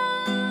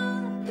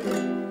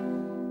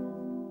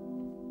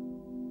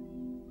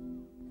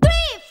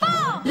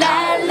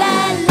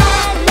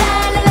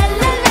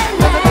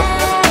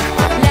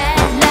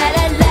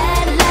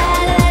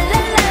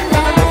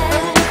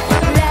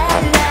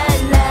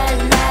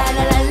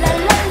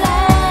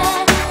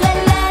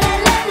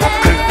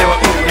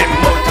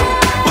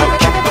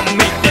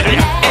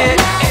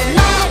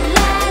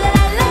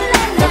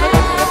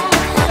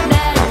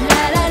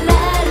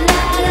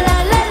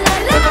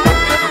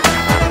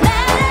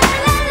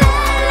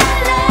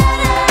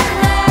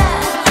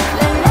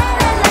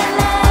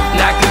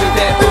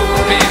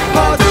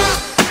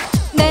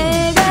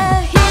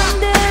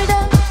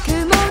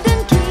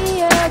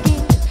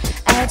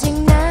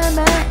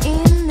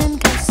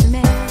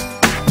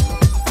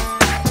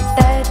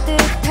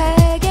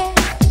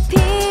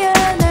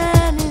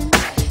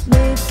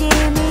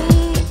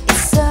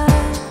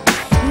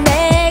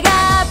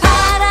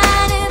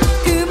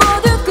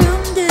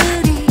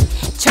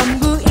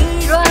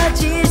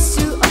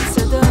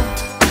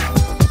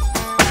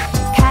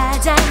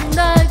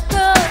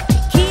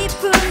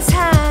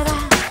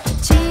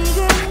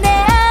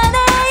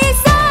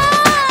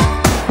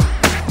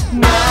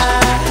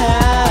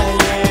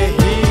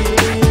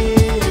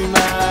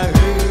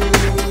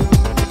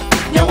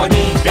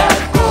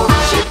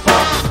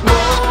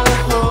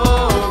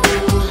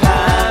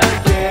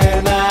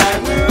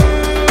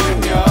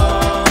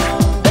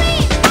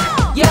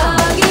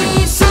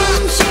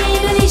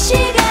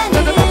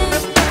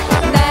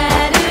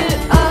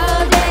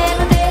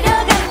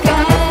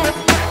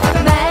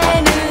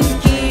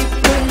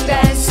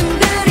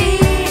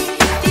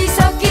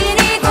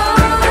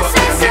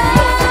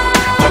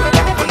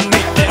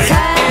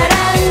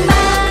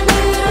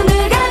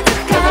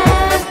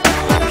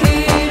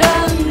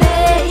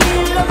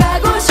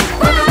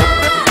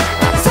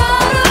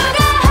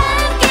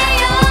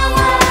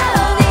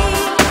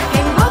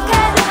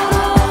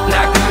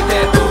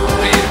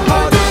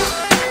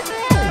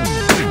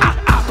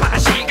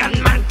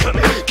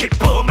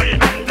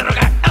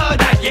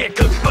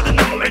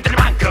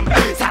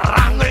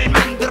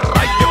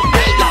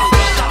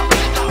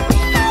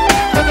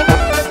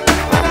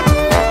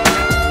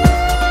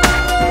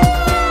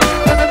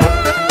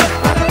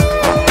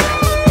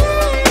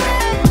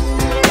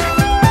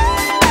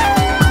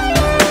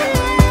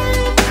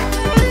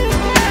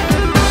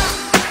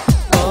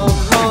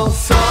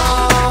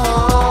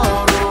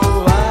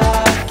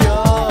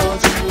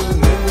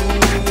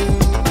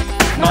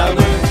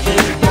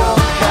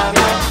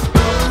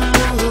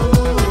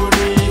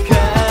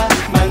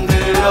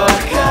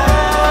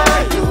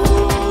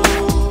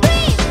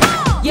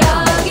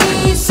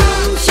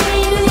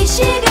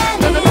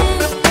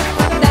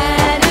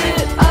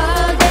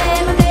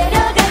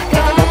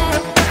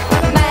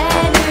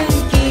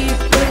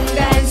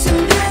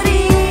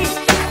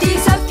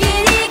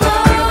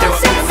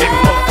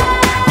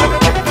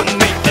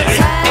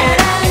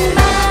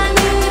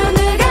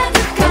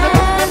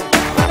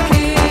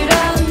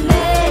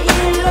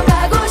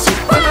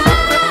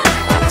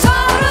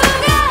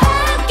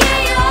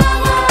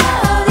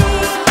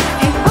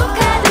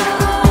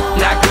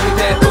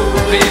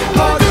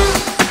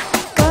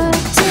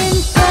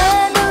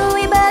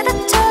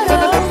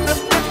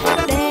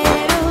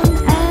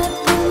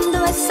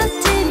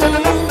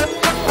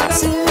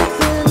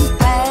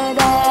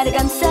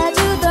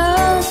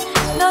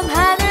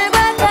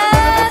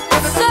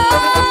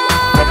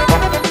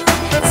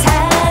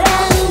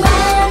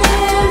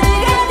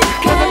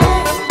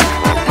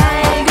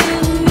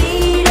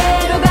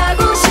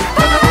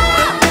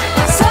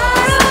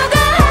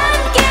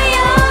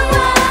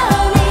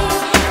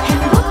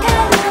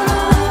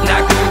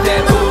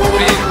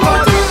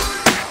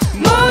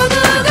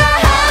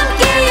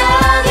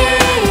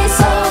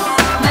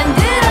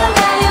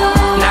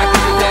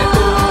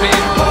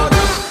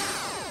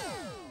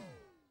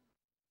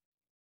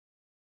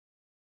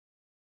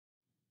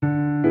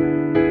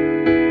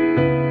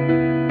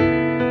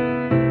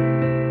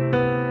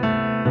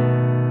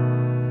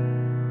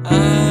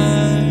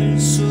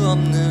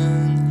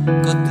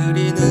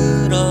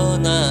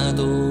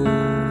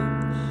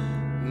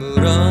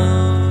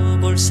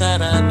물어볼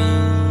사람이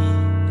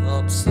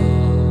없어.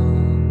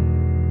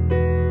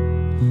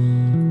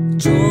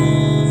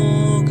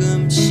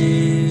 조금씩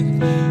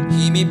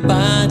힘이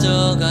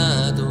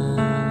빠져가도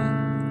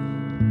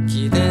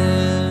기댈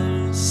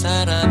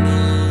사람이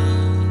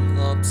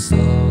없어.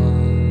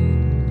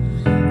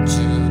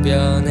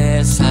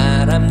 주변의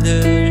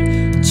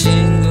사람들,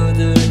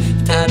 친구들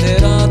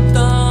다들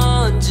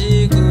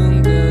어떤지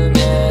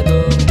궁금해도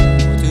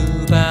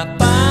모두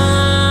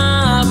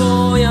바빠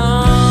보여.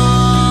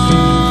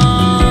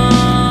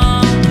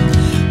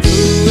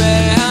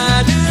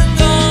 후회하는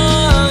건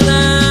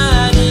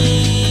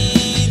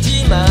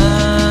아니지만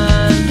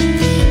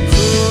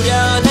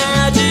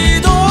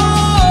후련하지도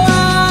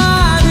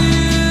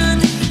않은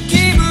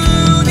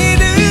기분이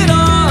들어.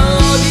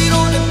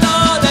 어디로는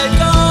떠날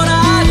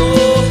거라고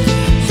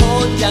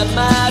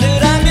혼잣말을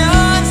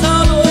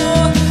하면서도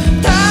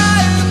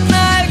다음 날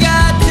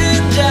같은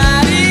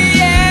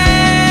자리에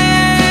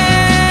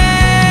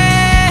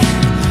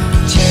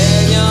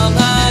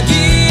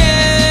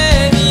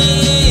체념하기엔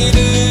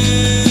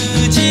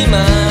이르지만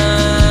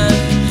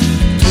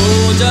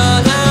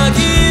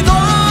도전하기도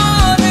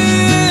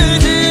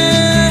늦은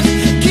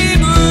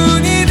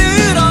기분이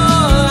들어.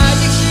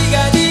 아직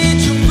시간이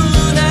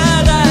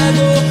충분하다고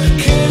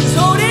큰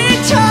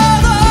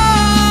소리쳐도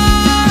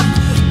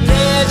내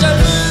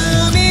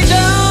젊음이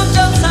점점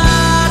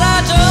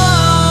사라져.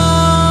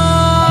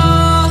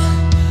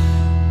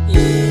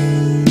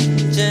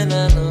 이제 난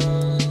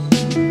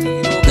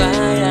어디로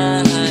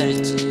가야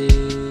할지,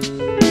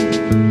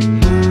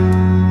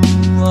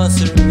 무엇을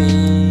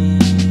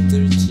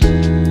믿을지,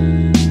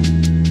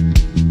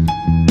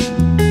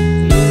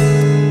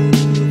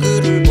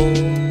 누구를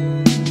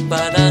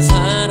본받아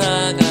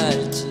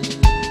살아갈지,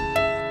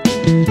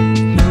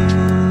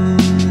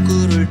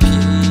 누구를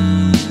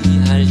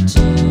피할지.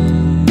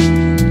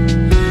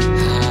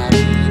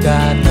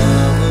 하루가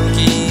너무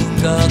긴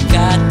것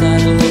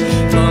같다고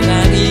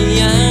멍하니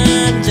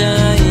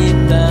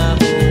앉아있다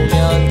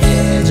보면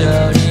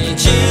계절이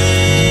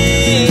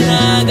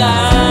지나가.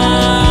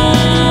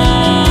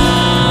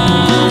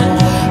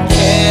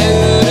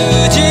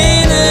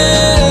 게으르지는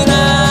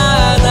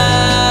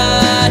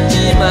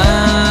않았지만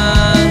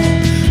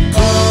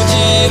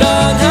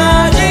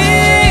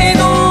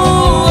부지런하지도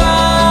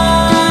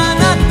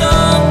않았던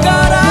걸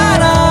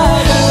알아.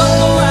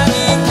 별것도 아닌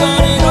걸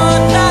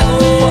이뤘다고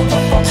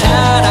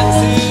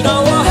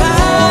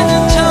자랑스러워하는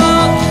척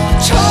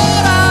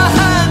초라한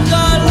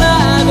걸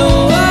나도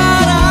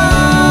알아.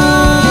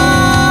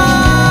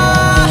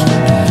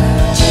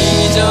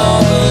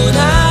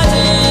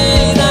 지저분하진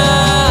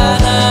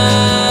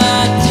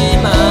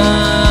않았지만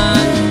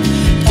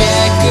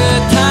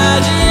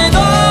깨끗하지도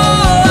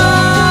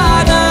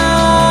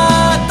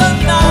않았던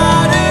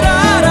나를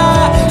알아.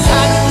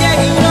 사는 게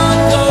그런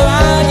거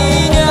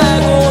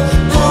아니냐고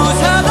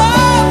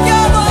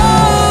웃어넘겨도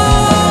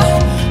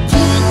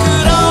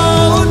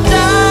부끄러운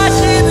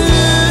자신을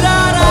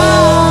알아.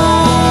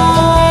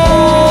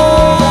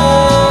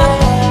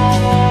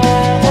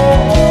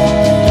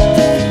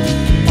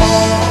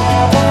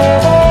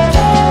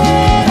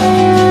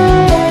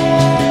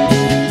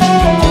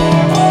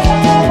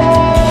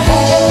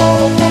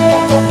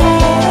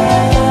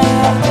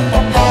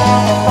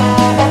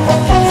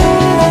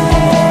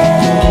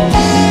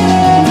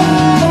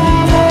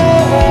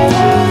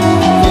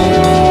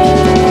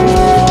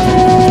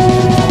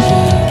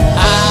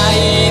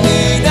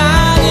 아이는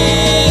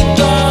아닌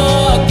것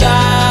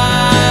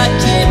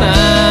같지만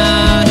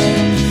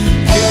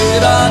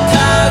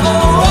그렇다고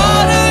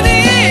어른이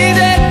된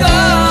것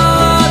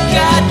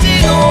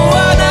같지도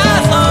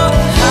않아서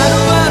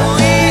하루하루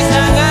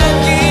이상한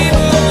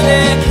기분에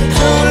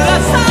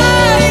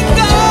둘러싸인 걸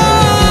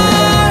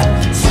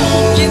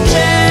숨긴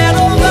채로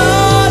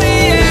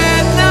거리에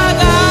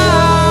나가.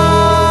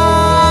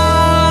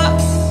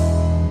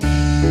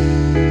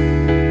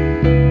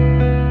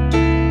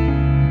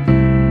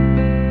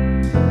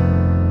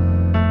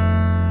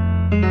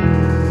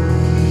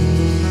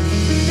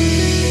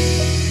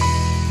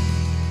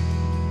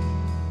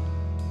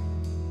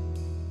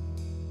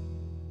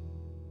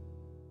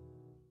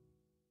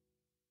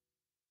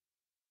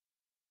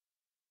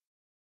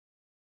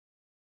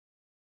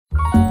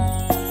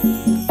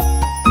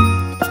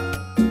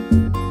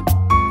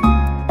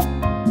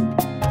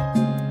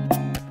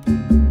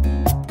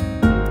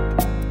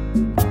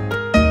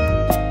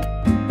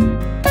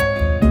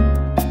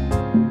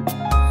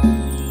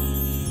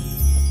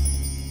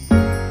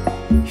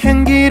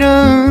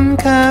 향기로운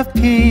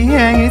커피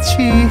향에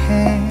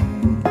취해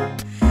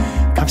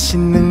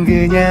값있는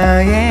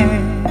그녀의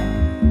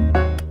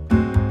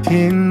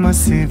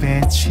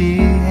뒷모습에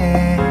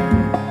취해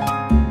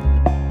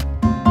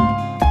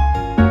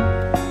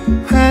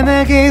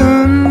환하게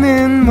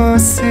웃는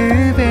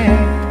모습에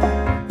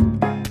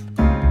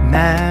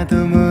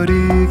나도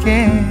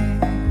모르게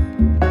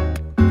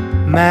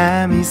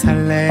마음이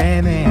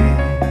설레네.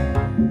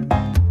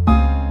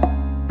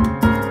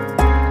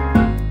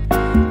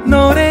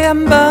 노래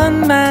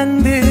한번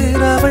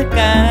만들어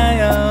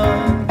볼까요?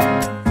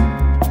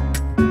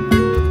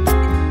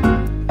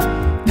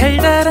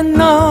 달달한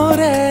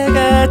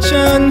노래가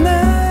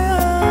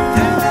좋나요?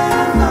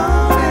 달달한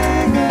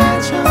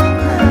노래가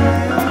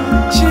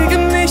좋나요?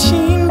 지금 내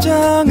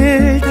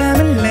심정을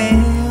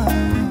담을래요.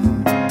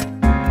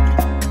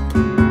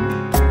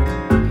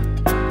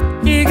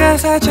 이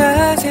가사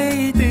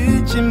자세히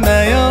듣지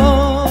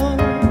마요.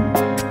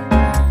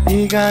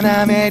 이건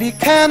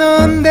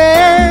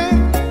아메리카노인데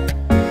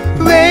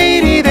왜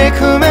이리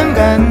달콤한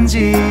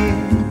건지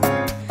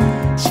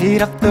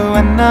시럽도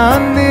안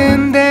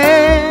넣었는데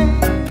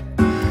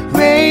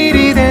왜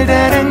이리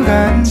달달한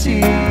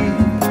건지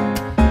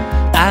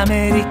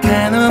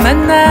아메리카노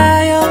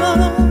맞나요?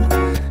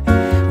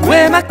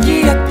 왜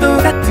마키아토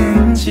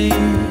같은지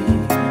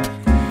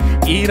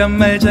이런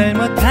말 잘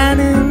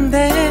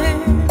못하는데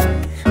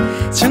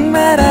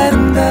정말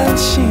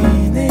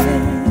아름다우시네.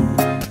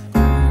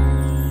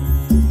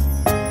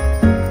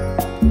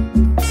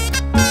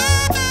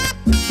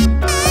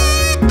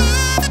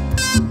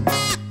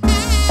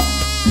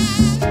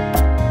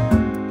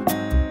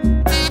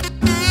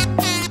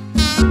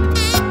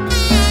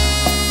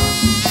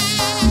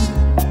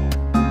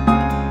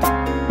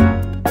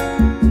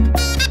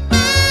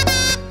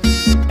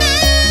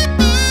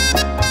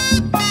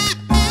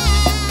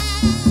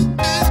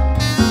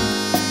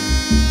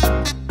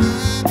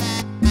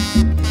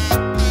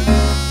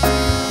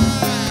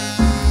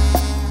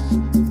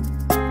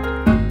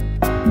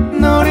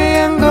 노래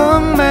한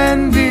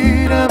곡만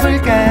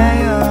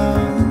들어볼까요?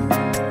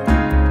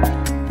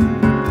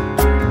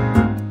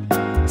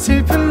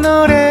 슬픈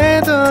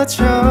노래도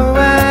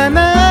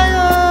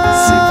좋아하나요?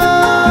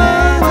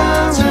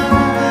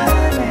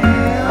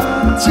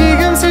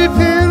 지금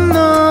슬픈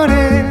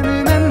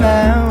노래는 안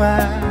나와.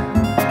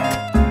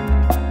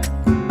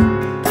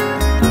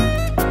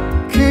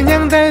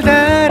 그냥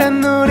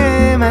달달한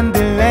노래만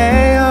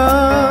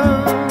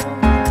들래요.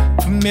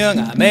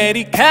 분명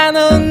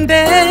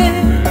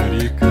아메리카노인데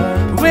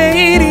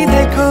왜 이리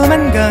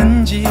달콤한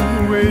건지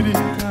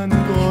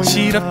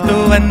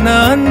시럽도 안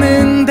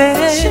넣었는데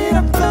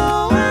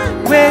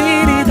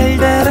왜 이리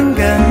달달한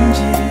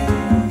건지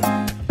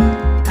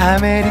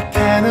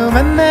아메리카노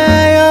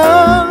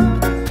맞나요?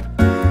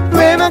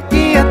 왜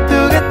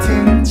마키아토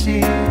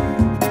같은지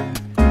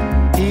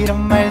이런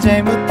말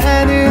잘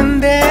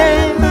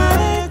못하는데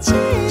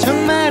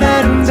정말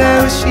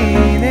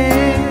아름다우시네.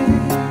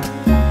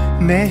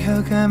 내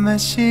혀가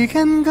맛이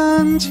간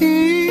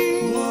건지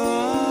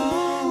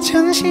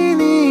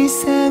정신이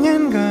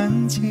이상한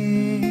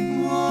건지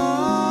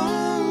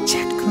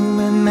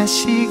자꾸만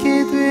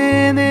마시게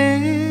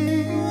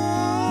되네.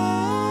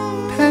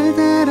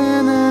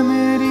 달달한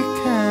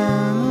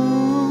아메리카노.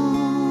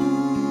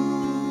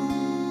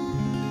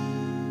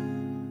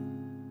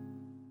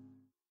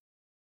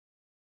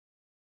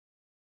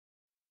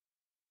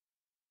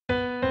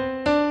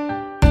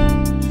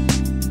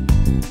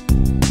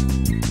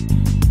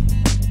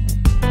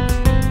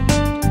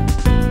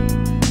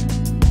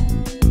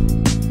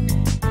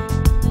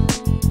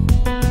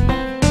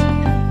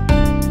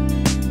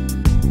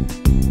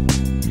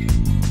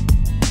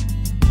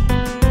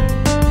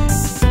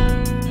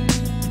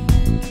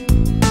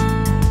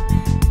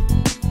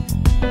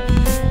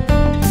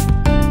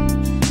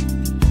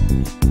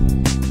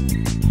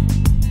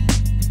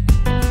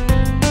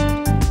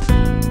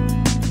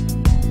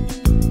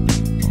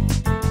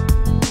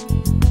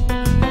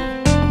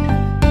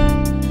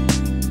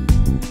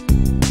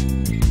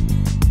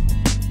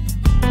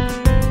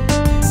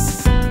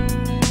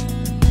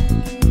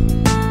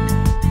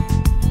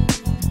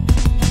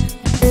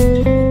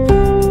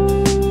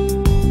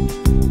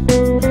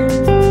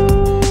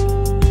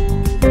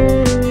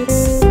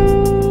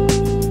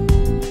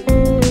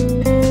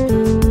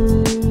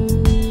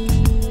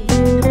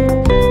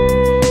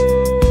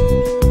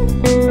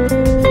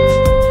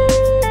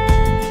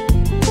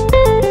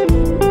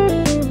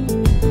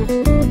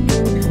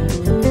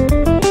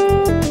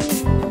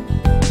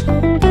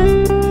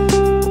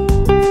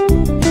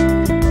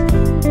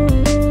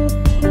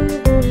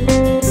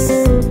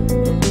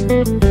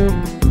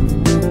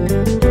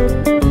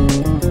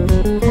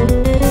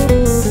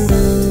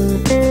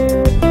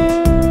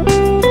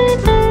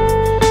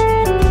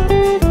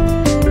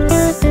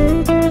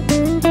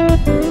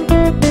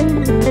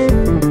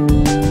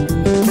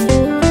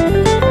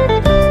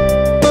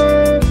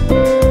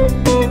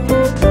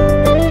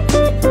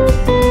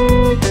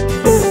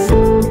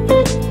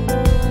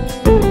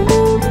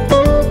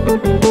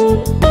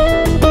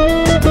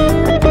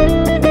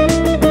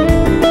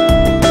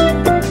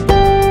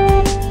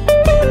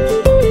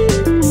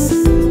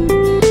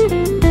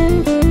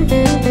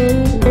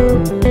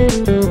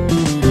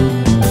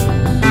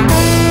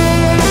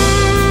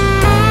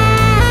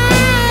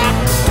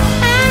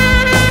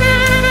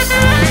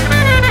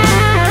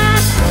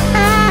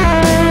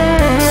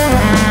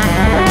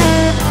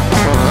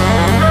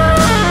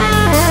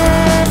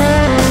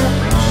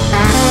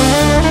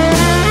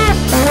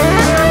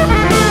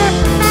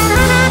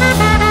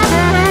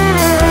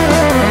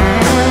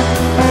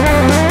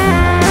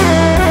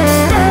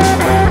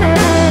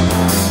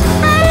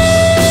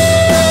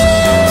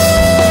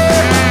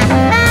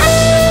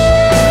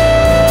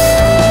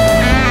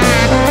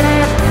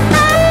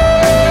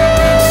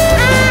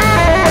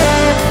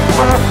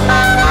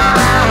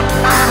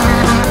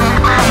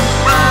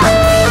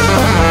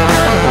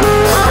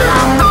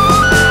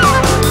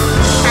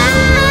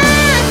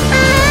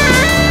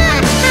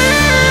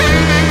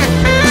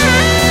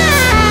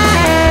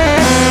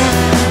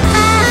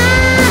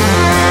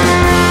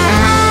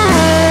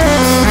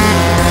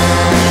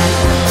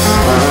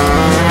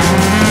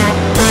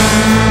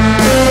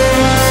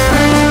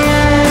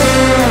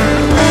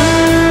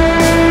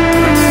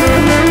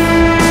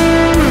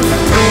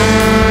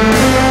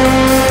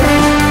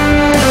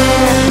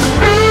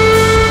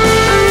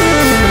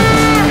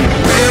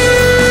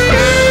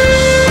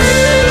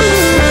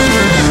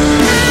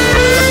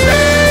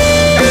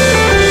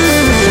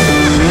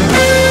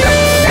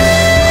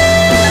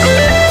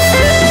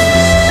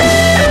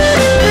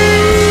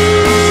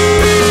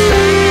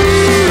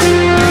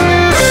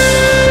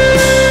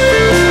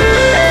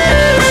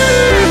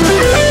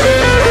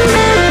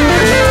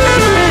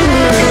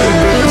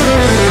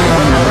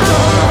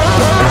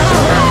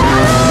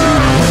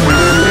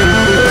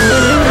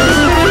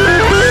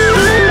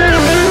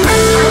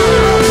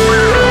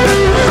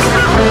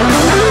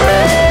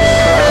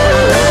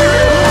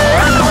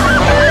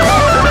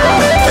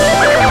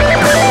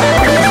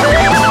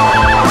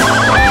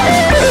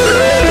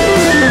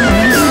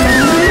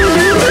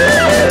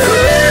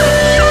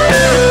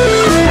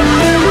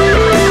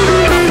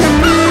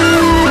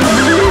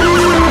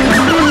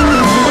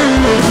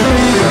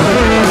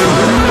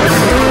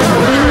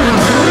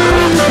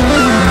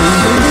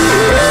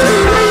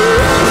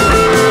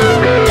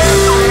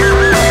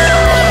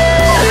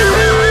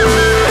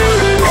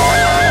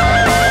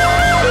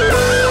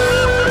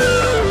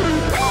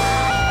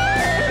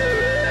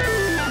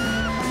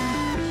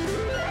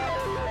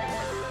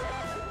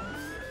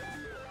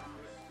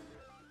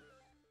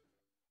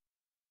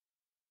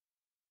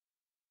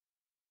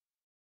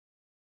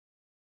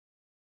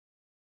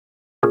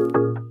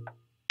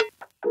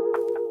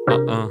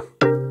 yeah.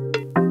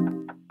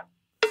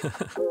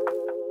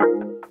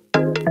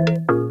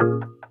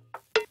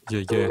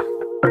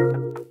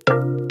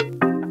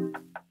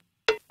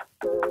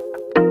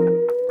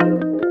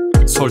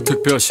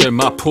 서울특별시의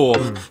마포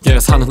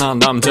사는 한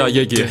남자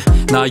얘기.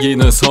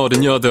 나이는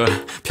 38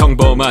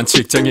 평범한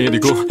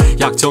직장인이고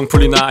약정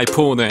풀린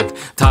아이폰에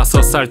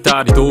 5살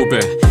딸이 도배.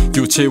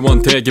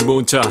 유치원 대기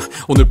문자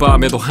오늘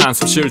밤에도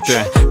한숨 쉴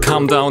때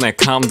calmdown에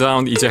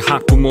calmdown 이제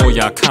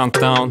학부모야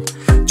countdown.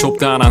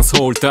 좁다란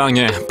서울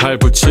땅에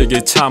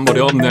발붙이기 참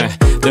어렵네.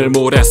 내일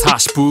모레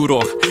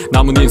 40%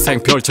 남은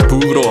인생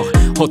펼쳐불어.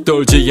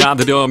 헛돌지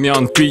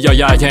않으려면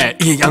뛰어야 해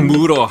이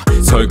약물어.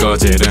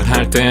 설거지를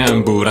할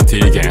땐 물 안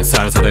튀게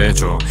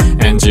살살해줘.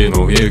 엔진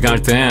오일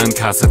갈 땐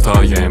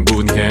카세터에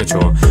문의해줘.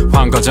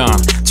 황과장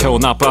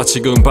채워나빠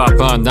지금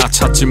바빠 나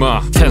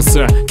찾지마.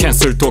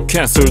 캔슬 또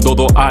캔슬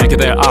너도 알게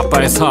될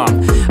아빠의 삶.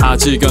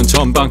 아직은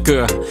전반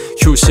끝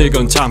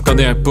휴식은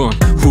잠깐일 뿐.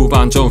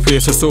 후반 좀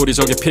휘슬 소리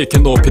저기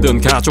피켓 높이던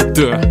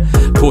가족들.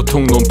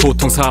 보통 놈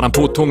보통 사람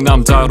보통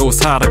남자로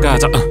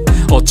살아가자.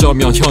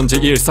 어쩌면 현재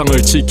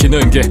일상을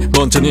지키는 게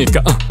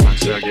먼저니까.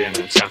 반짝이는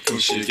작은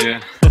시계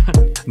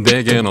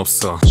내겐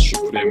없어.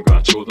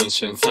 슈프림과 조던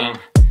신상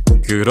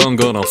그런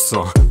건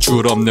없어.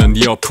 줄 없는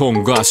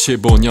이어폰과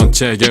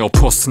 15년째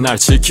에어포스 날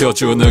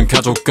지켜주는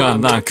가족과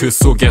난 그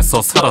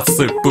속에서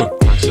살았을 뿐.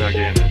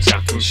 반짝이는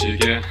작은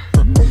시계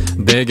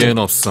내겐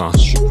없어.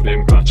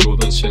 슈프림과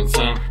조던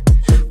신상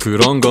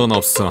그런 건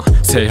없어.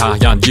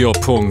 새하얀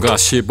이어폰과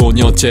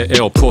 15년째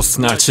에어포스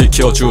날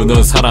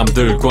지켜주는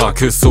사람들과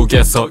그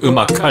속에서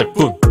음악할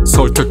뿐.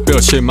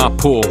 서울특별시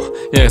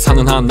마포에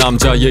사는 한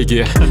남자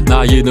얘기.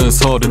 나이는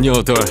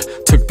 38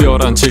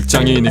 특별한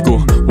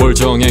직장인이고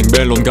월정액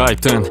멜론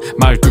가입된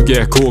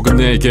 12개 고급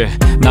 4개.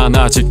 난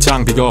아직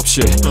장비가 없이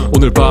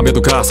오늘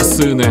밤에도 가사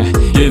쓰네.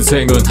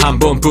 인생은 한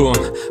번뿐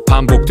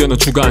반복되는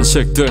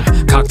주관식들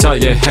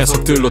각자의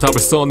해석들로 답을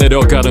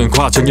써내려가는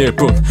과정일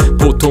뿐.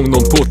 보통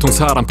놈 보통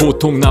사람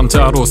보통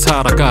남자로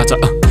살아가자.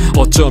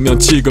 어쩌면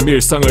지금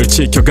일상을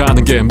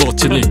지켜가는 게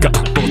멋지니까.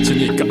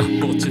 멋지니까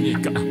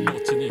멋지니까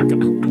멋지니까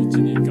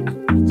멋지니까.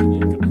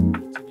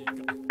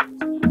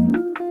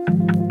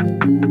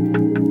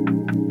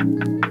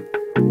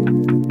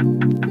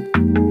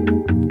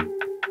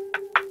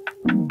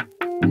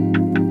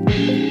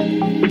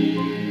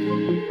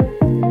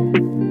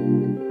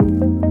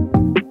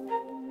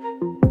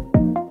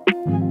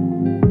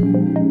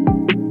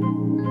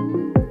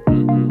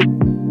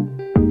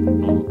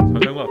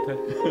 잘된 것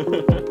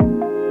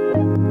같아.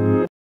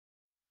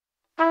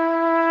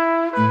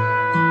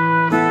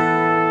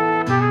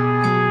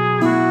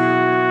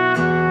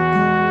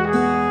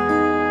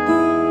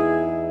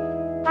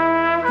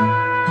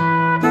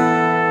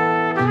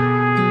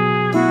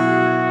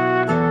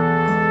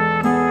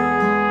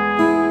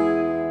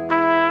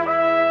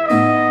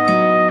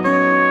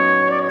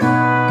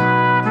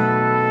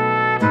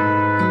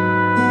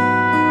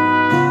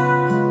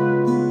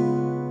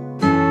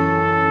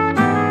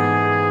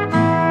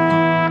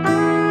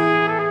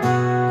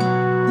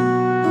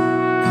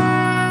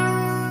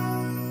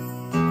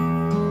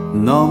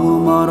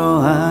 너무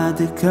멀어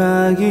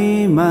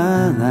아득하기만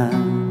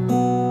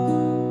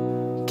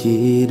한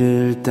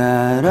길을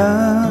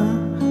따라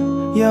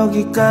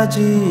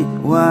여기까지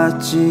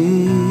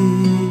왔지.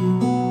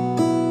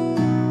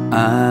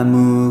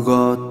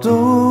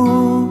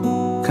 아무것도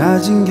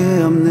가진 게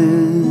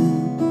없는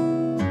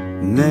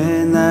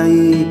내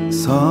나이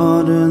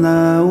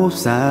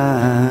 39살.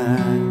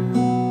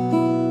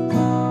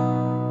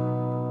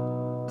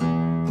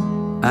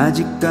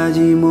 아직까지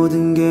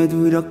모든 게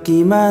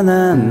두렵기만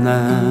한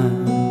나.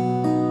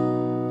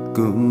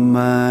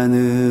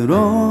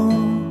 꿈만으로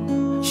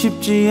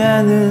쉽지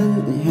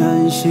않은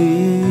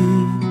현실.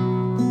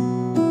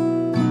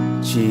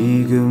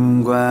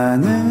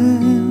 지금과는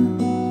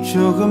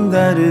조금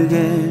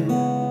다르게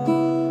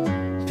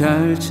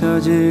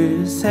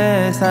펼쳐질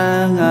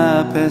세상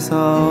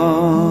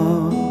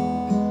앞에서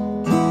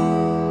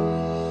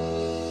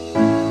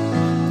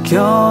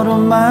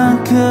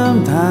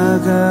결혼만큼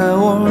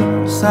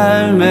다가올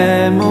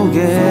삶의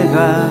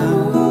무게가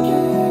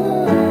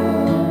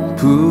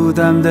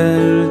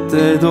부담될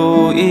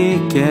때도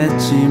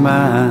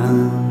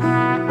있겠지만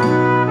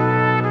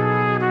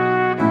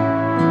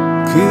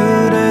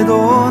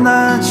그래도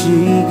나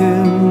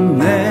지금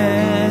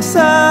내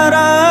사랑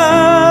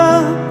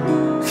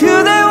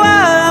그대와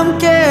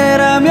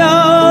함께라면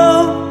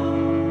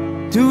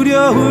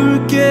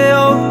두려울 게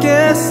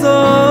없겠어.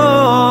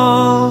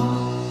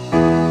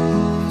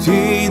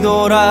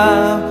 뒤돌아보지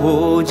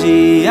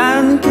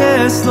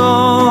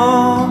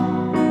않겠어.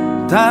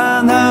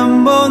 단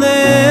한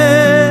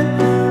번의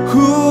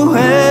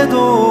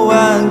후회도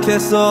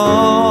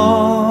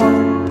않겠어.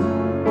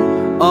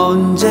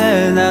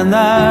 언제나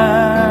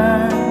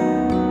날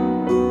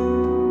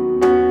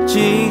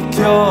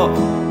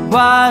지켜봐줘.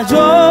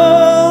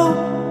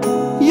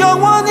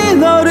 영원히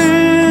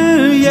너를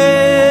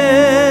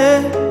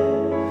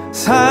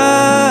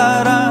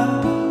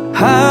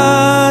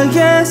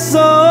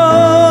사랑하겠어.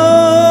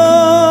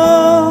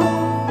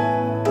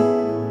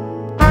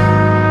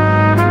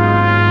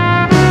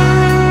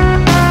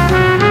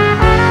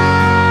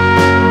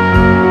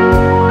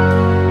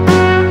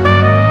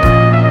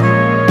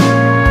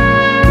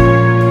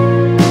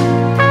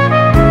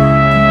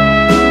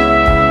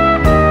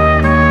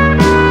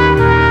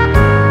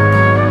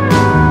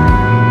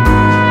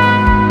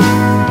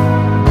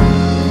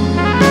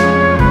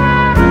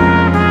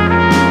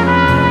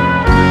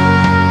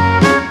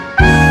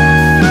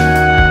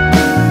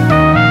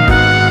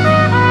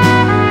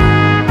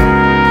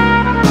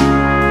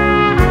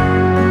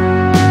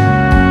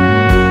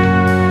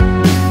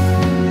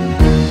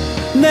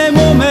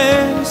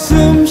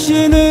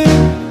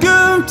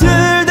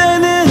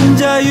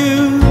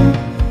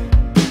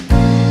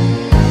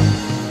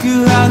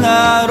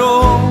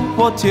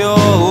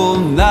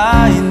 버텨온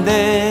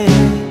나인데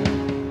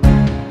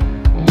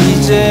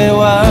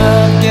이제와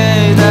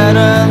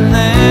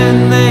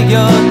깨달았네 내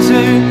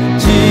곁을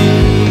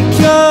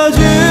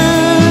지켜줄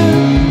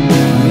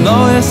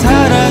너의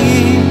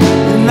사랑이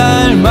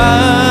날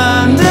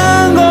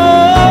만든 걸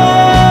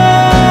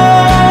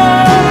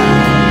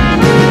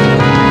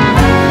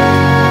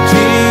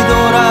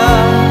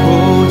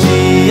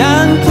뒤돌아보지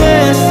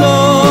않겠어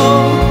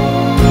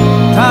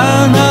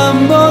단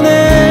한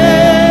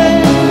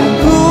번에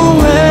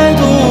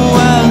후회도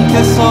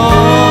않겠어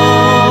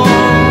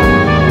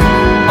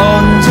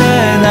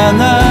언제나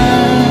날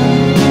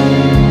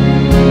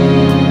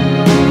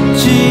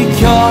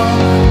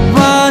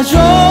지켜봐줘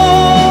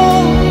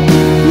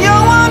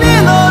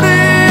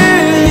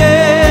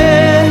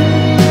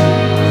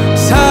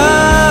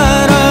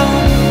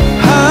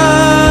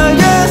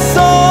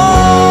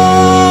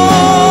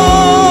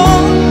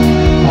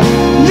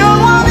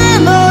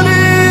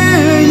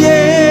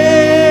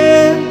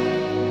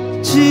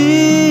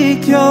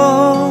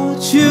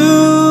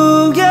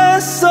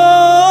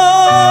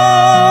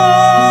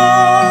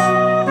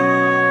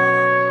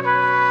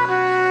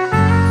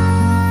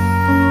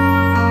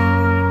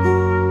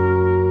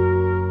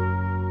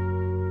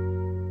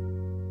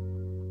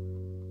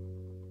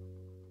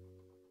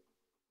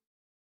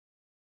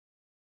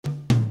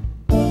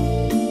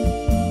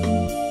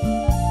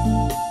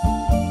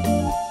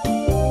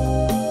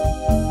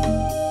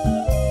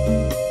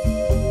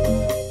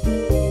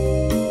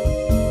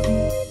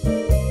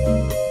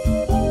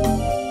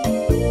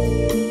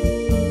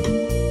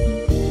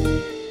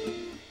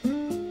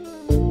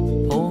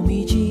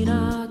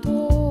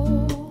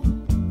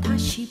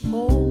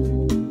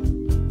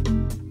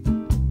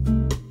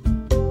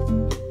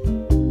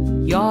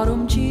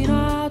여름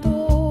지나도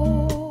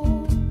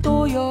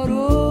또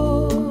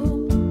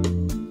여름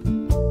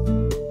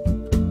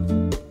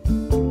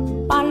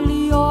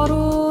빨리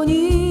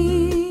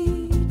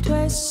어른이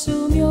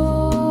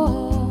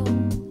됐으면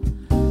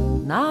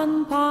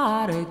난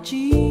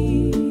바랬지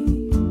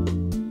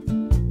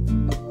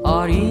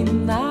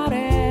어린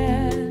날엔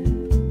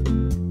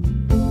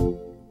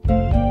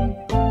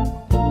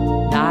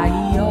나이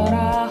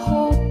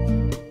 19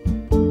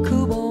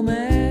 그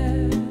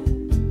봄에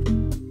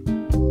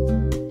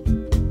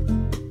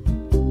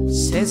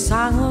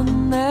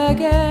세상은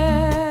내게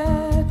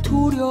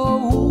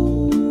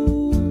두려움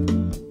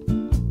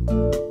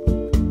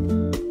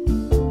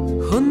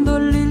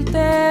흔들릴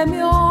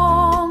때면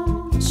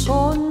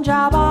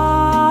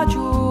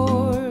손잡아줄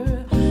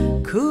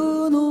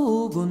그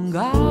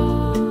누군가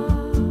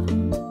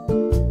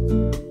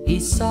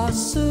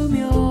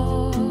있었으면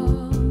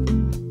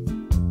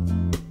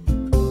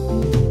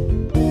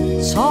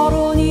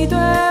서른이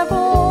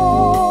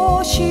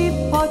되고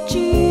싶었지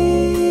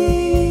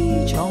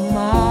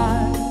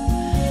정말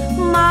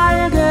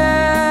날개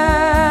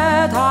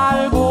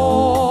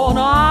달고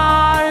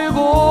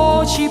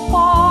날고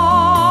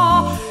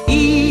싶어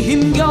이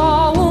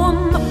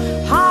힘겨운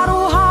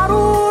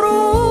하루하루를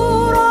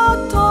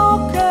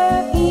어떻게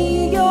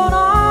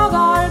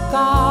이겨나갈까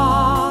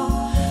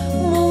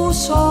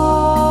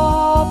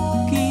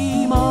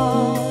무섭기만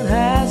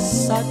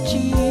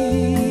했었지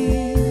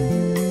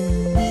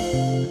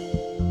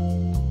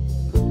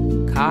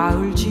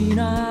가을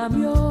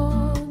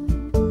지나면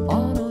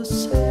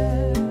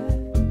어느새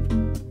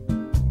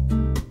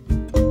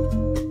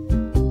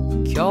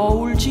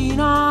겨울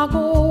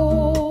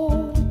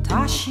지나고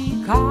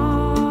다시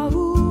가을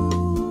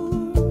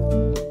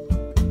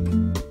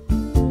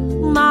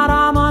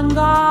나라만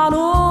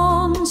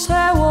가는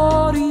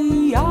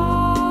세월이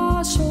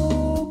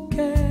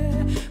야속해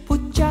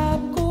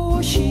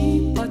붙잡고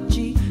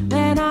싶었지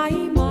내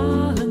나이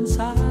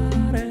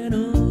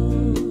 40살에는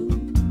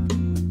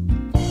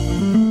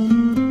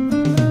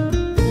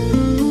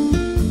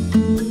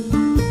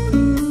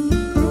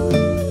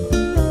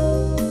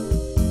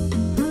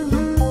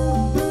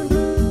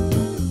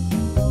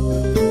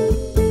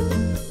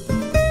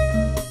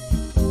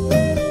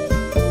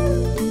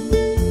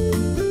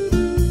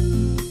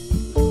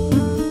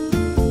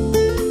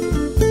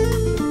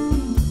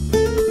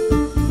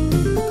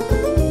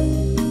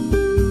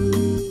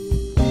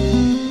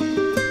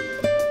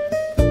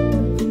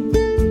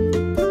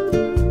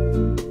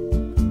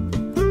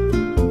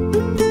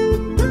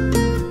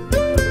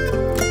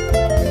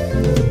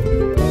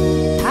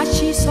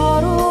다시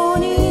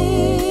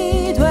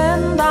서른이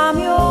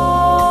된다면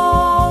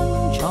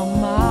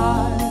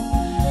정말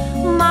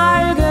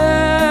날개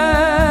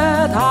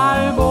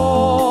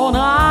달고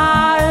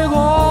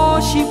날고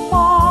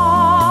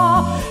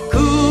싶어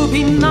그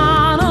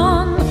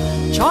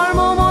빛나는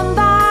젊음은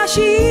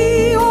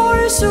다시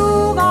올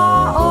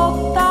수가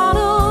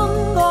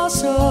없다는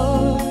것을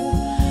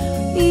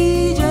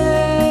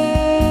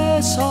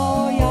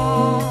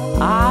이제서야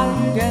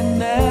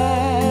알겠네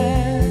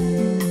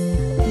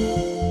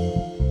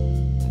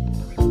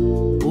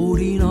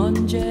우린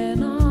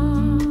언제나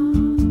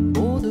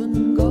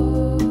모든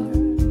걸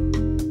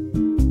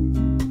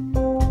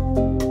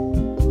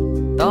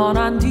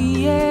떠난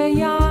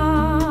뒤에야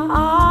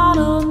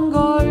아는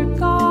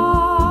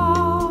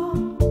걸까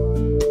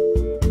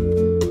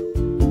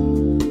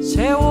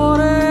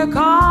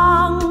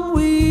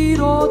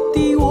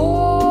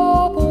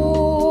띄워보낸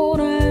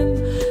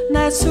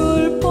내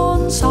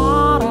슬픈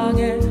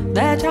사랑에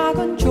내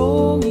작은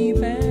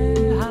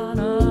종이배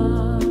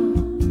하나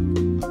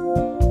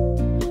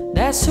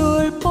내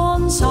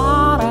슬픈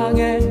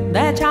사랑에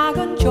내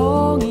작은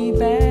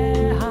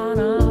종이배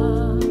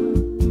하나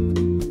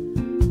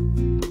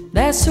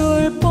내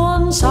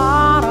슬픈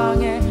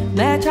사랑에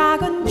내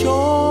작은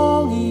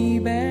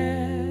종이배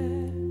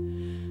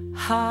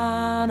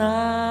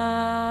하나